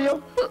పైన సెటిల్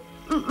అయ్యావు?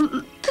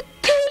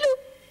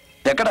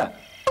 ఎక్కడ?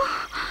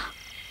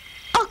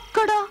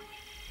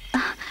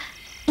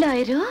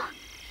 లాయరు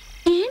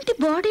ఏంటి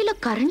బాడీలో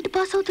కరెంట్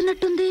పాస్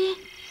అవుతున్నట్టుంది?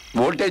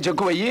 వోల్టేజ్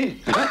ఎక్కువయ్యి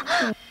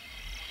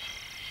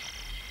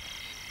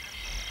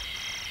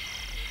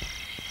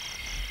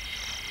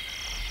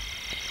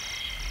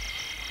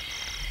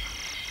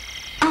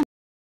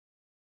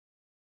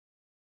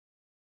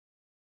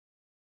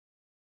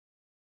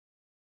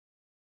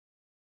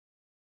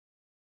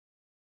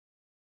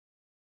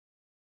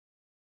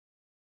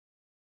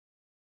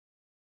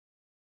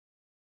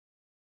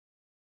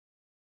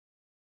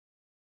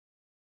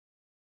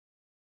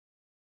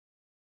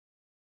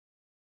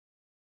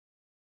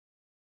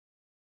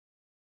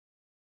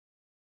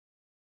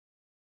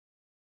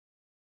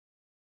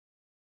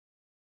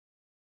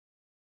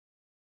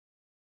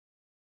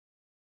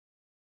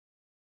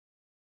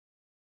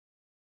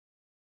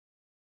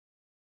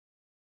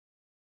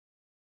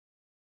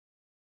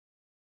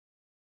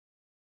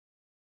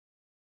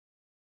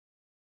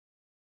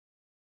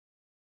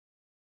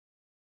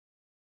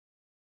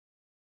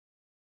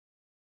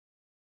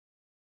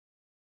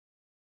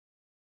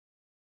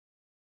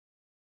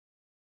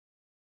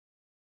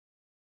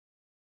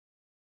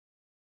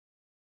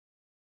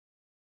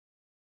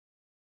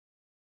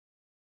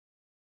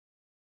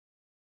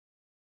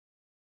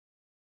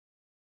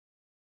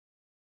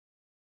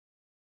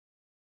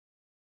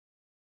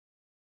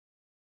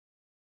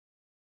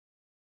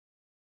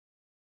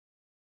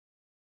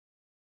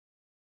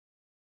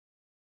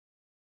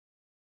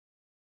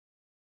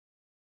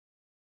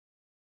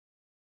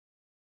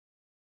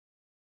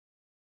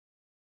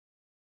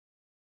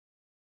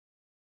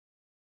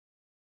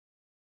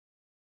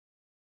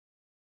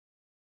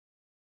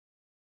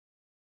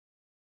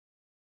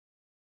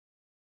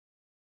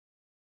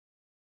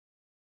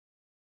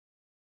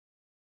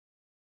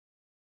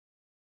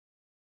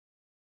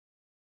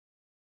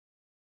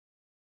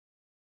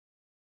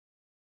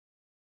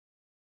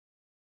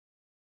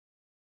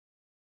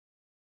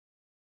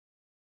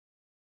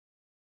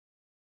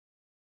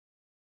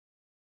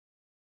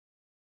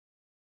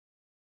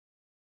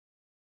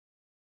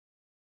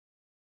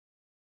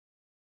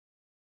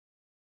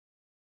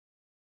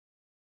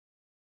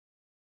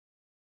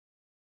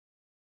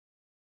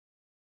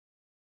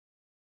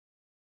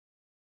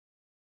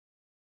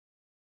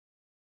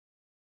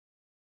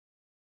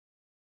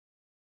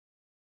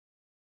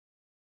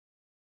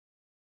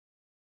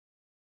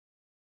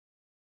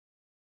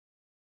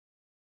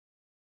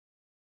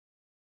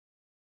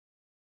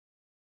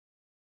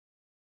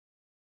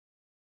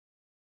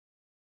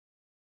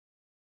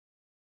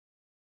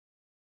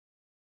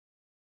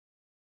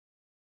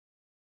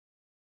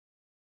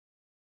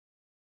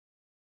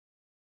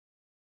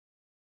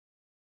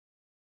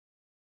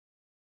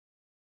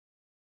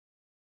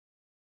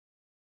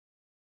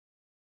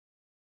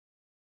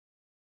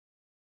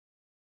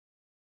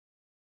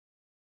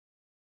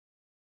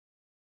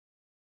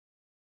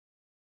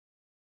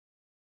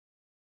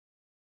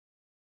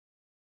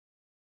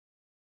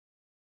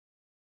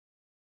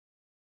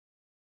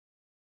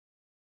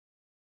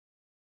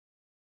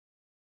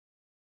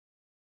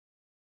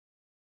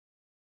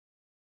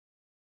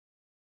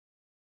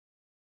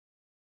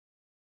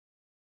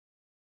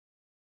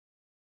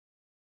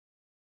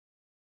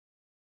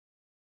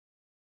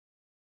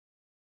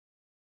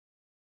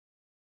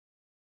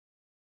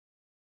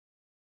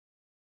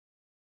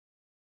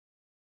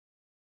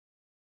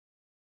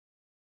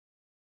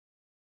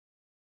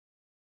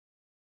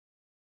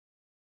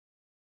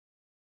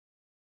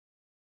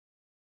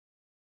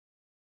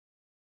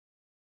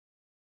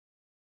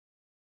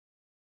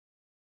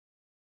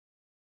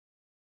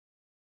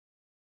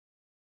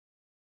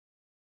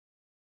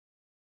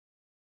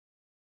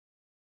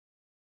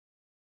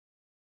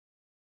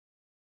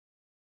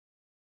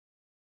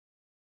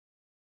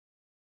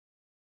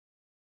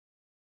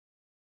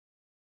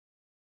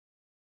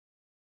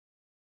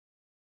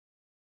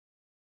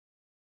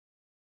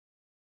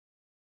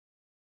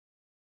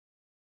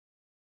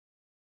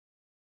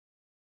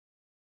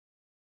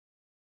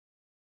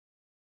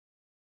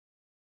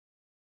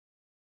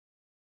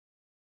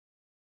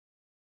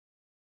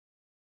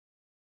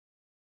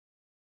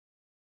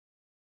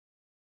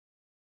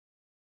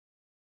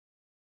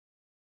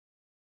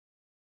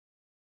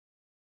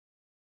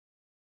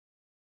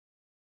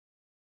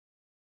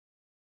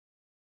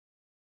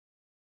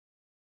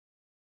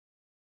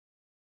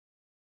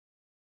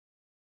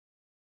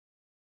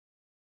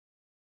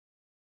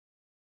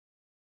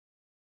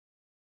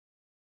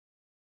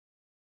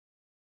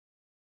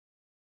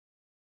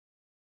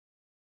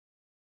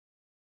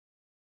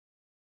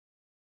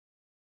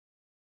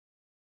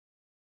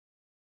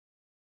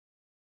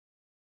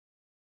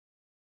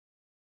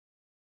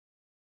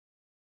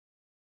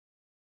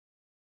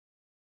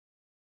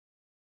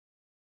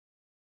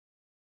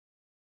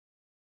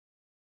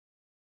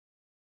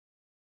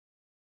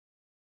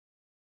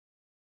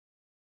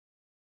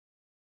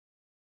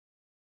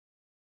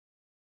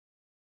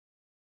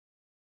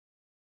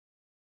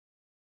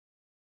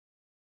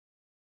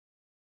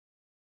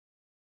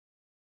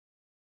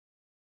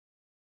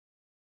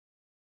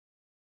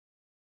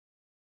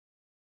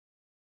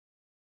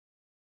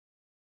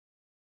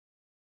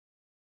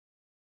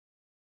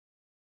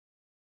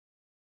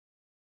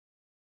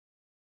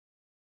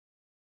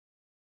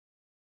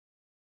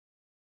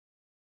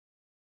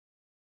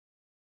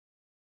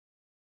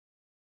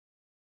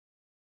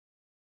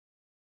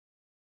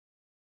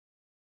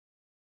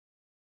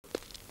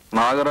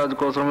నాగరాజు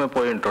కోసమే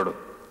పోయి ఉంటాడు.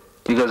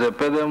 ఇక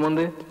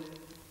చెప్పేదేముంది,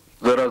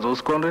 జరా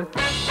చూసుకోండి.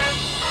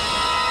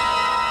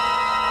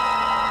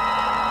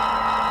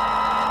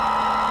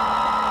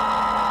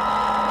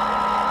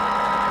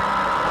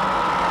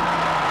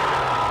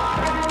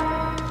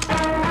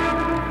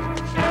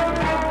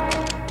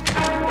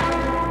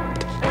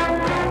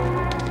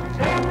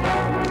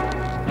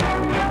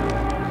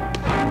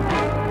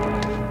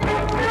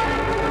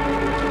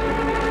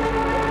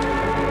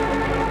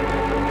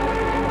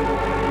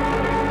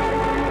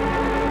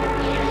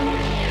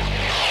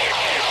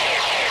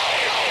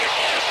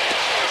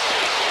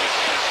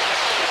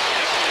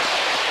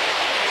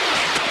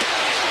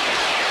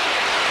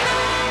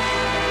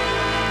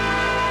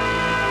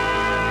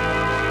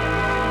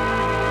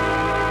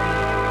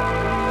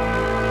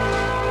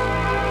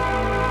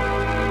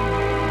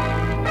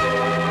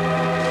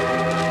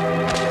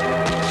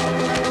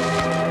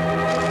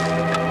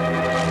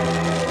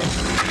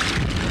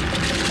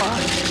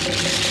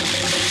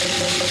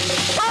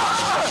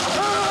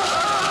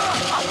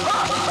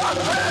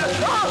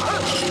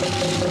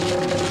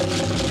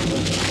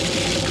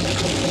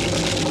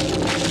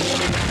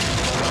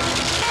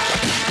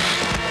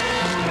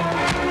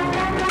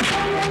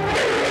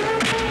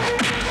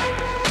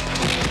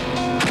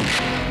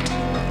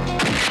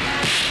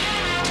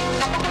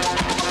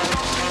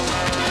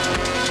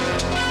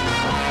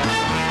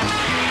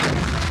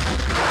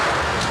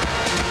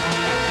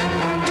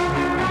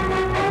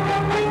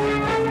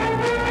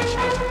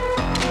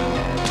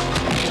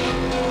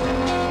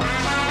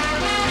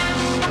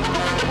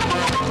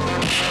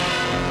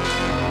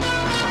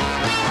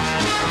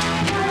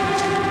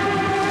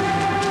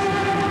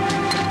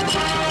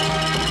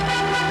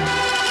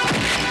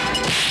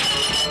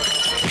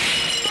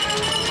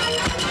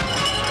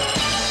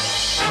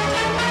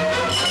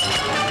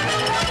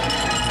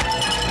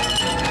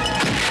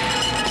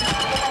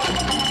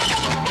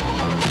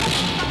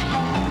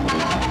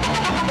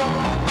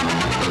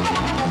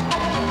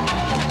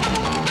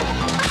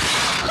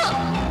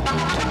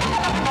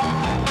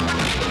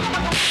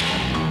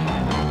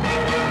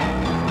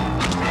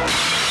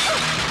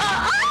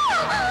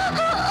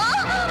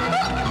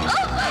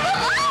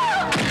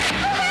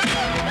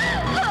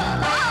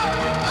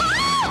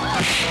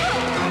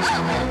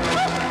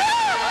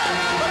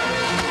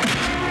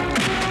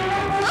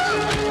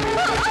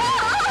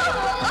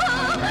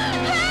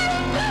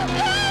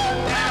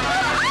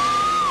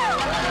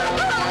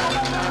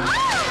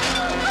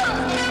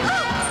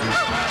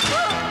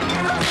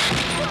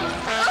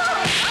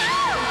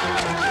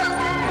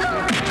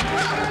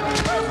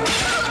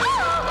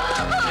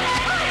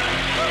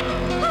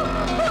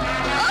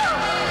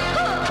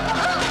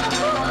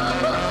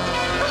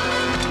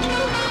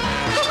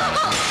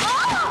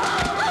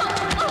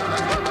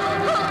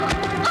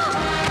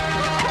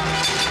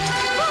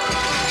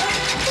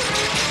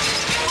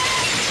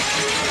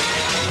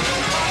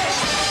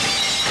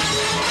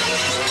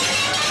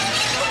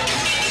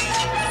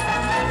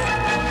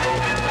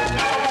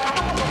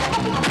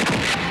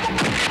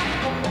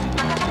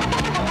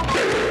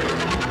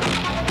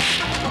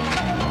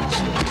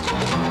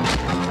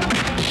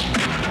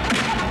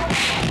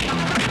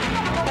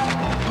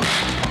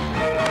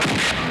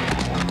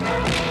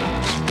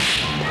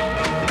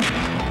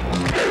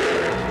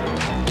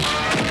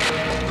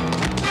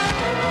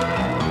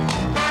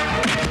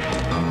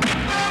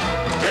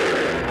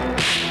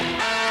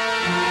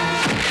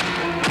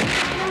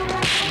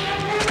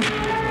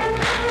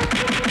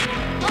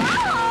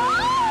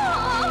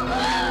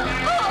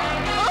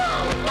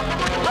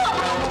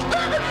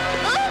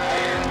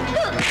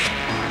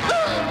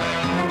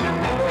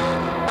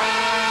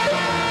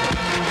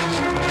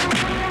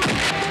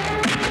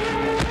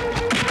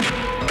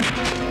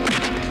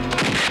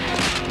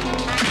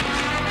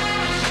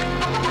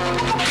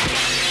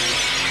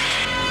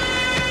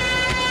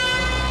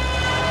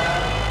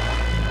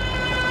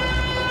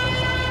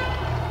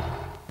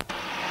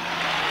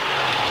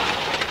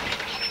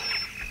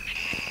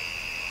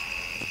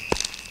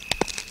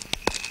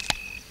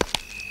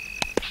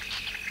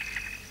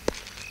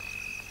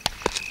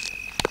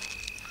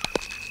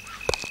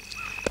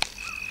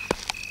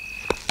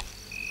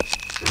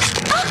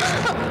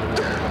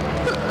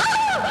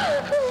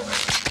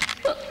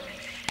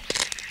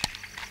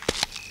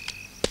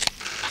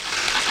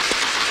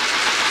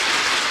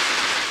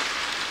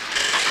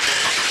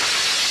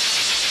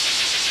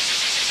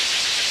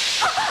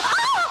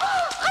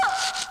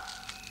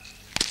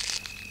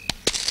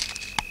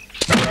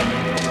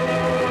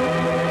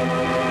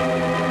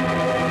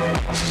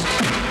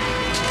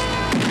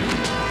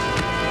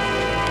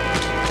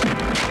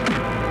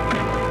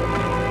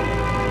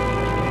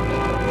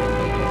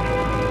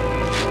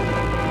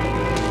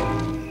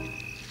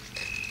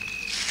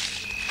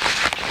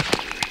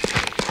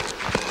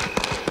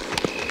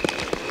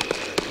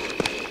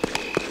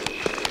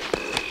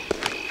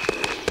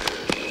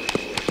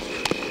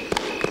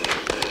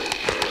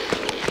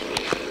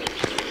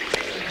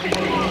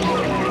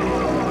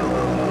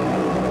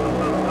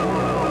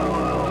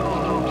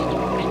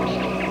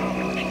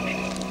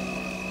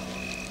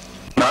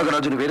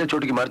 నాగరాజుని వేరే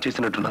చోటికి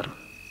మార్చేసినట్టున్నారు.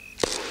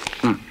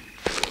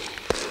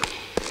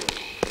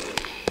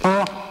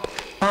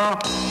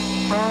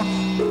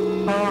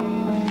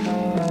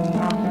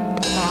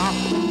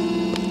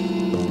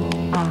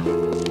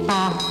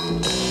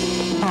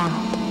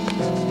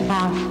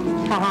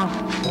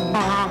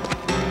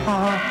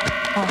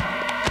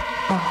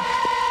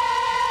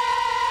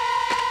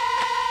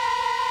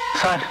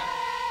 సార్,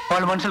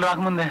 వాళ్ళ మనుషులు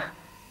రాకముందే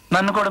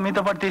నన్ను కూడా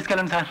మీతో పాటు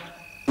తీసుకెళ్ళండి సార్.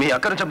 మీ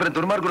అక్కను చంపిన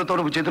దుర్మార్గులతో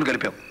నువ్వు చేతులు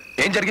కలిపావు.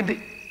 ఏం జరిగింది?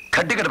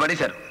 కట్టికట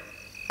పడేశారు.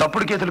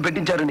 తప్పుడు కేసులు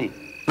పెట్టించారని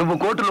నువ్వు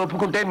కోర్టులో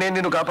ఒప్పుకుంటే నేను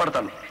నిన్ను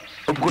కాపాడతాను.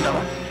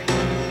 ఒప్పుకుంటావా?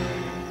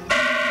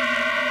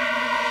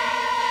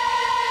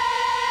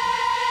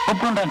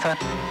 ఒప్పుకుంటాను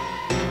సార్.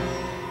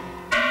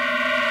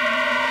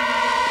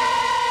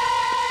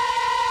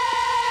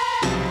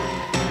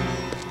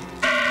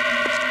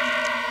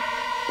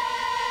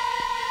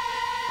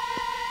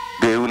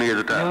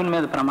 దేవుని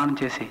మీద ప్రమాణం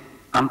చేసి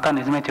అంతా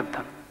నిజమే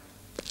చెప్తాను.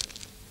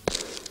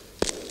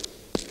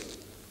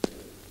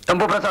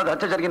 శంభుప్రసాద్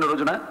హత్య జరిగిన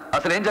రోజున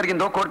అసలు ఏం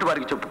జరిగిందో కోర్టు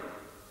వారికి చెప్పు.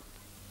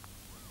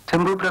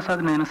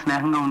 శంభుప్రసాద్ నేను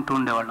స్నేహంగా ఉంటూ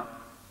ఉండేవాళ్ళం.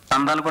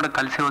 చందాలు కూడా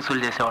కలిసి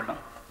వసూలు చేసేవాళ్ళం.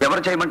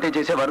 ఎవరు చేయమంటే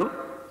చేసేవారు?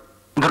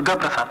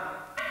 దుర్గాప్రసాద్.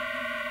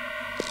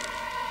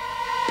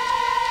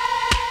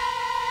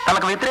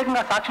 తనకు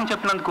వ్యతిరేకంగా సాక్ష్యం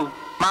చెప్పినందుకు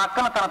మా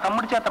అక్కను తన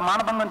తమ్ముడి చేత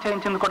మానభంగం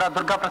చేయించింది కూడా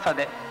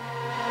దుర్గాప్రసాదే.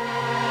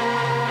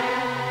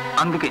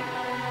 అందుకే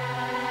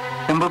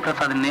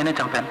శంభుప్రసాద్ నేనే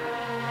చంపాను.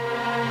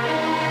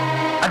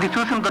 అది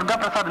చూసిన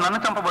దుర్గాప్రసాద్ నన్ను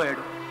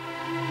చంపబోయాడు.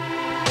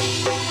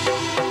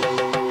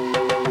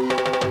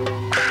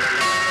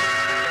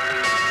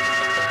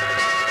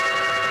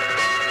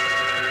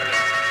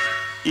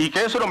 ఈ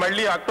కేసును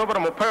మళ్లీ అక్టోబర్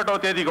 31వ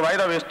తేదీకి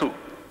వాయిదా వేస్తూ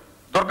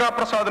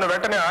దుర్గాప్రసాద్ను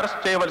వెంటనే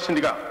అరెస్ట్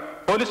చేయవలసిందిగా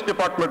పోలీస్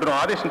డిపార్ట్మెంట్ను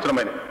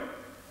ఆదేశించడమైనది.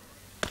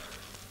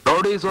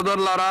 రౌడీ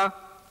సోదరులారా,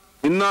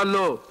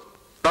 ఇన్నాళ్ళు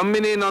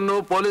తమ్మిని నన్ను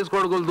పోలీస్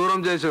కొడుకులు దూరం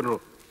చేసిండ్రు,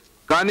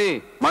 కానీ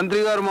మంత్రి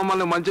గారు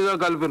మమ్మల్ని మంచిగా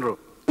కలిపినరు.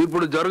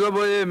 ఇప్పుడు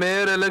జరగబోయే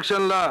మేయర్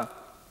ఎలక్షన్లా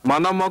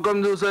మన ముఖం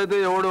చూసైతే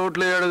ఎవడు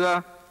ఓట్లేయాడుగా.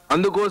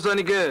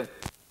 అందుకోసానికే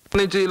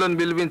నుంచి వీళ్ళని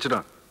పిలిపించిన.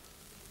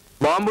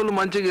 బాంబులు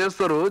మంచిగా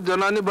వేస్తారు,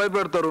 జనాన్ని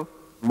భయపెడతారు.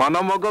 మన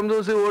ముఖం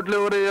చూసి ఓట్లు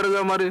ఎవరు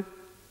వేయరుగా. మరి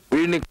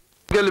వీడిని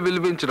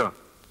పిలిపించిన.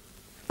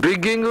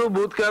 రిగ్గింగ్,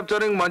 బూత్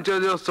క్యాప్చరింగ్ మంచిగా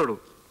చేస్తాడు.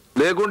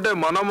 లేకుంటే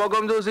మన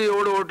ముఖం చూసి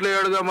ఎవడు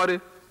ఓట్లేయాడుగా. మరి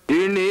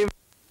వీడిని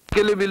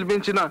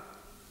పిలిపించిన.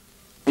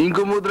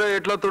 ఇంకు ముద్ర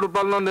ఎట్లా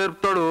తుడుపాలనో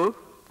నేర్పుతాడు.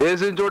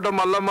 వేసిన చోట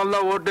మళ్ళా మళ్ళా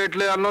ఓట్లు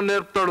ఎట్లేయాలనో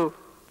నేర్పుతాడు.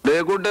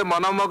 లేకుంటే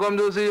మన ముఖం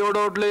చూసి ఎవడు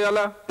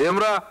ఓట్లేయాలా.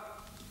 ఏమ్రా,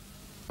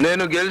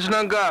 నేను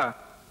గెలిచినాక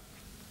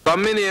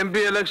తమ్మిని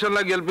ఎంపీ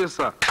ఎలక్షన్లో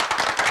గెలిపిస్తా.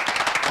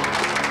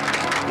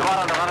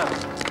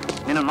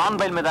 నేను నాన్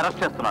బెయిల్ మీద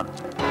అరెస్ట్ చేస్తున్నాను.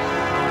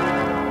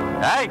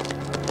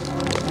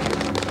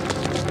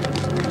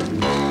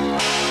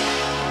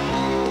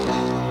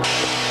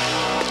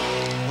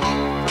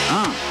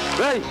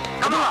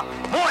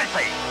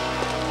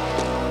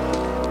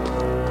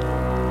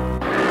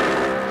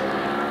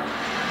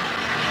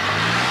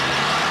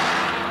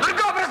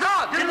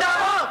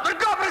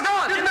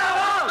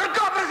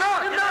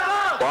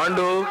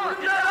 పాండు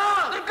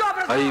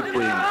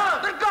అయిపోయింది,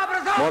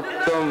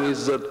 మొత్తం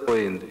ఇజ్జత్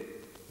పోయింది.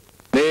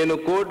 నేను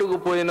కోర్టుకు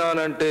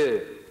పోయినానంటే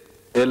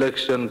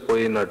ఎలక్షన్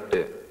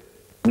పోయినట్టే.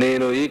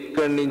 నేను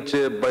ఇక్కడి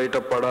నుంచే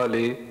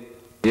బయటపడాలి.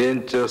 ఏం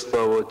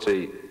చేస్తావో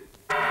చెయ్యి.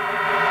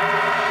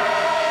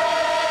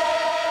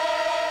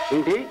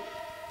 ఏంటి,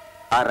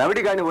 ఆ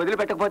రౌడీ గారిని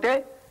వదిలిపెట్టకపోతే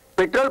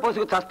పెట్రోల్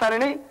పోసుకు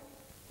చస్తానని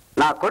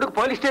నా కొడుకు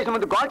పోలీస్ స్టేషన్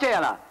ముందు కాల్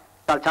చేయాలా?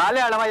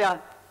 చాలే అడవయ్యా.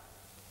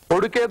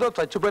 కొడుకేదో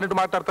చచ్చిపోయినట్టు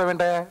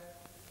మాట్లాడతావేంటయా?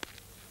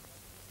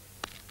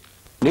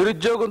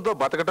 నిరుద్యోగంతో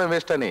బతకటం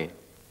వేస్ట్ అని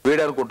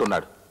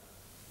వీడనుకుంటున్నాడు.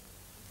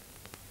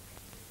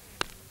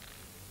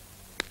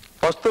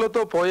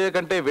 పస్తులతో పోయే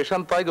కంటే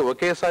విషం తాగి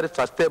ఒకేసారి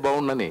చస్తే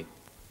బాగుండని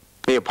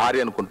మీ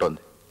భార్య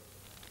అనుకుంటోంది.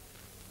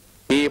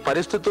 ఈ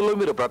పరిస్థితుల్లో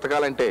మీరు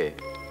బ్రతకాలంటే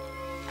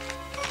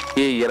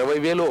ఈ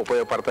 20,000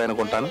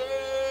 ఉపయోగపడతాయనుకుంటాను.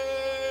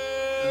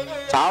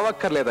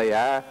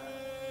 చావక్కర్లేదయ్యా,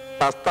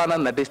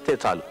 చస్తానని నటిస్తే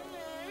చాలు.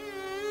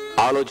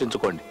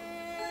 ఆలోచించుకోండి.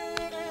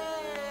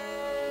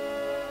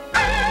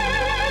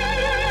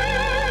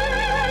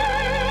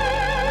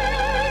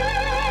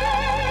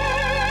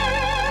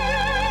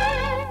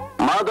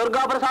 మా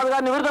దుర్గాప్రసాద్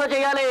గారిని విడుదల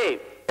చేయాలి.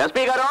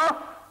 ఎస్పీ గారు,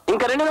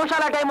 ఇంకా 2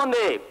 నిమిషాల టైం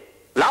ఉంది.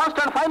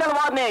 Last and final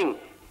warning.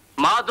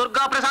 మా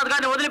దుర్గాప్రసాద్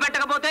గారిని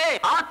వదిలిపెట్టకపోతే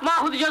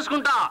ఆత్మాహుతి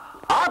చేసుకుంటా.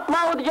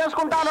 ఆత్మాహుతి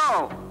చేసుకుంటాను.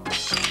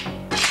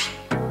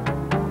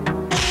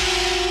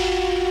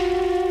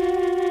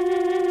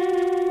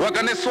 ఒక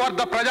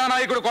నిస్వార్థ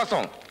ప్రజానాయకుడి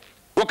కోసం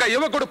ఒక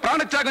యువకుడు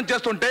ప్రాణత్యాగం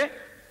చేస్తుంటే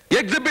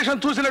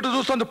ఎగ్జిబిషన్ చూసినట్టు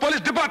చూస్తుంది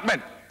పోలీస్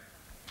డిపార్ట్మెంట్.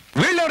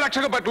 వీళ్ళే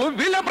రక్షక భటులు,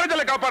 వీళ్ళే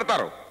ప్రజలు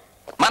కాపాడతారు.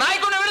 మా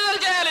నాయకుడిని విడుదల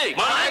చేయాలి.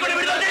 మా నాయకుడిని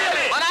విడుదల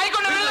చేయాలి. మా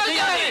నాయకుడిని విడుదల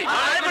చేయాలి. మా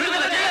నాయకుడిని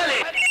విడుదల చేయాలి.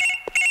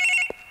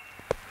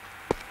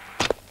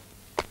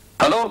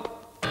 హలో,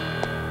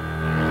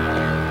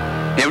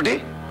 ఏమిటి?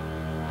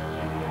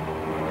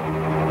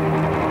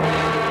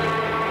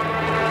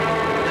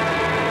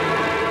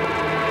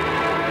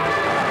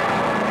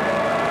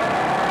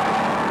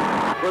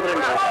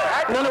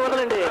 నన్ను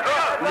వదలండి.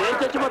 నేను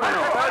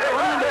చచ్చిపోతాను.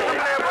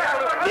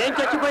 నేను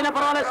చచ్చిపోయినా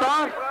పర్వాలేదు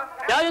సార్,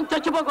 న్యాయం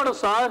చచ్చిపోకూడదు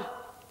సార్.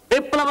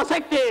 విప్లవ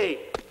శక్తి,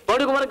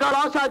 పొడుగు వర్గాల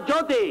ఆశా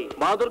జ్యోతి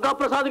మా దుర్గా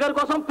ప్రసాద్ గారి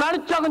కోసం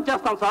ప్రాణత్యాగం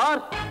చేస్తాం సార్.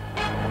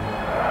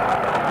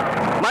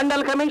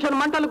 మండల్ కమిషన్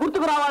మంటలు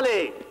గుర్తుకు రావాలి.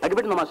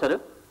 అగ్గిపెట్టండి master,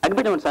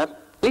 అగ్గిపెట్టండి sir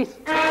please.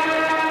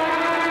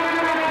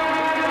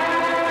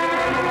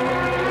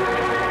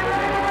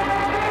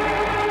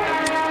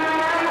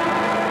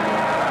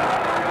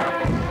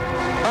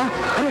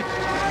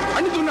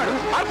 అన్నితున్నాడు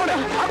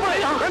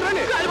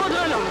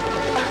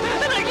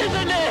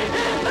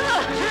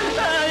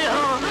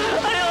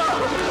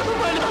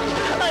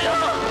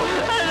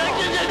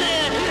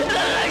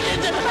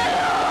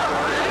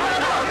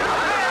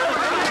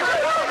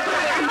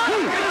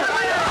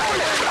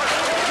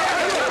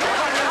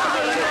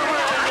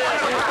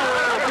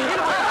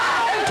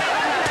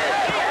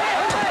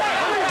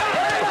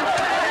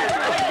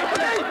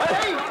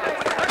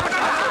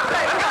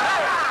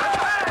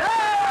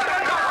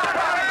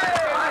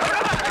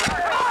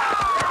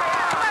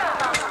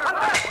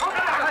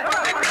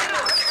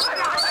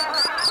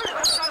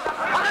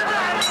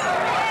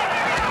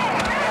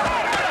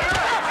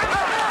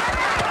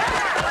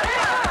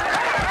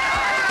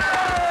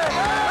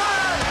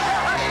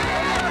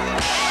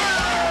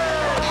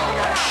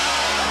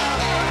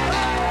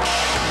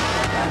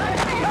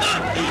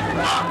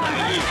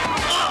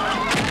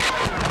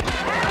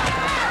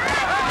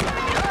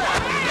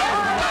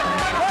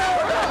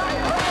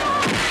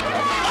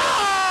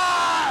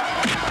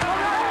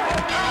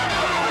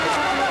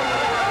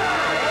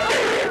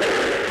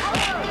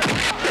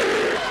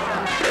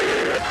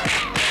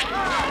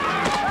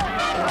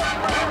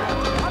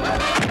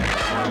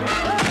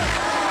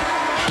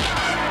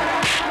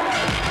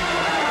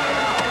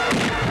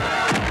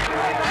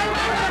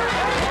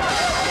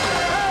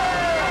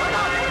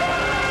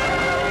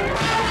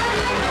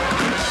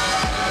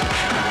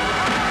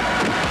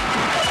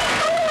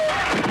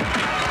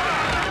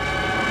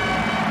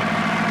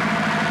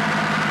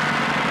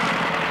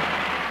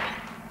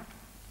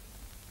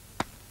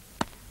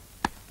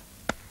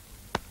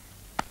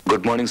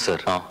good morning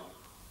sir.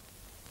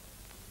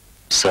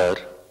 Sir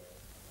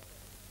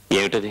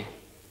ఏమిటది?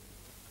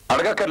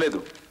 అడగక్కర్లేదు,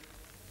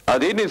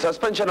 అది నీ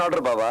సస్పెన్షన్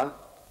ఆర్డర్ బావా,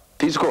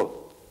 తీసుకో.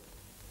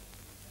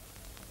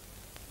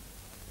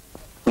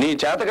 నీ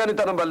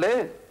చేతగానితనం వల్లే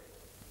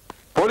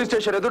పోలీస్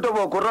స్టేషన్ ఎదుట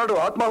ఓ కుర్రాడు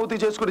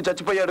ఆత్మాహుతి చేసుకుని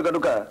చచ్చిపోయాడు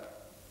కనుక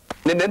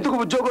నిన్నెందుకు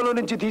ఉద్యోగంలో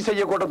నుంచి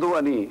తీసేయకూడదు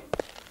అని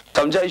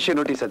సంజాయిషి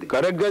నోటీస్. అది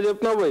కరెక్ట్ గా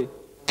చెప్తున్నావు బాయ్.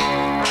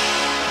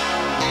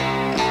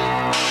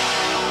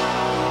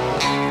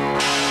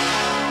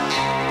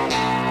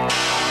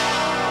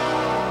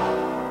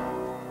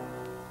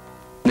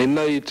 నిన్న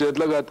ఈ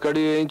చేతులకు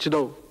అతకడి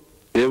వేయించినావు,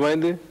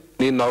 ఏమైంది?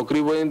 నీ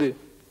నౌకరీ పోయింది.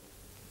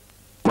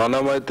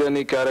 మనమైతే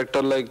నీ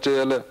క్యారెక్టర్ లైక్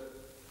చేయలే.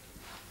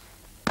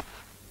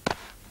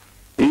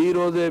 ఈ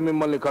రోజే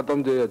మిమ్మల్ని ఖతం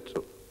చేయొచ్చు,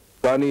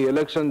 కానీ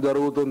ఎలక్షన్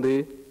జరుగుతుంది,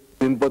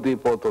 సింపతి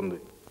పోతుంది.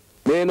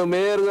 నేను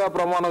మేయర్గా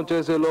ప్రమాణం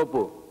చేసే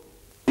లోపు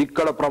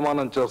ఇక్కడ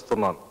ప్రమాణం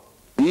చేస్తున్నాను.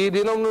 ఈ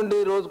దినం నుండి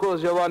రోజుకో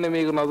శవాన్ని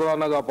మీకు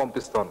నజరానగా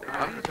పంపిస్తాను.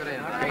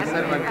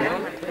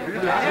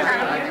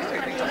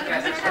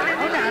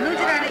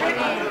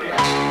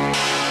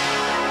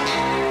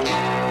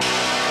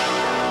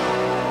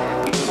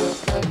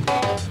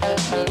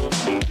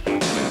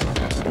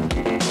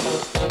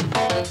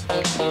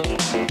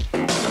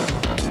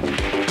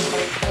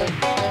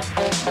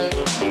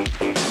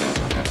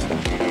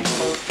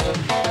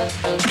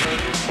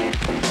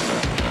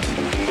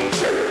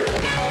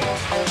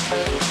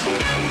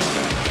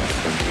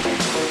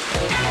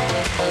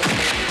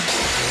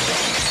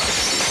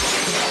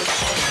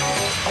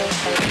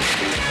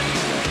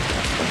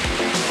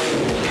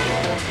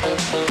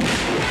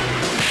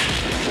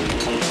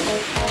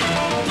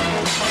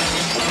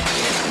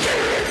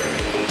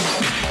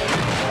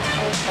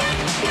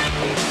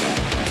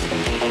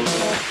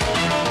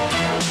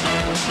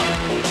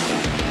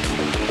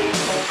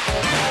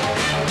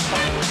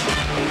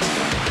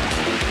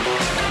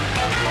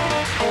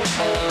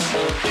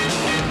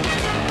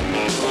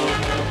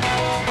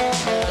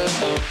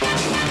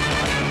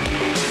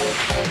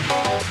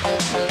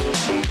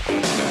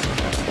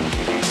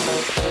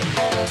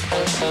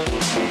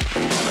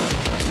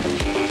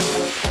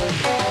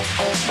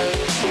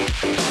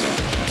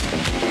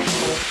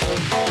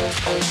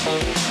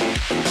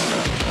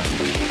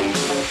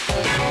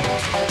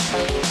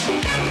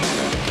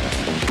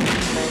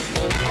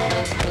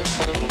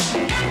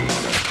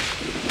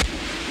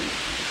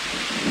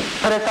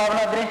 అరే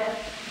సావనాద్రి,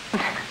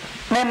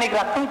 నేను నీకు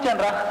రక్తం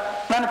ఇచ్చాను రా,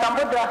 నన్ను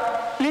చంపొద్దురా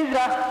ప్లీజ్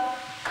రా.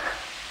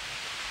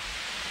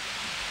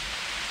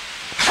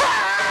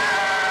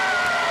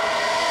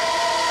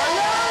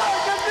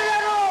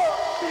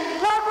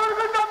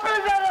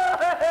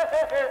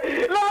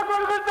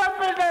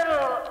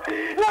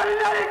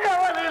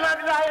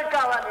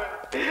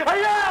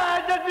 అయ్యా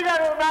జడ్జి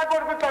గారు, నా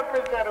కొడుకు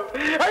తప్పేశారు.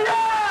 అయ్యా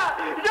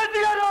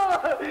జడ్జి గారు,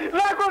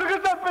 నా కొడుకు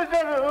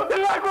తప్పేశారు.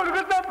 నా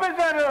కొడుకు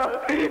తప్పేశారు.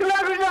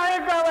 నాకు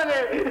న్యాయం కావాలి,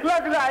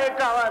 నాకు న్యాయం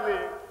కావాలి.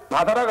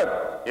 మాధవరావు గారు,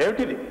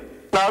 ఏమిటిది?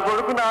 నా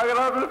కొడుకు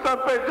నాగరాజు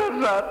చంపేశారు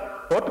సార్.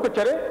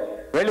 కోర్టుకొచ్చారే,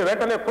 వెళ్ళి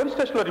వెంటనే పోలీస్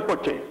స్టేషన్లో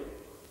రిపోర్ట్ చేయి.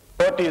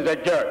 Court is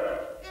అడ్జర్న్డ్.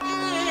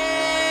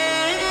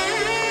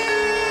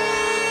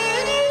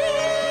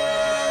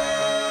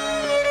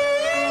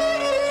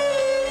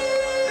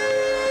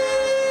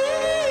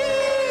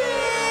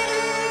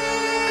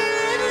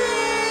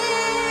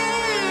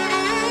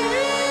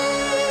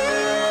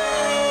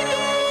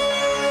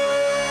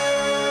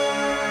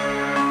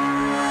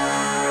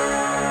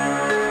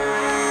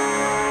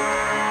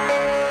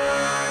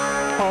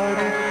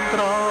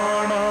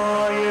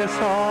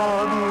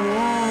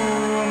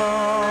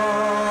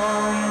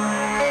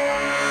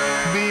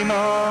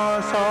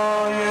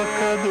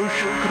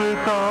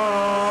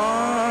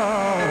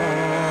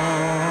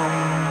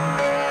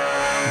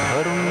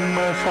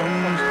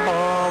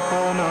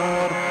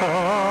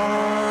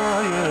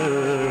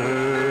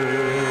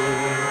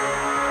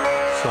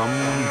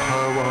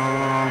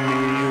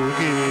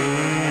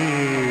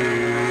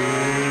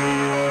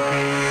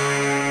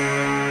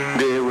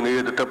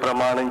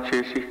 ప్రమాణం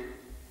చేసి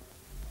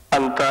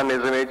అంతా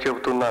నిజమే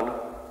చెబుతున్నాను,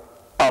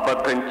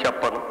 అబద్ధం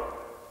చెప్పను.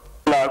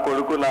 నా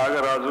కొడుకు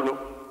నాగరాజును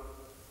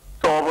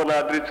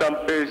శోభనాద్రి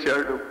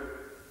చంపేశాడు.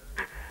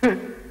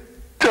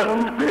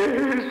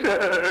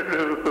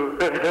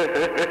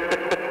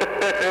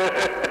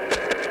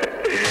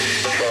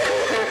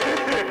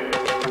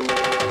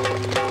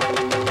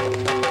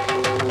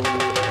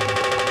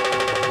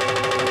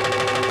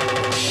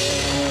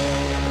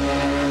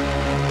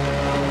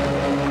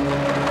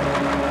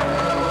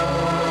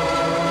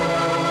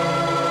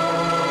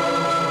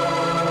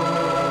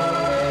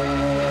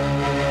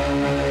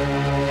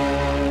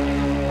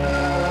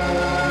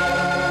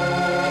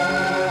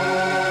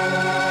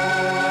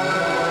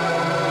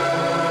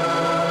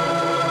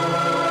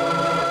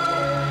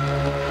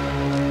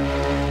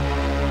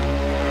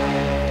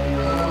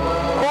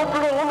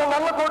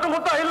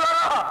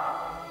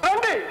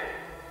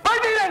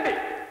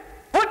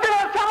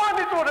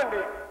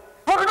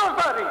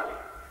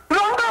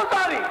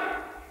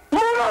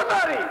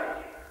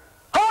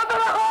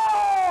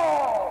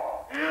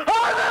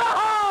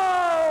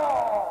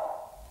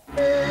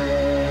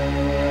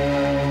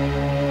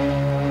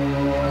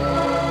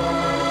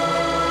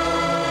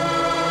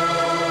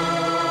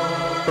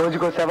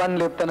 రోజుకో శవాన్ని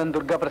లేపుతానని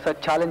దుర్గాప్రసాద్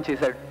ఛాలెంజ్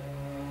చేశాడు.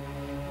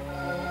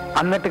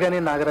 అన్నట్టుగానే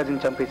నాగరాజుని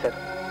చంపేశారు.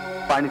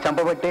 వాడిని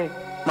చంపబట్టే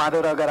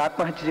మాధవరావు గారు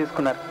ఆత్మహత్య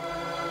చేసుకున్నారు.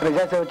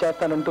 ప్రజాసేవ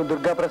చేస్తానంటూ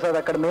దుర్గాప్రసాద్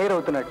అక్కడ మేయర్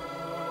అవుతున్నాడు.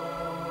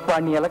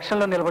 వాడిని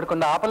ఎలక్షన్లో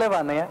నిలబడకుండా ఆపలేవా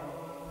అన్నయ్య?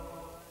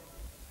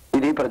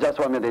 ఇది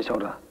ప్రజాస్వామ్య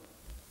దేశంరా,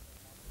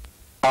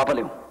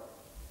 ఆపలేం.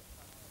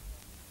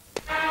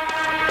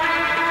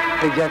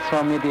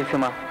 ప్రజాస్వామ్య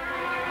దేశమా?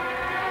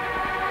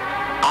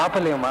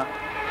 ఆపలేమా?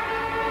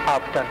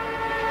 ఆపుతాను,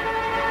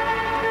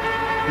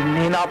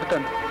 నేను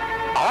ఆపుతాను,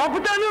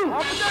 ఆపుతాను.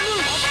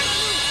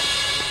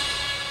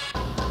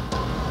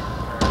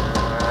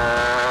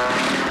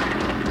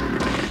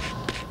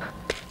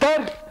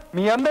 సార్,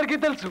 మీ అందరికీ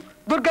తెలుసు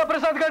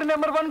దుర్గాప్రసాద్ గారి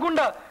నెంబర్ 1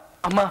 గుండా.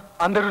 అమ్మా,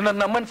 అందరూ నన్ను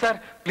నమ్మండి సార్,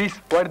 ప్లీజ్.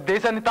 వాడి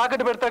దేశాన్ని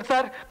తాకట్టు పెడతాడు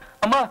సార్.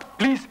 అమ్మా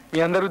ప్లీజ్, మీ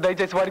అందరూ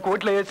దయచేసి వాడికి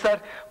ఓట్లు వేయచ్చు సార్.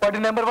 వాడి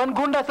నెంబర్ 1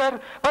 గుండా సార్,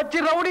 వచ్చి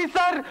రౌడీ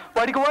సార్.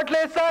 వాడికి ఓట్లు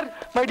వేయచ్చు sir.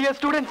 My dear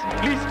students,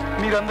 please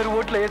మీరందరూ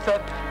ఓట్లు వేయచ్చు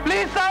సార్.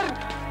 ప్లీజ్ సార్,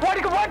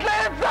 వాడికి ఓట్లు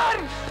వేయచ్చు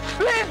సార్.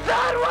 ప్లీజ్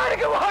సార్,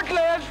 వాడికి ఓట్లు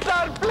వేయచ్చు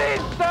సార్.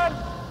 Please sir.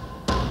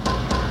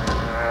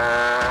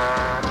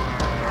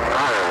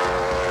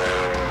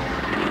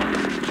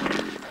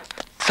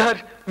 సార్,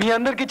 మీ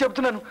అందరికీ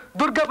చెప్తున్నాను,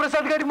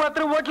 దుర్గాప్రసాద్ గారికి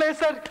మాత్రం ఓట్లు వేసి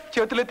సార్.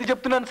 చేతులెత్తి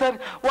చెప్తున్నాను సార్,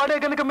 వాడే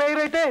కనుక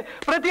మేయర్ అయితే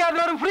ప్రతి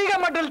ఆదివారం ఫ్రీగా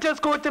మడ్డలు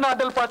చేసుకోవచ్చని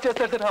ఆర్డర్లు పాస్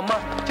చేస్తారు సార్. అమ్మా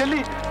చెల్లి,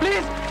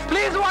 ప్లీజ్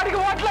ప్లీజ్ వాడికి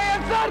ఓట్లు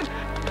వేయాలి సార్.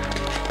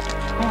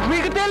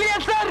 మీకు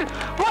తెలియదు సార్,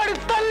 వాడి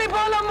తల్లి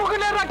పాలు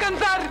అమ్ముకునే రకం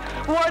సార్.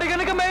 వాడి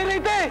కనుక మేయర్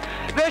అయితే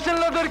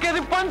రేషన్లో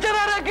దొరికేది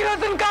పంచదార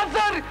కిరోసిన్ కాదు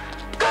సార్,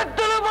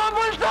 కత్తుల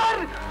బాంబులు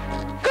సార్,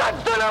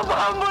 కత్తుల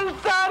బాంబులు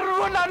సార్.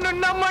 నన్ను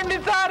నమ్మండి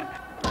సార్.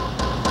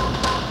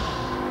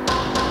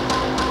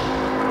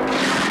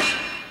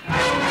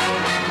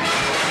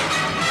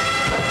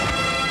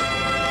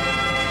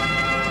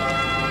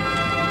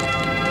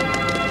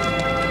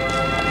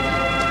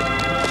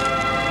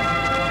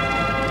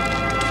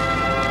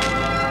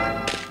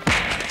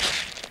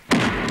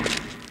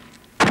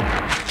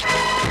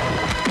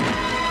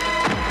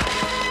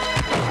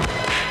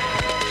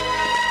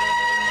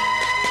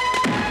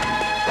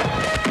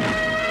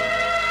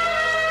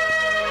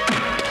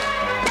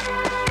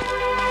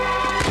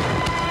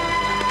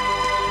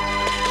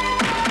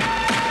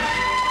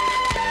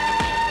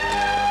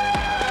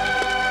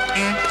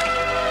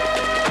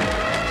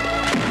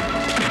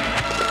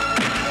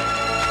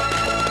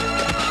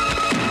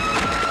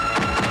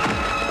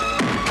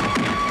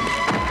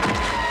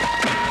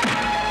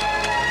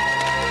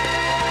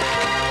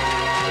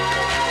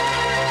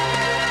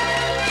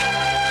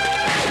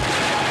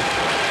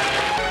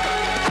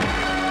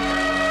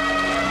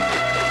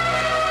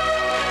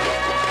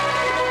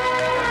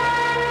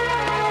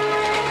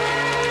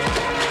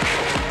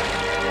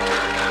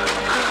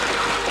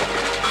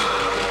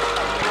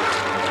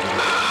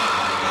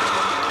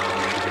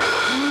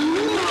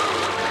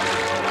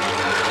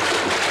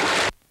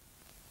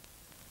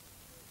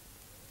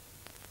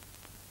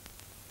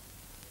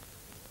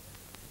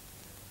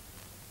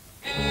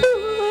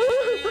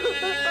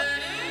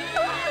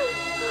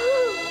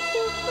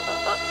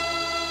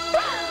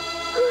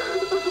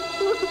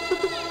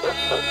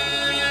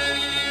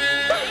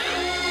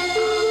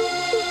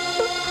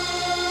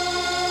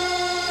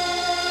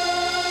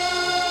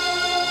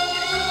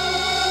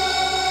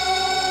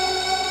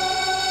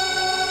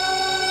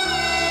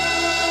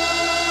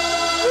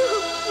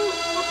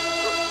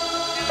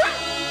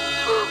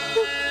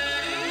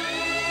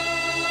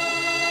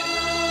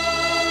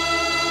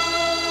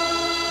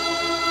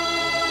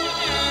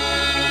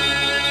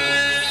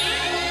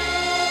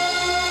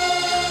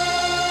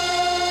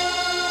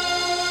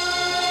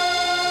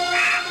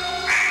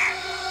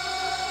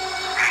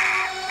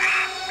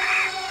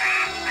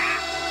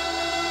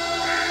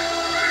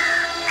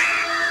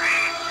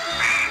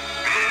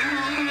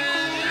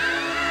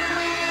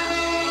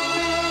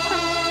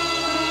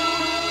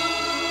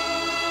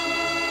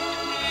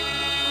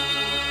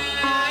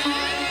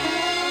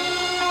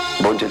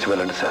 ఫోన్ చేసి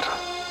వెళ్ళండి సార్,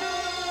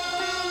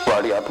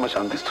 వాడి ఆత్మ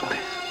శాంతిస్తుంది.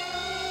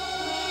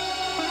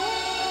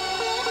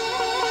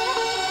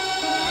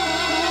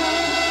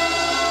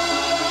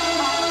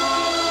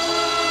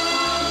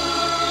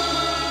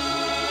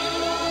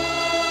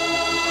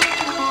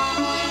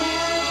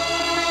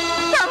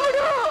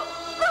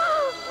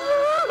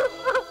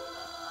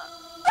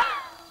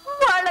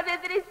 వాళ్ళని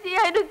ఎదిరించి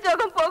ఆయన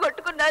ఉద్యోగం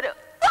పోగొట్టుకున్నారు.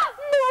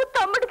 నువ్వు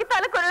తమ్ముడికి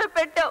తలకొరలు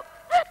పెట్టావు.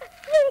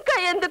 ఇంకా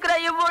ఎందుకురా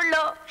ఈ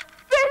ఊళ్ళో?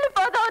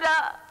 వెళ్ళిపోదావురా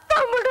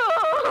తమ్ముడు.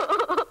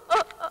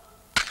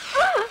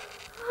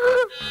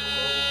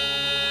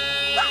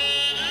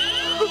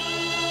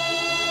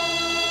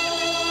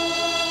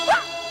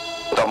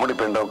 తమ్ముడి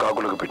పిండం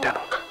కాకులకు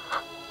పెట్టాను,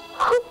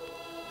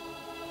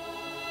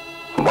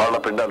 వాళ్ళ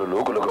పిండాలు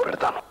లోకులకు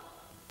పెడతాను.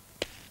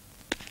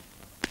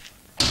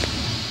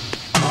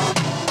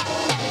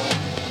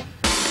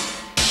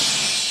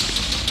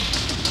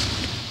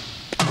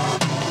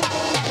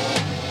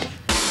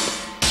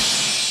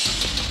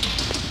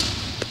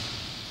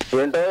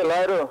 ఏంటో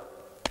లాయరు,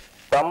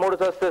 తమ్ముడు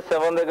చస్తే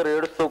శవం దగ్గర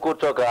ఏడుస్తూ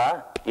కూర్చోక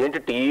ఏంటి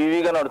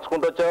టీవీగా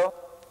నడుచుకుంటూ వచ్చావు?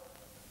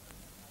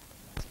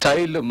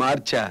 స్టైల్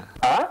మార్చా.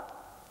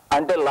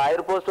 అంటే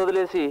లాయర్ పోస్ట్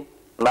వదిలేసి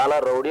నాలా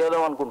రౌడీ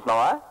అవుదాం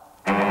అనుకుంటున్నావా?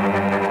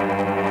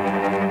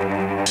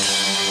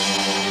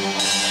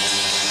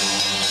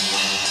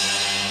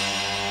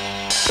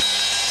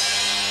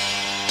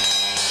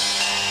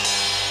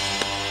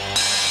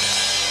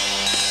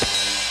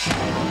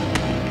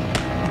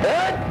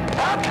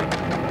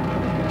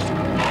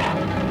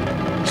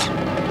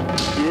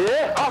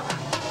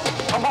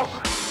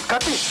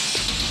 కత్తి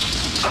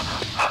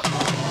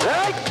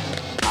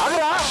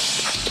ఆగరా,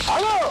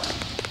 ఆగు,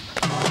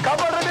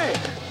 కాపాడండి,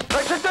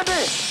 రక్షించండి,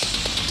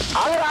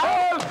 ఆగరా.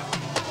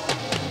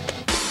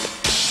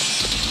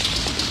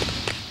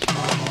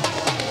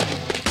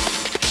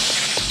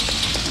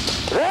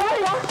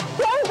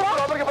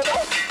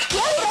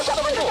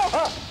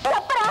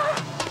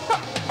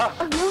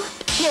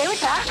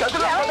 ఏమిటా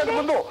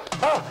ముందు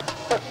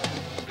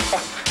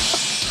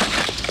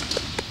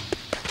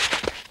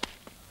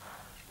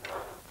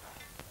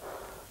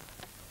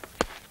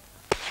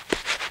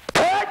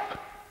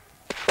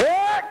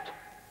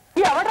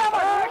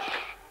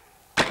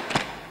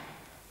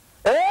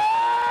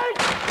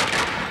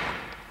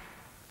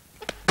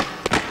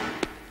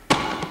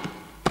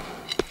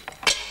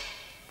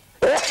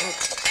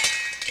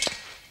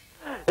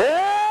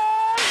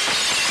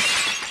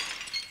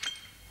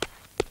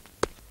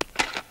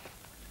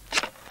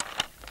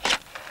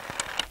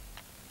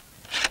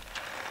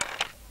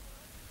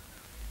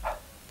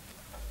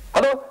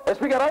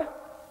ఎస్పీ గారా,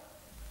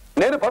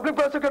 నేను పబ్లిక్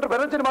ప్రాసిక్యూటర్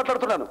బెనంచిని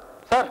మాట్లాడుతున్నాను.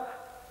 సార్,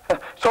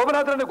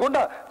 శోభనాథ్ అనే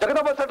గుండా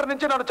జగదాబాద్ సెంటర్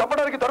నుంచి నన్ను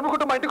చంపడానికి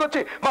తరుముకుంటూ మా ఇంటికి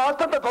వచ్చి మా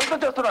ఆస్తంతా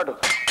ధ్వంసం చేస్తున్నాడు.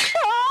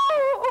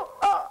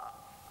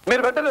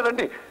 మీరు వెంటనే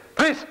రండి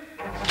ప్లీజ్.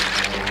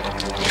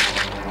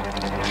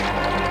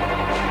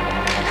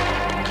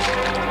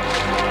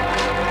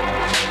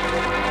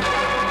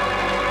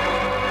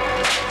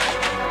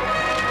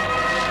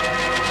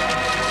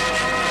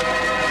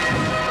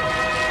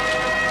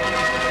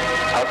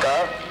 అక్క,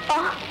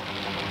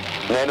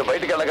 నేను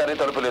బయటికి వెళ్ళగానే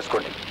తలుపులు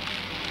వేసుకోండి.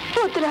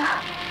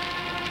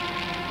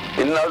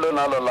 ఇన్నాళ్ళు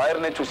నాలో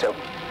లాయర్నే చూశావు,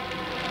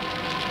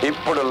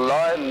 ఇప్పుడు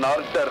లా అండ్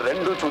ఆర్డర్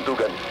రెండూ చూద్దు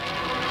గాని.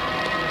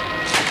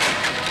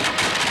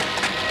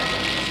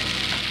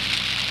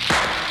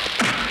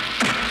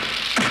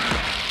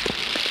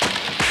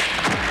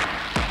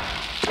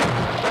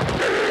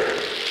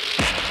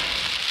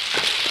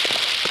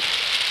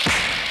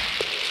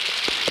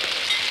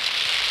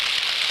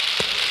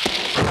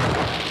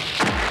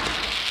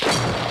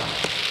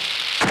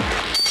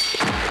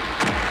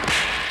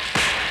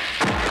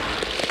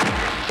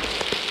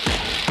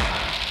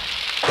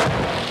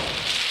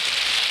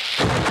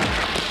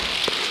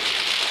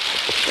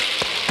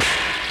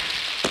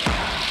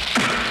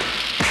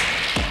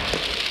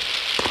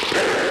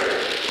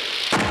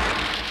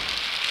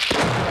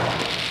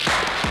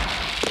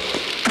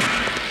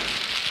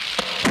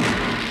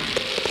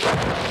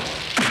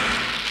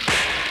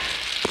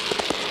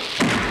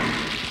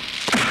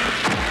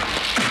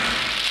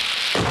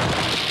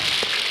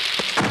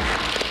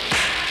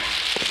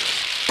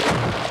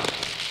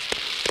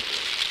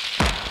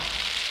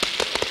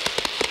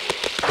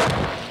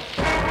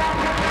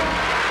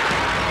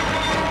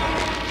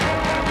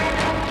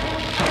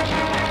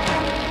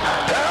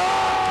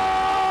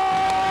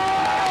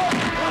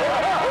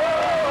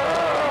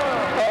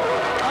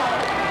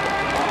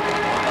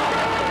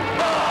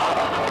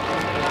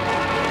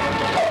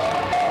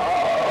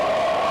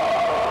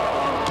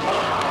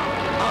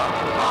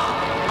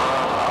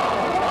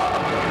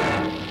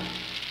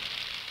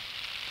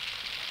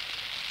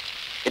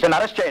 ఇతను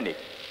అరెస్ట్ చేయండి.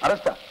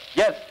 అరెస్టా?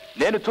 ఎస్,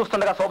 నేను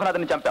చూస్తుండగా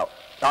శోభనాథ్ని చంపావు.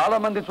 చాలా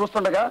మంది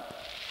చూస్తుండగా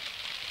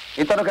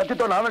ఇతను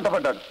కత్తితో నా వెంట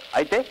పడ్డాడు.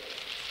 అయితే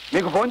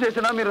మీకు ఫోన్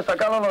చేసినా మీరు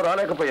సకాలంలో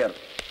రాలేకపోయారు.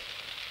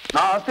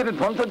 నా ఆస్తిని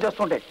ధ్వంసం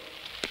చేస్తుంటే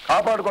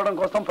కాపాడుకోవడం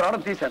కోసం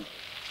ప్రాణం తీశాను.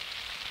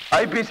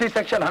 ఐపీసీ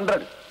సెక్షన్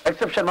 100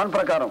 ఎక్సెప్షన్ 1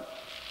 ప్రకారం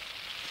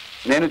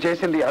నేను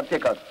చేసింది హత్య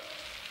కాదు,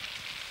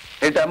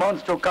 It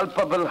amounts to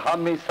culpable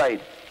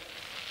homicide.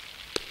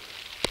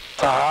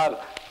 Sir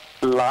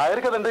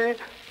lawyer కదండి,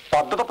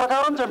 పద్ధతి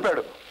ప్రకారం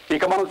చంపాడు.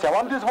 ఇక మనం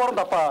శవాన్ని తీసుకోవడం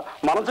తప్ప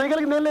మనం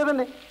చేయగలిగింది ఏం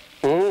లేదండి.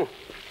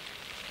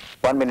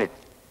 1 minute.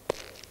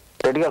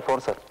 రెడ్డి గారు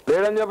ఫోన్ సార్.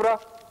 లేదని చెప్పరా.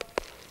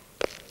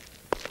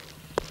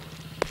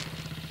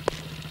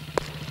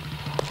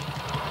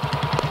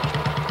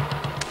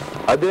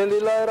 అదేంది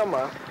లాయర్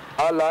అమ్మా,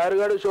 ఆ లాయర్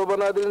గారు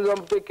శోభనాథిని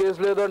చంపితే కేసు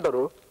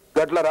లేదంటారు.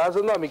 గట్లా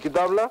రాసిందా మీ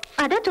కితాబ్లా?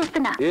 అదే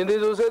చూస్తున్నా. ఏంది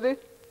చూసేది?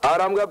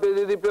 ఆరాంగా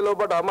పేజీ తిప్పే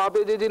లోపల మా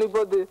పేజీ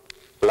చినిగిపోద్ది.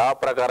 లా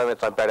ప్రకారమే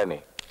చంపాడని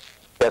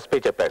ఎస్పీ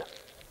చెప్పాడు.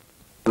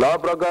 లా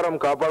ప్రకారం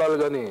కాపాడాలి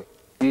గాని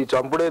ఈ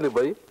చంపుడేంది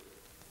భయ్?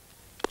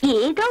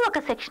 ఏదో ఒక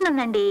సెక్షన్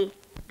ఉందండి,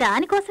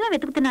 దానికోసమే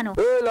వెతుకుతున్నాను.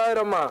 ఏ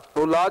లాయర్ అమ్మా,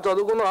 నువ్వు లా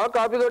చదువుకున్నావా,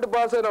 కాపీ కట్టి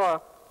పాస్ అయినావా?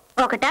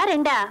 ఒకటా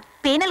రెండా?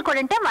 పీనల్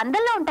కోడ్ అంటే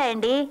 100లో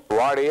ఉంటాయండి.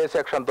 వాడు ఏ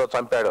సెక్షన్ తో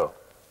చంపాడో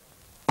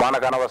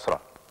మనకు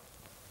అనవసరం.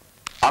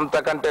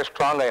 అంతకంటే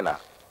స్ట్రాంగ్ అయినా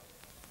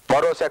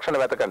మరో సెక్షన్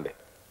వెతకండి.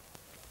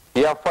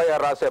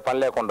 ఎఫ్ఐఆర్ రాసే పని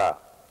లేకుండా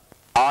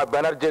ఆ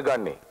బెనర్జీ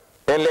గారిని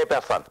నేను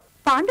లేపేస్తాను.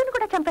 పాండుని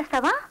కూడా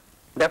చంపేస్తావా?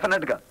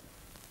 డెఫినెట్ గా.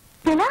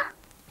 ఎలా?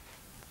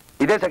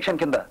 ఇదే సెక్షన్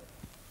కింద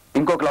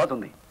ఇంకో క్లాజ్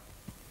ఉంది.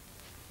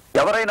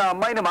 ఎవరైనా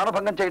అమ్మాయిని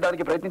మానభంగం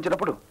చేయడానికి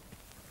ప్రయత్నించినప్పుడు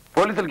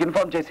పోలీసులకు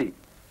ఇన్ఫార్మ్ చేసి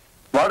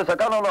వాడు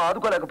సకాలంలో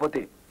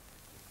ఆదుకోలేకపోతే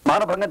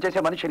మానభంగం చేసే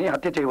మనిషిని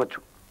హత్య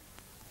చేయవచ్చు.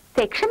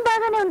 సెక్షన్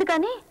బాగానే ఉంది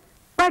కానీ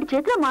వాడి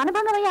చేతిలో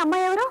మానభంగం అయ్యే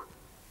అమ్మాయి ఎవరు?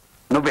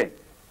 నువ్వే.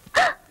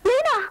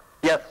 నేనా?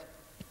 ఎస్.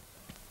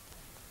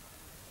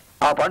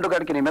 ఆ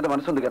పాండుగాడికి నీ మీద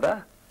మనసుంది కదా,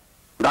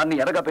 దాన్ని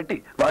ఎరగా పెట్టి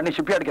వాడిని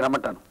షిప్యార్డ్కి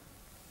రమ్మంటాను.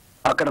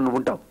 అక్కడ నువ్వు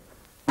ఉంటావు,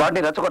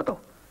 వాడిని రెచ్చగొడతావు.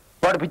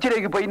 వాడు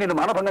పిచ్చిరేగిపోయి నిన్ను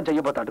మానభంగం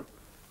చెయ్యబోతాడు.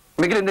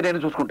 మిగిలింది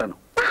నేను చూసుకుంటాను.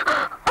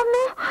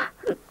 అమ్మో,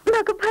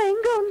 నాకు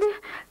భయంగా ఉంది.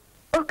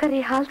 ఒక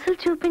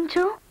రిహార్సల్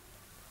చూపించు.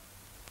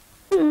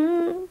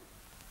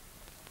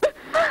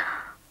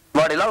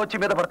 వాడు ఇలా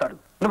వచ్చి మీద పడతాడు,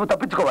 నువ్వు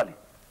తప్పించుకోవాలి.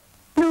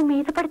 నువ్వు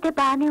మీద పడితే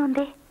బానే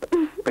ఉంది.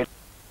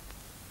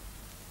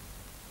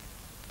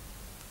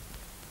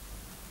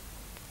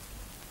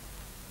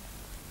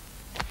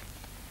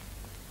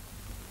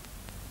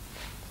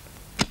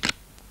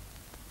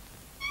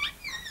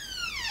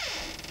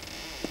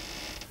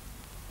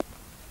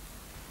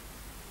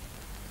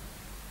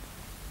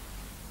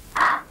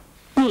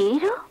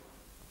 మీరు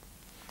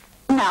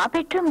నా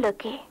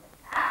బెడ్రూమ్లోకి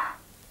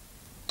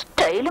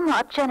స్టైల్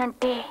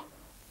మార్చానంటే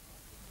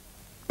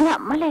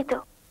నమ్మలేదు.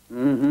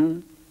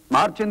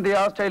 మార్చింది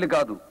ఆ స్టైల్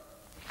కాదు,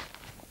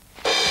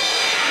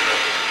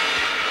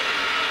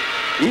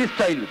 ఈ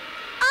స్టైల్.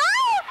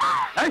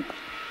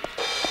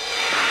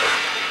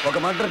 ఒక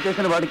మర్డర్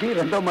చేసిన వాడికి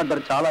రెండో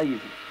మర్డర్ చాలా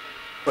ఈజీ.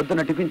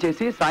 పొద్దున్న టిఫిన్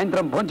చేసి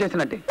సాయంత్రం భోజనం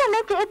చేసినట్టే.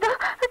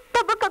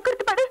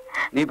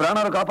 నీ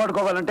ప్రాణాలు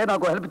కాపాడుకోవాలంటే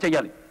నాకు హెల్ప్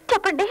చెయ్యాలి.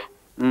 చెప్పండి.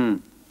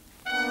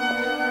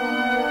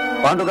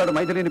 పాండుగాడు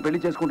మైథిలిని పెళ్లి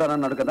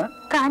చేసుకుంటానన్నాడు కదా,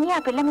 కానీ ఆ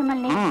పిల్ల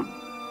మిమ్మల్ని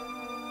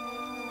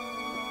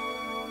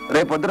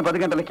రేపు పొద్దున 10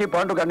 గంటలకి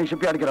పాండుగాడిని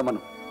షిప్యార్డ్కి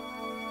రమ్మను.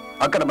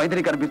 అక్కడ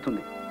మైథిలి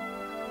కనిపిస్తుంది.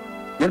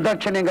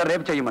 నిర్దాక్షిణ్యంగా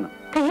రేపు చెయ్యమను.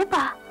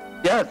 రేపా?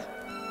 ఎస్.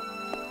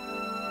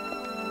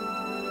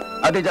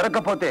 అది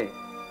జరగకపోతే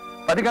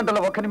 10 గంటల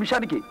 1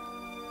 నిమిషానికి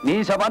నీ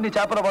శవాన్ని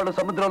చేపల వాళ్ళు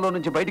సముద్రంలో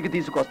నుంచి బయటికి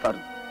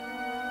తీసుకొస్తారు.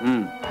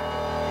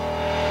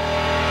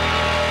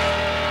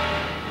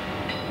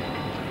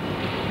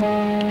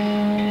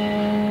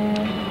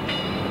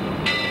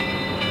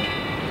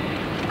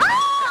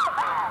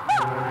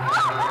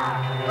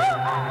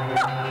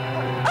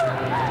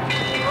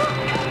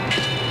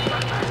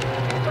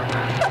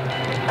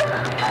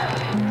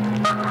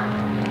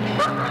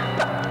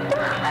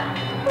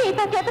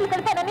 మీతో చేతులు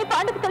కలిపానని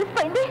పాండుకు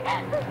తెలిసిపోయింది.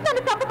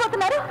 నన్ను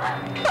చంపబోతున్నారు.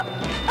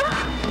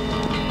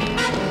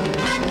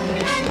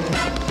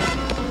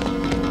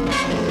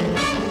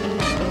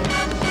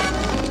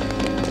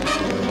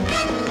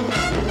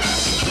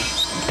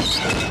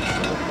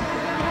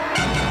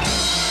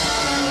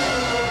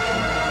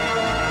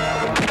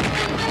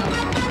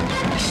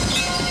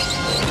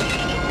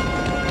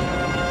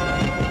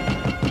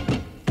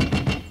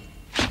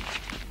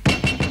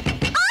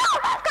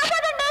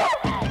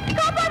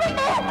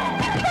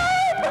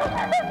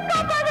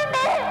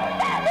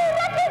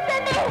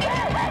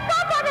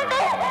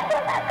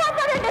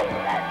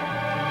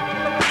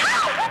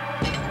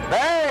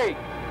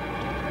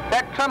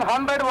 సెక్షన్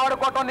 100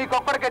 వాడుకోవటం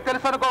నీకొక్కడికే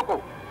తెలుసు అనుకోకు.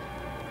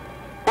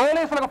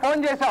 పోలీసులకు ఫోన్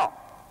చేశాం.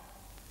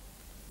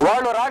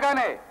 వాళ్ళు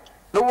రాగానే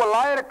నువ్వు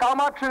లాయర్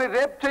కామాక్షిని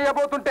రేప్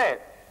చేయబోతుంటే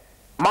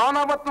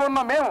మానవత్వం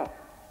ఉన్న మేము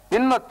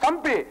నిన్ను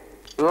చంపి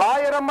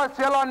లాయరమ్మ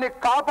శీలాన్ని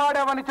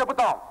కాపాడామని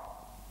చెబుతాం.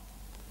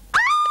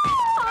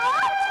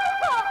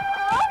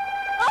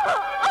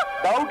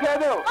 డౌట్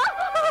లేదు,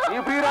 ఈ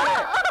పీరానే.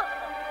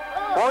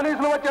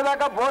 పోలీసులు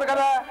వచ్చేదాకా బోరు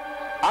కదా,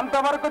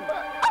 అంతవరకు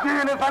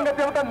దీని సంగతి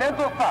చెబుతా నేను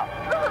చూస్తా.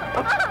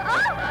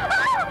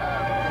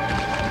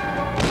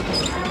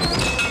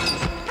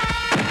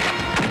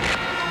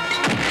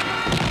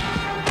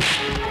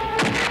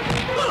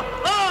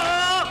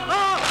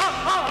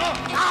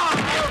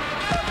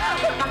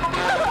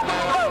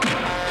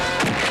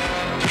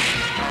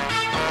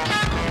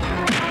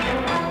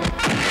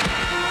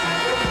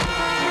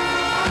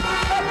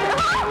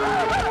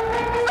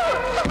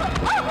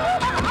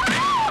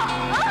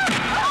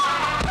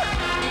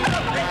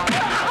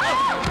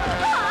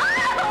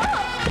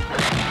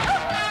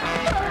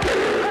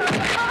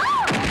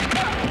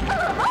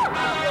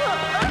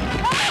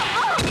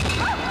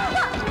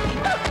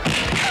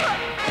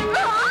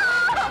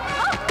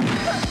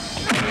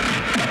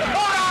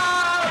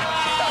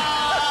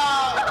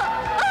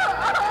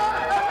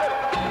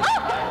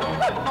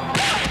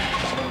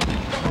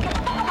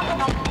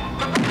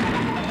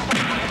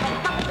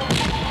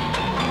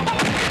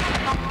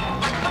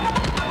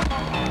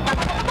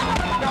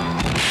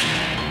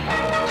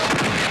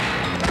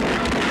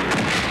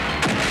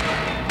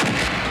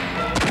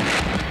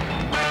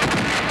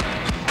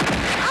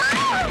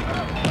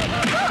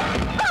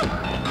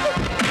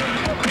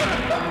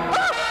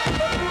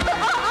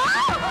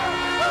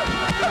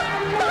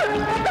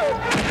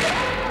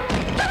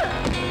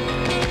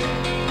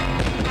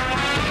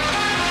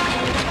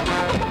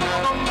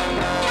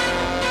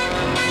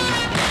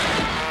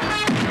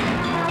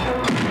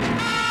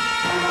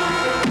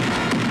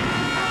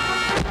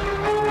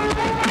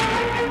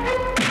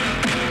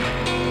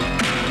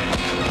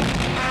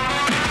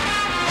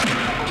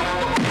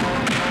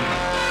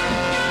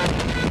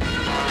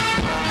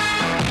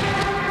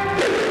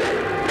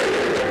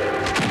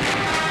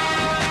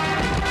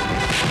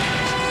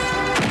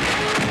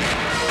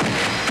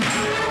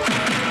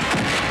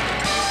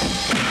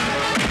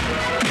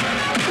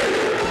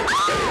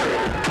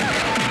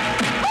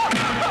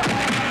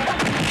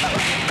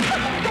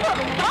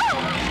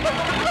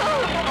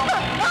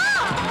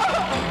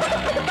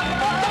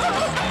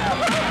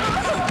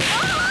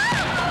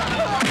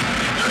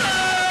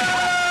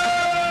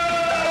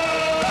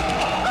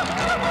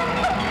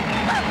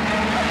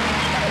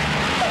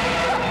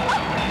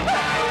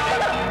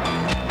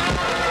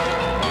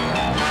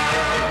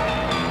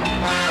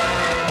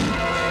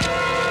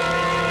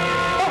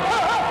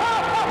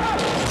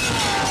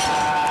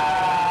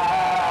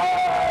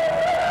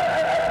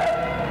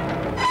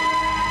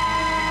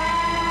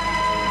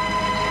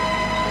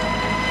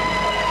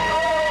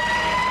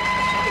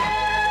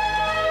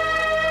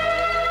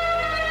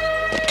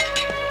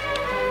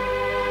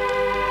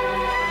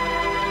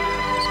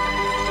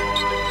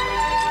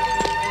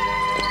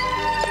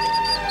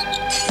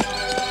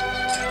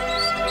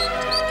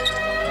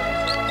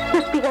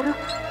 ఎస్పీ గారు,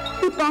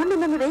 ఈ పాండు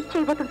నన్ను రేప్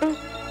చేయబోతుంటే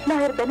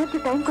లాయర్ బెనర్జీ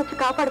టైంకి వచ్చి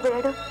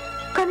కాపాడబోయాడు.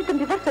 కానీ తను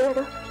రివర్స్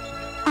అయ్యాడు.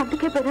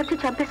 అందుకే బెనర్జీ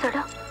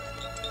చంపేశాడు.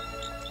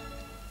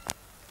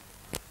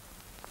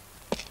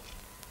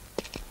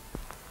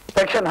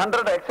 సెక్షన్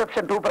 100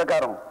 ఎక్సెప్షన్ 2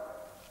 ప్రకారం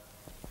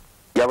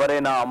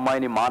ఎవరైనా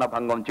అమ్మాయిని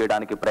మానభంగం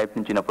చేయడానికి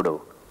ప్రయత్నించినప్పుడు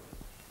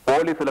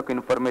పోలీసులకు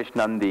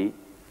ఇన్ఫర్మేషన్ అంది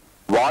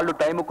వాళ్ళు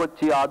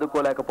టైంకొచ్చి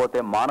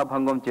ఆదుకోలేకపోతే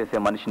మానభంగం చేసే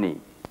మనిషిని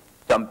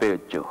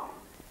చంపేయొచ్చు.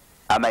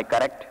 am I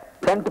correct?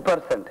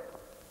 100%.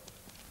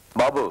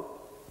 బాబు,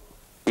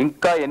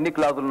 ఇంకా ఎన్ని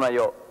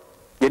క్లాజులున్నాయో,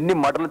 ఎన్ని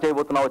మర్డర్లు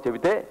చేయబోతున్నావో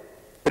చెబితే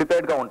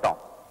ప్రిపేర్డ్గా ఉంటాం.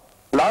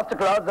 Last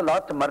clause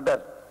last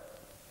murder.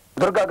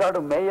 దుర్గాగాడు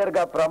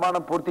మేయర్గా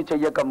ప్రమాణం పూర్తి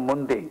చెయ్యక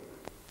ముందే.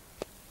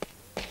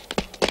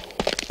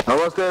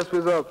 నమస్తే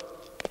ఎస్పీ సాబ్.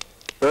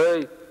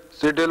 ఏయ్,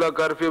 సిటీలో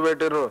కర్ఫ్యూ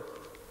పెట్టిర్రు.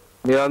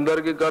 మీ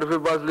అందరికీ కర్ఫ్యూ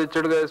పాసులు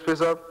ఇచ్చాడుగా ఎస్పీ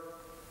సాబ్.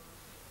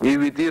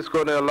 ఇవి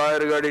తీసుకొని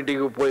లాయర్ గారి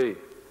ఇంటికి పోయి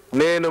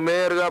నేను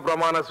మేయర్గా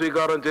ప్రమాణ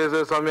స్వీకారం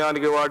చేసే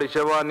సమయానికి వాడి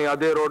శవాన్ని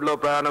అదే రోడ్లో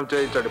ప్రయాణం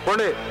చేయించండి.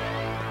 పోండి.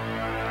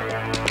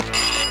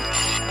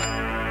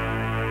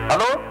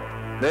 హలో,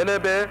 నేనే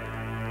బే.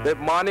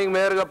 రేపు మార్నింగ్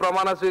మేయర్గా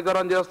ప్రమాణ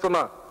స్వీకారం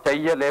చేస్తున్నా.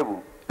 చెయ్యలేవు.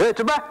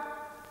 చెప్పా,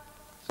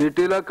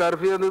 సిటీలో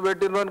కర్ఫ్యూ ఎందుకు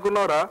పెట్టిండ్రు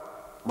అనుకున్నారా?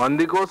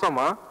 మంది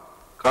కోసమా?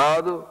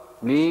 కాదు,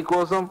 నీ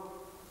కోసం.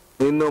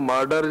 నిన్ను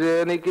మర్డర్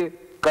చేయడానికి.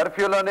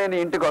 కర్ఫ్యూలోనే నీ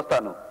ఇంటికి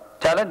వస్తాను.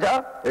 ఛాలెంజా?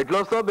 ఎట్లా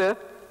వస్తావు బే?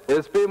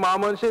 ఎస్పీ మా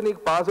మనిషి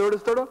నీకు పాస్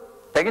ఎవడిస్తాడు?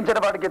 తెగించిన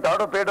వాడికి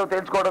తాడో పేడో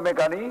తేల్చుకోవడమే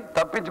కానీ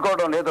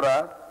తప్పించుకోవడం లేదురా.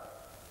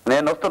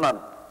 నేను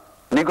వస్తున్నాను.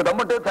 నీకు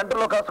దమ్ముంటే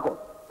సెంటర్లో కాసుకో.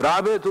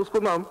 రాబే,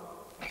 చూసుకుందాం.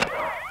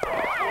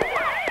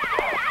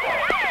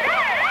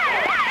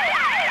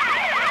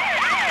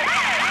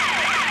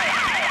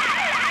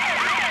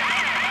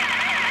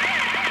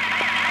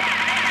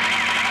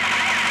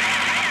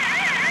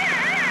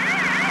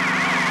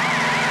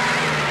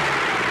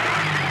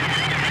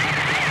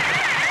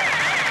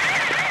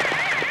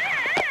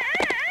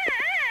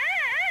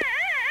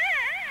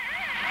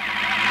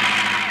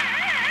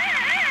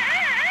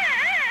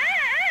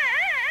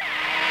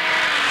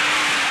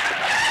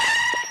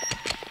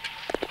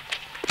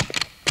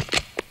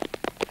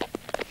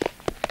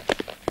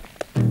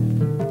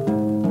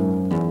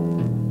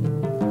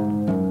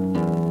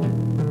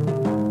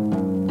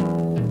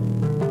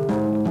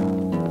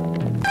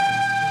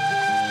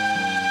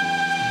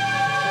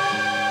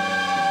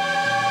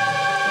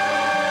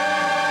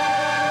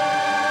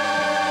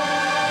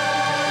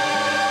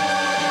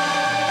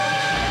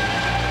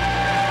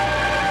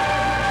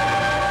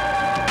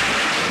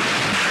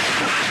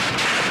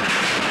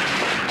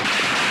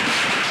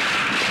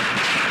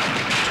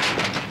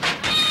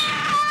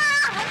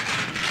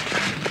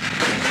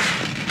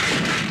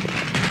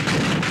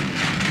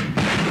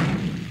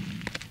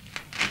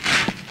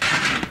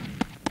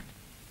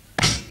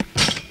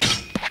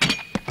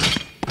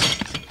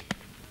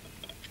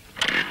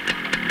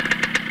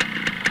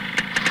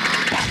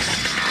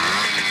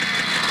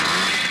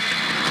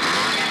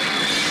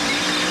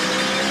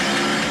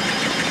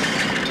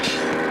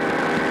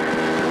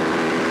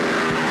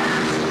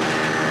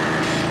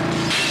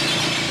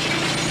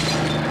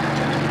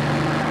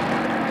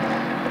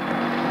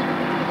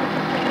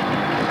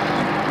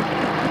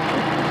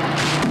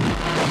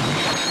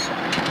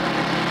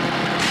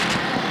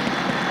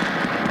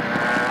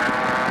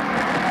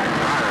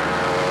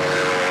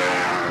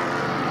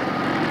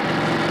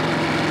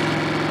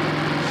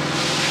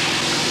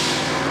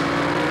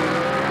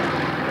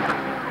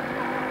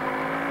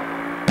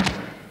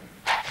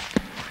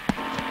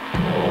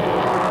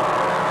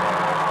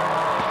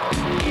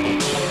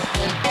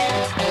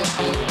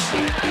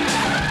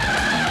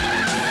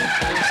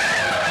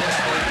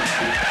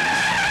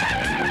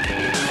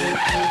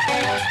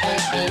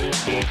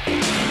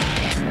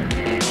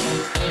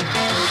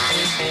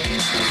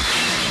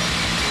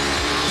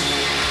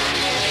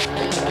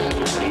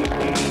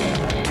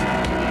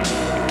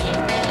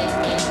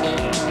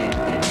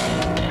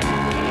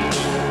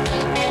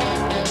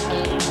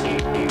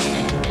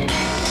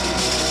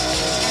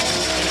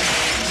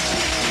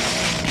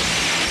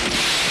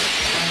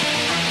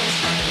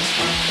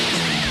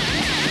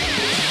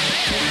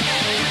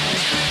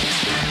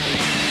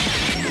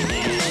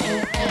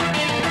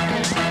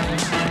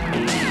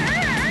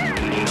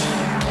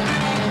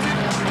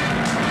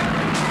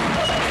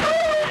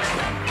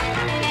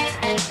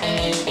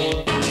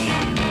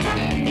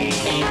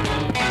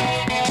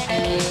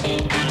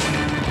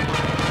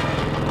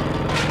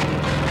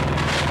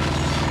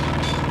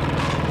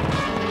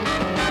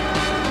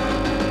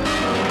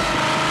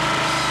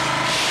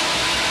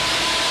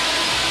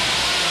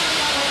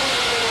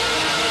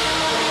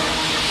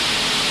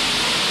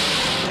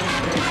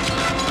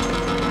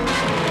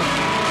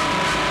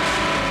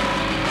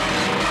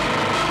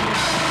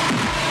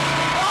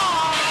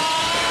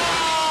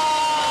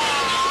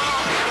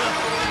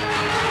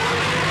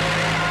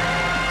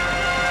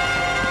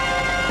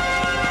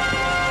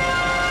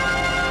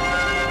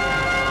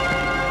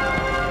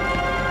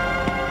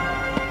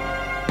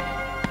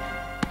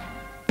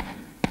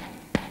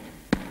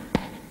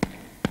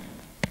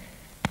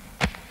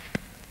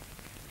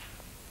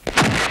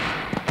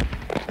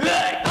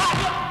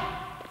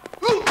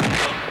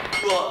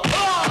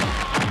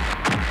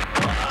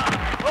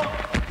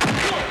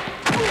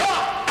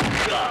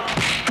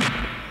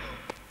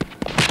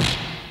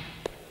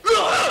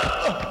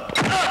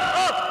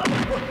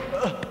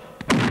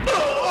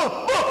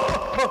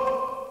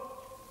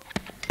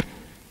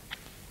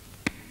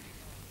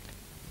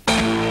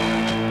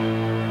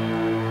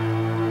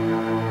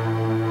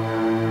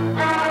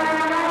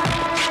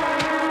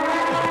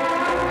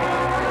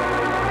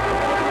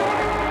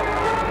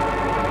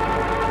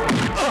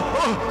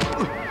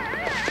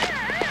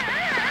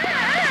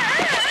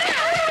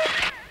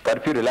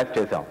 కర్ఫ్యూ రిలాక్స్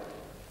చేశాం,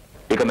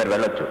 ఇక మీరు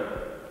వెళ్ళొచ్చు.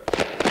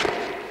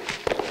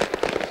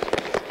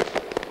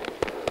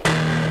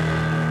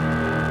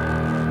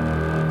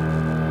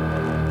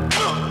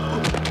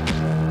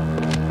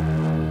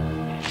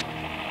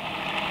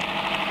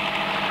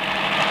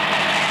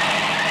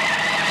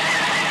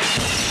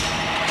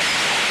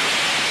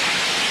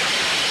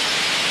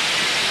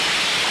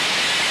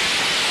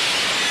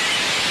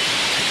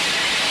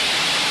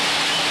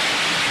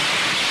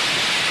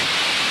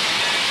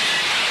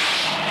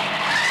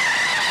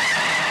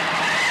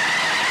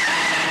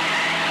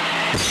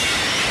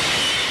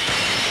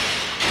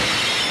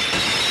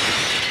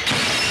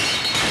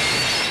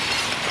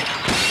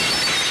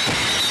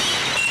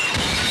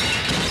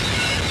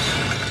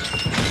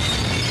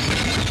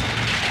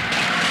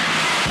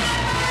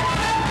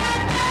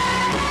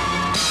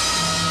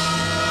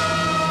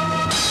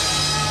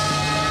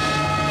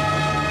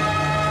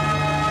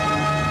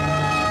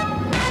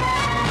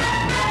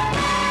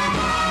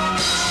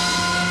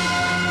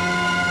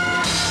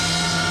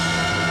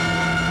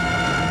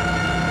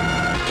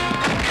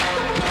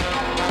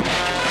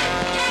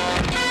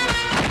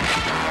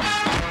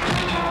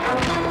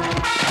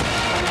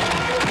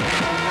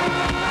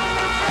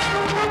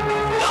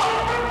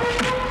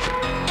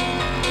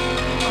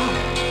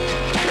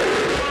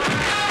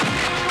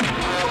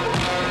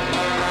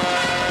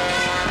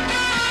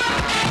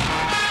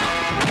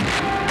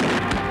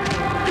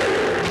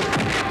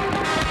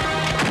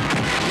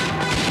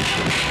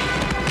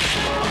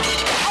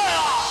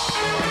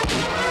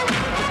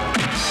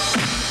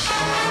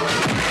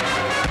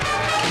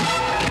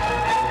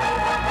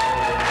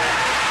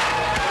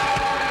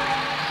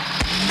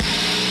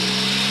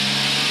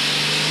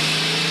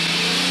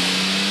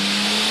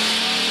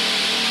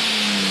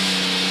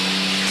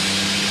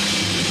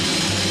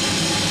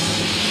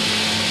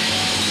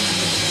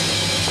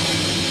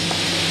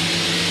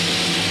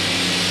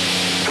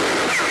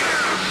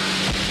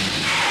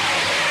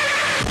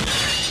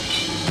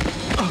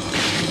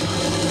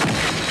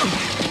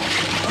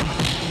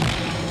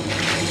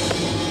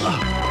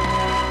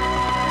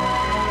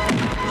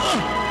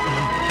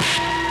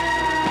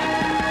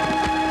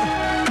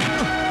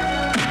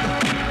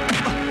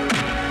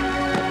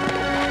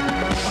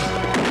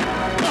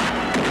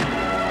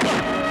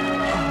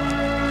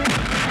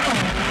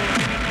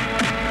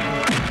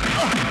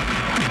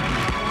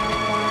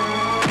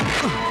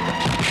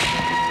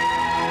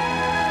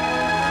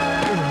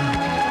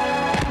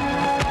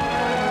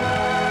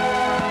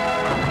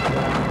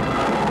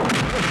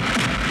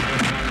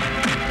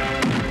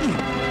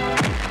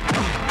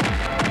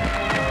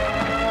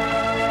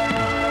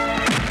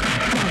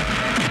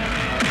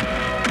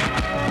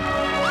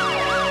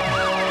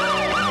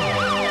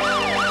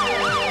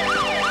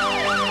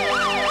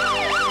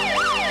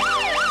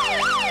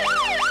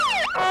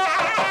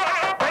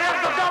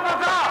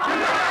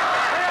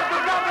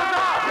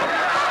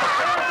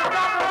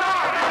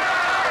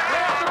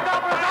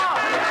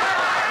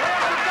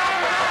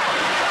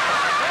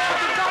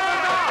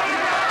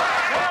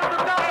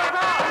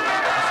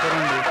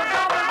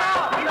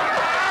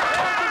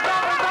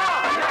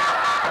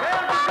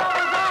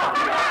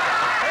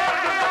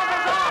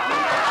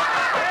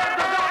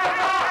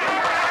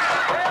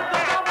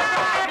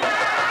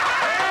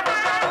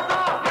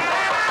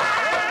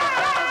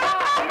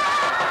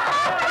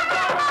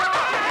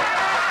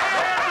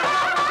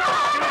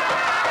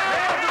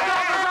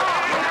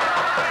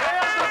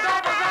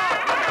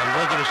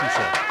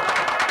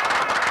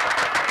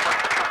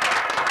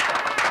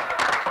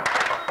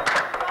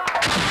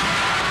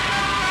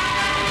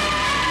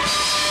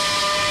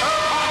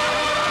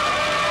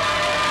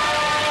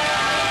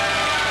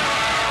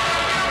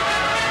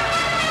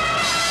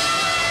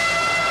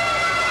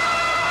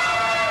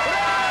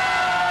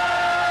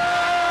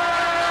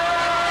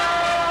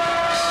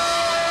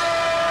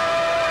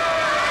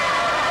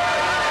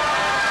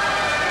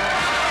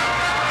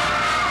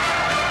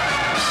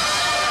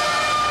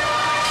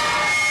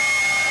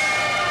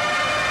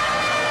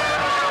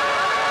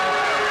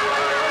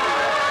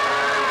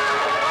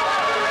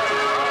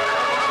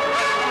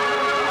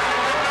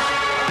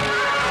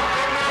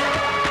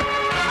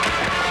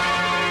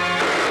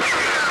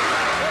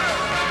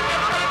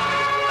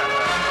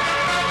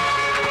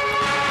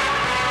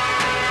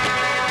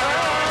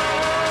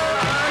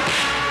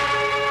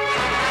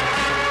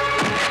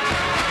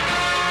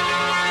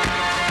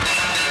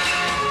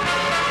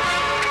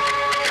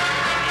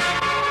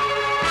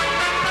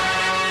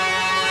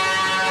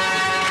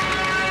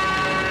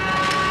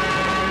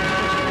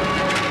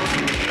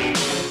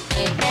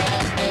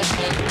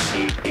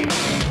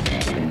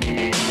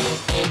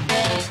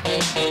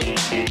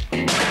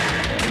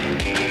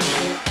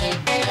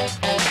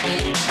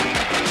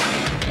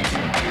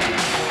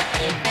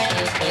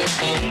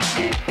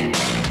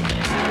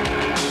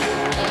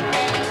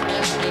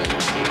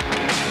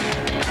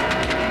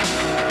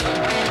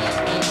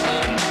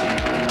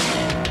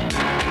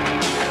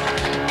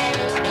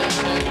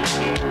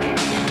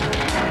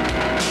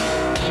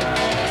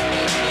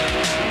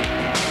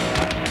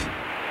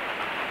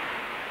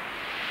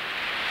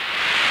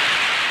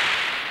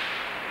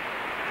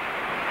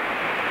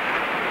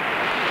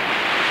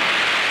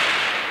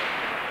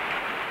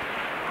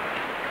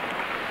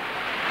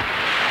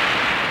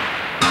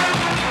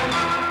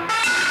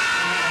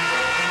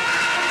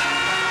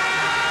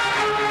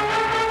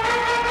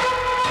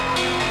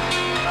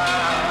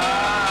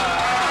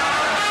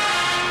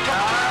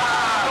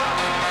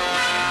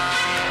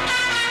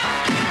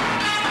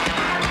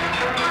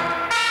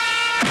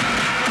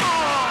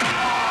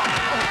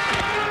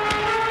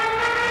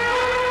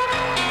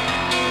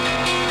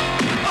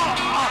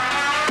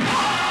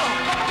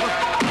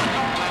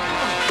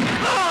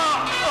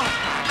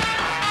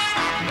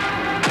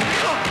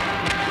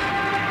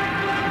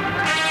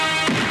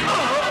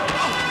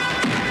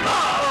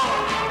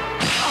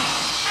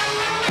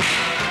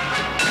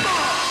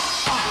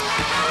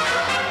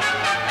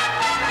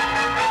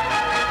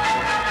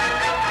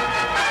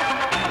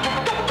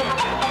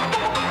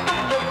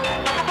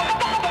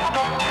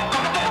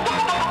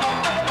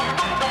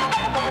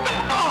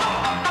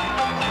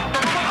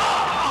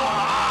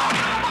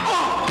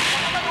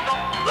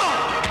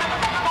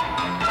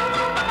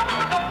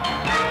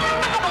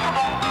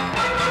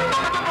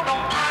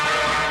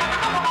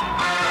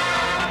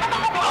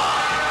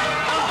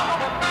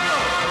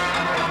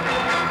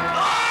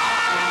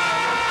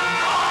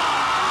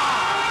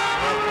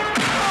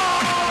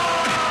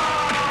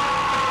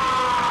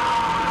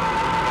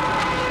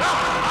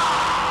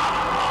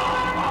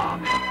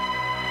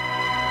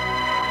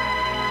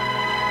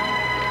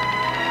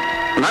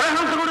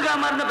 నరహంసకుడిగా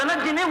మారిన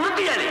బెనర్జీని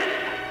వృత్తి చేయాలి.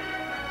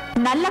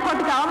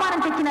 నల్లకోటకు అవమానం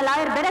తెచ్చిన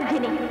లాయర్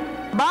బెనర్జీని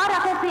బార్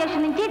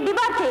అసోసియేషన్ నుంచి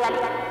డిబార్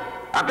చేయాలి.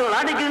 అతను లా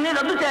డిగ్రీని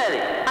రద్దు చేయాలి.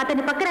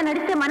 అతని పక్కన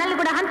నడిస్తే మనల్ని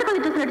కూడా హంతకులు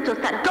చూసినట్టు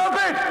చూస్తారు.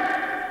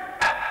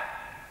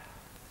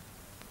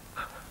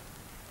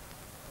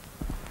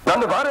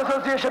 నన్ను బార్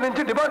అసోసియేషన్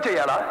నుంచి డిబార్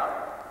చేయాలా?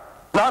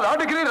 నా లా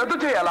డిగ్రీ రద్దు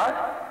చేయాలా?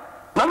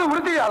 నన్ను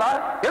వృత్తి చేయాలా?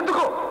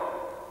 ఎందుకు?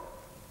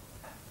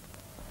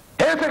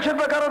 ఏ సెక్షన్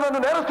ప్రకారం నన్ను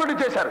నేరస్తుడి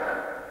చేశారు?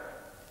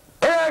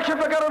 ఏ యాక్షన్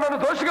ప్రకారం నన్ను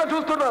దోషిగా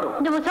చూస్తున్నారు?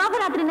 నువ్వు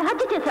శోభరాత్రిని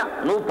హత్య చేశావు.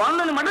 నువ్వు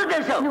పాండుని మర్డర్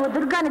చేశావు. నువ్వు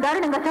దుర్గాని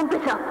దారుణంగా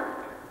చంపేశావు.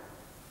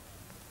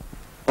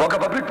 ఒక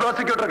పబ్లిక్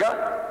ప్రాసిక్యూటర్ గా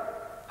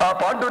ఆ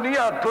పాండుని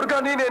ఆ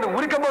దుర్గాని నేను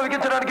ఉరికమ్మ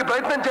విగించడానికి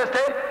ప్రయత్నం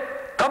చేస్తే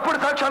తప్పుడు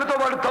సాక్ష్యాలతో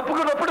వాడు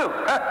తప్పుకున్నప్పుడు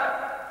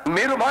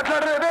మీరు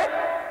మాట్లాడలేదే?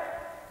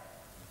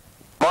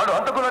 వాడు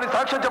హంతకులని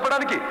సాక్ష్యం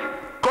చెప్పడానికి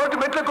కోర్టు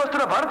మెట్లకు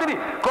వస్తున్న భారతిని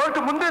కోర్టు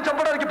ముందే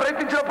చంపడానికి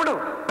ప్రయత్నించినప్పుడు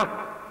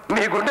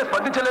మీ గుండె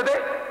స్పందించలేదే?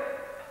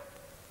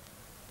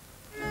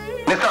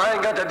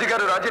 నిస్సహాయంగా జడ్జి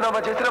గారు రాజీనామా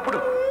చేసినప్పుడు,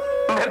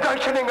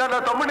 నిర్దాక్షిణ్యంగా నా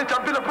తమ్ముడిని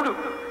చంపినప్పుడు,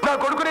 నా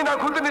కొడుకుని నా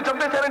కూతుర్ని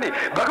చంపేశారని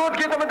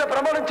భగవద్గీత మీద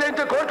ప్రమాణం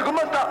చేయించే కోర్టు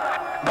గుమ్మస్తా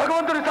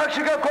భగవంతుని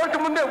సాక్షిగా కోర్టు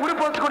ముందే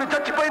ఉరిపోసుకుని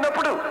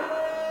చచ్చిపోయినప్పుడు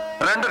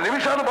 2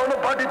 నిమిషాలు మౌనం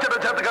పాటించడం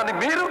చేత కానీ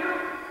మీరు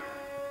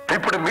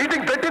ఇప్పుడు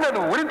మీటింగ్ పెట్టి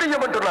నన్ను ఉరి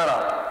తీయమంటున్నారా?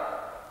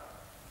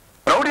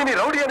 రౌడీని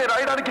రౌడీ అని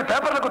రాయడానికి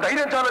పేపర్లకు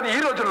ధైర్యం చాలని ఈ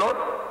రోజుల్లో,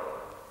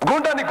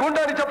 గూండాని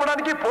గూండాని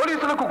చెప్పడానికి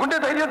పోలీసులకు గుండె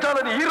ధైర్యం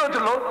చాలని ఈ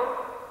రోజుల్లో,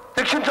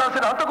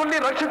 శిక్షించాల్సిన హంతకుల్ని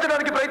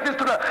రక్షించడానికి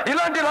ప్రయత్నిస్తున్న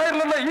ఇలాంటి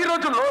లాయర్లున్న ఈ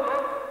రోజుల్లో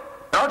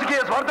రాజకీయ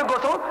స్వార్థం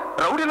కోసం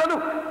రౌడీలను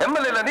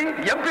ఎమ్మెల్యేలని,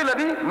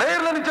 ఎంపీలని,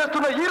 మేయర్లని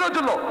చేస్తున్న ఈ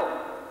రోజుల్లో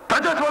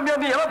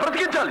ప్రజాస్వామ్యాన్ని ఎలా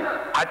బ్రతికించాలి?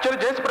 హత్యలు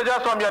చేసి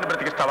ప్రజాస్వామ్యాన్ని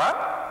బ్రతికిస్తావా?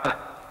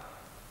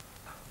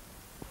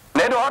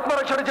 నేను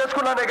ఆత్మరక్షణ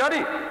చేసుకున్నానే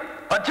గాని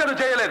హత్యలు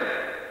చేయలేదు.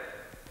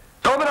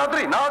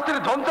 సోమరాత్రి నా ఆస్తిని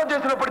ధ్వంసం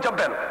చేసినప్పుడు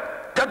చంపాను.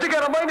 జడ్జి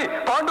గారి అమ్మాయిని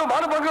పాండు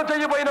మానభంగం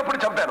చేయబోయినప్పుడు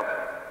చంపాను.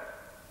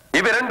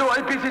 ఇవి 2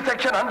 ఐపీసీ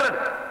సెక్షన్ 100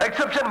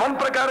 ఎక్సెప్షన్ 1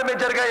 ప్రకారమే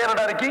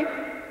జరిగాయనడానికి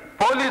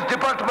పోలీస్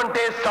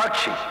డిపార్ట్మెంటే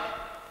సాక్షి.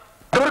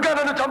 దుర్గా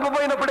నన్ను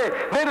చంపబోయినప్పుడే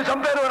నేను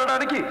చంపాను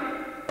అనడానికి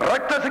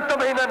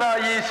రక్తసిక్తమైన నా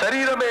ఈ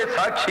శరీరమే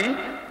సాక్షి.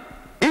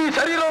 ఈ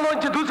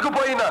శరీరంలోంచి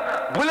దూసుకుపోయిన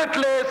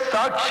బుల్లెట్లే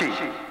సాక్షి.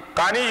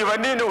 కానీ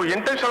ఇవన్నీ నువ్వు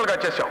ఇంటెన్షనల్ గా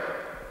చేశావు.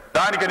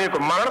 దానికి నీకు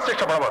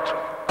మరణశిక్ష పడవచ్చు.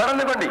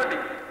 పడనివ్వండి.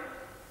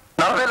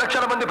 40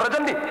 లక్షల మంది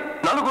ప్రజల్ని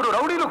 4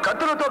 రౌడీలు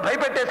కత్తులతో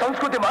భయపెట్టే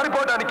సంస్కృతి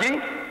మారిపోవడానికి,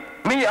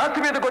 మీ ఆస్తి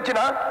మీదకి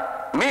వచ్చినా,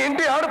 మీ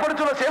ఇంటి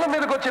ఆడపడుచుల శీలం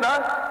మీదకి వచ్చినా,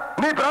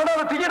 మీ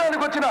ప్రాణాలు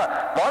తీయడానికి వచ్చినా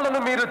వాళ్ళను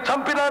మీరు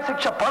చంపినా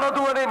శిక్ష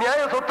పడదు అనే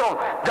న్యాయ సూత్రం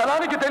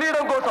జనానికి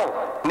తెలియడం కోసం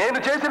నేను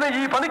చేసిన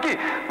ఈ పనికి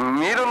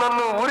మీరు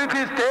నన్ను ఉరి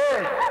తీస్తే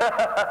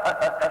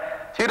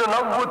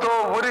చిరునవ్వుతో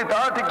ఉరి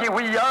తాటికి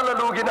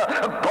ఉయ్యాలలూగిన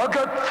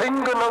భగత్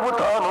సింగ్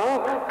నవ్వుతాను.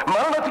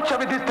 మరణశిక్ష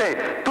విధిస్తే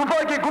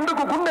తుపాకీ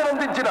గుండుకు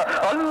గుండెనందించిన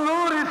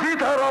అల్లూరి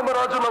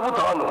సీతారామరాజు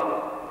నవ్వుతాను.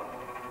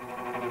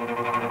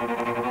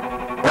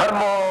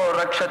 ధర్మో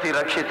రక్షతి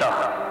రక్షిత.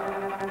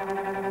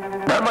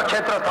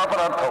 ధర్మక్షేత్ర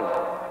స్థాపనార్థం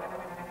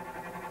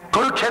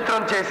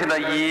కురుక్షేత్రం చేసిన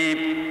ఈ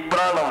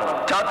ప్రాణం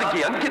జాతికి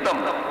అంకితం.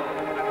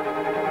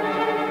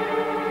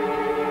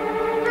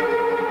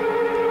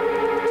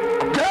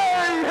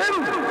 జై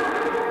హింద్.